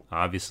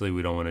 obviously,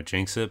 we don't want to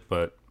jinx it,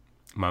 but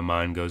my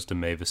mind goes to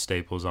Mavis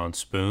Staples on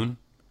Spoon.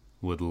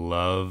 Would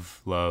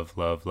love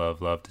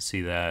to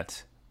see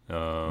that.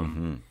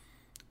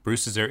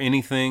 Bruce, is there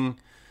anything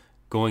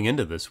going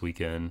into this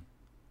weekend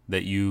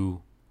that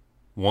you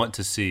want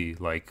to see?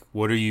 Like,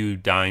 what are you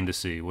dying to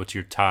see? What's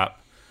your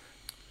top?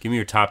 Give me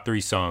your top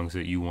 3 songs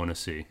that you want to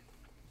see.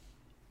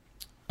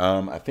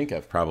 I think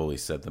I've probably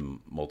said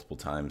them multiple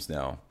times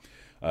now.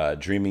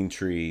 Dreaming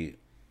Tree,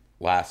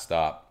 Last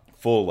Stop,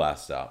 Full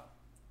Last Stop,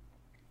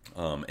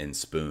 and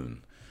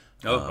Spoon.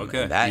 Oh,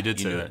 okay. You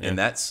did say that.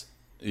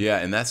 Yeah.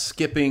 And that's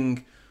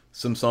skipping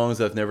some songs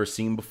I've never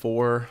seen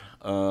before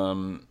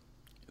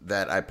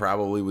that I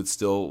probably would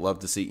still love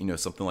to see.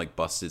 Something like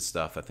Busted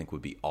Stuff I think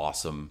would be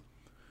awesome.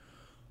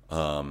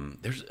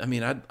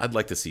 I'd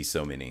like to see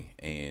so many.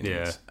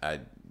 And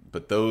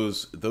but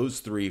those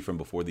three from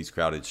Before These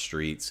Crowded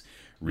Streets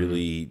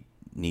really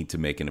need to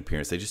make an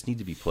appearance. They just need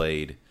to be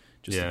played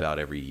just about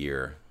every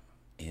year.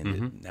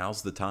 And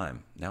now's the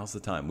time. Now's the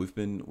time.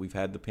 We've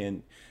had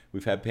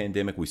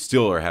pandemic. We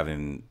still are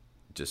having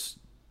just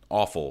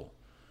awful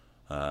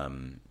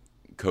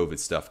COVID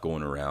stuff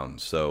going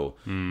around. So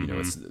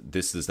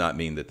this does not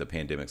mean that the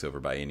pandemic's over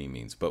by any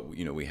means. But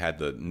we had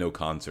the no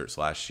concerts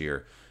last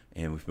year,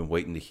 and we've been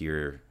waiting to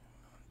hear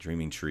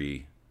Dreaming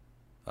Tree,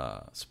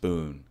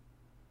 Spoon,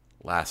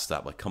 Last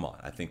Stop. Like, come on!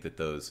 I think that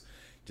those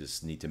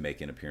just need to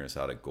make an appearance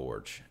out at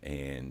Gorge,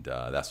 and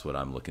that's what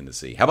I'm looking to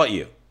see. How about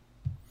you?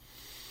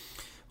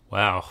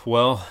 Wow.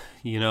 Well,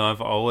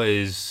 I've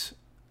always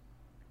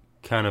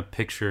kind of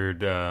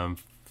pictured,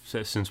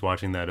 since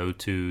watching that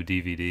O2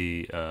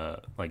 DVD,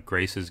 like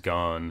Grace Is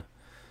Gone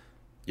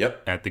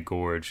at the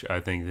Gorge. I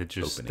think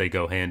that they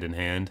go hand in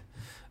hand.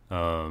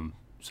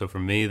 So for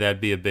me,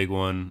 that'd be a big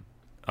one.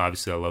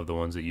 Obviously, I love the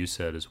ones that you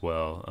said as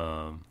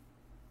well.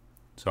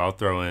 So I'll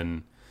throw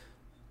in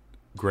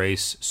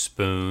Grace,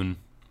 Spoon,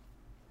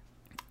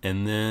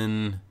 and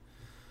then...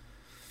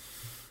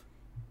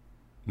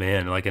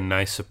 Man, like a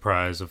nice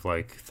surprise of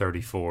like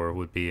 34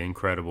 would be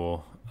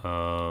incredible.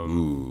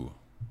 Ooh.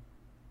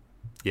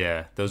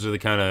 Yeah, those are the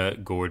kind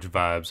of Gorge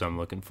vibes I'm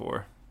looking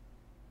for.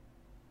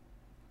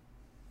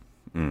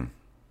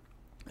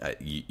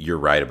 You're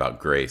right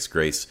about Grace.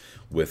 Grace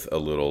with a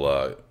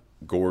little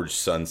Gorge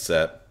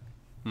sunset,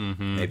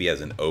 maybe as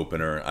an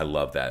opener. I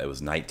love that. It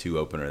was night 2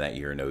 opener that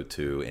year in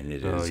O2, and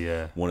it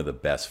is one of the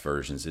best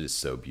versions. It is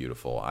so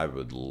beautiful. I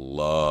would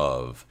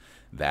love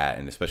that,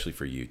 and especially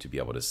for you to be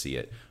able to see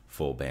it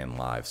full band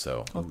live.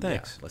 So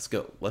thanks. Yeah,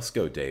 let's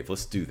go, Dave.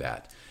 Let's do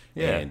that.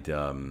 Yeah.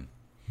 And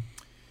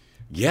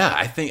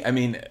I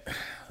mean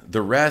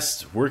the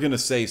rest, we're going to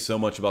say so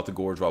much about the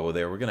Gorge while we're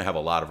there. We're going to have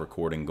a lot of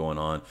recording going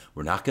on.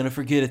 We're not going to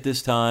forget it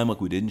this time like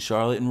we did in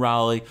Charlotte and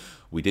Raleigh.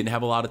 We didn't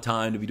have a lot of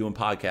time to be doing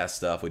podcast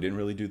stuff. We didn't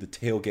really do the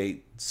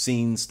tailgate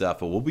scene stuff,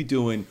 but we'll be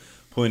doing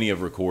plenty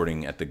of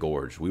recording at the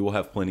Gorge. We will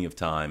have plenty of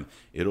time.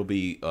 It'll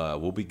be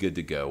we'll be good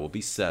to go. We'll be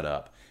set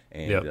up.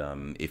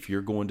 And if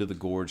you're going to the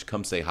Gorge,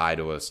 come say hi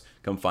to us.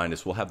 Come find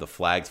us. We'll have the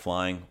flags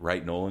flying,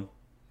 right, Nolan?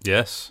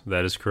 Yes,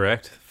 that is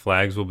correct.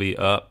 Flags will be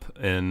up.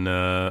 And,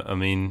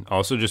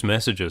 also just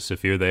message us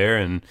if you're there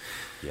and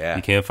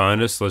you can't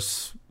find us.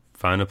 Let's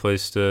find a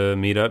place to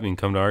meet up. You can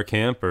come to our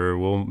camp, or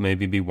we'll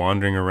maybe be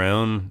wandering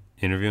around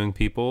interviewing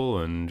people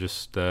and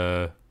just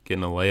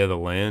getting a lay of the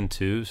land,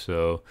 too.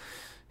 So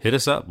hit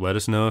us up. Let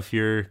us know if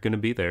you're going to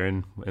be there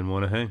and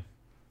want to hang.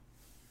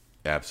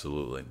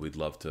 Absolutely. We'd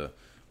love to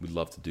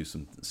do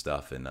some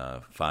stuff and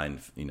find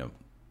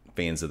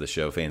fans of the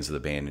show, fans of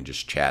the band, and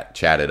just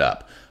chat it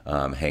up,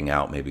 hang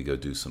out, maybe go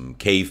do some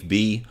Cave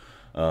B,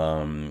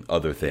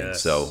 other things.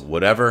 Yes. So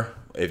whatever.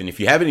 Even if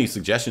you have any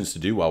suggestions to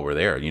do while we're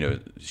there,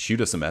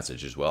 shoot us a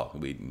message as well.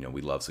 We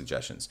love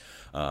suggestions.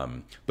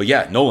 But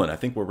yeah, Nolan, I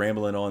think we're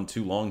rambling on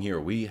too long here.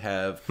 We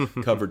have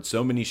covered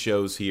so many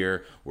shows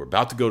here. We're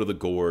about to go to the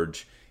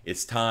Gorge.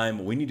 It's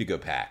time. We need to go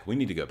pack.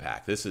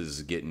 This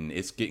is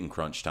getting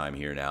crunch time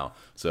here now.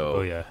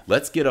 So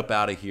let's get up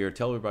out of here.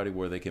 Tell everybody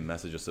where they can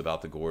message us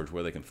about the Gorge,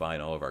 where they can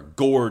find all of our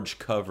Gorge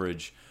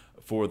coverage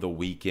for the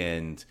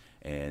weekend.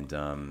 And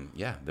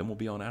then we'll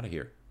be on out of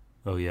here.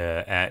 Oh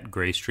yeah, at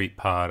Gray Street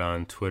Pod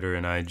on Twitter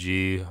and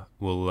IG.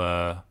 We'll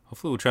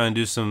hopefully we'll try and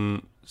do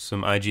some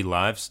IG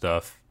live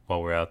stuff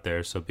while we're out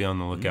there. So be on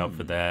the lookout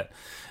for that.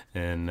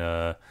 And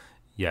the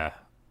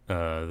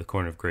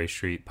Corner of Gray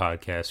Street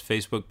podcast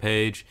Facebook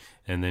page,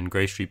 and then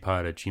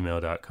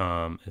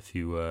graystreetpod@gmail.com if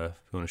you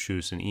want to shoot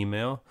us an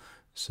email.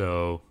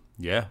 So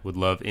would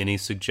love any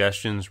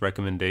suggestions,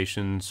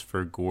 recommendations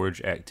for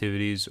Gorge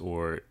activities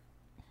or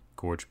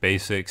Gorge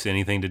basics,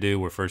 anything to do.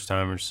 We're first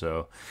timers,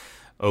 so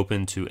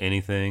open to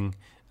anything.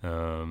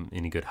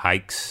 Any good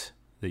hikes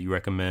that you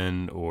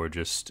recommend, or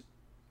just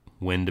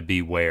when to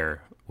be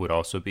where would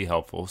also be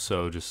helpful.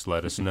 So just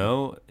let us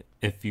know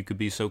if you could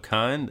be so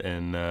kind,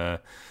 and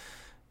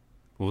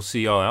we'll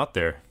see y'all out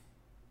there.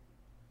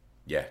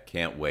 Yeah,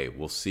 can't wait.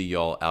 We'll see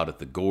y'all out at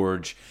the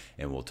Gorge,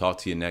 and we'll talk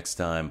to you next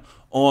time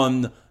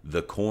on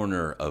the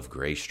Corner of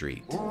Gray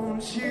Street.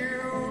 Won't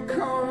you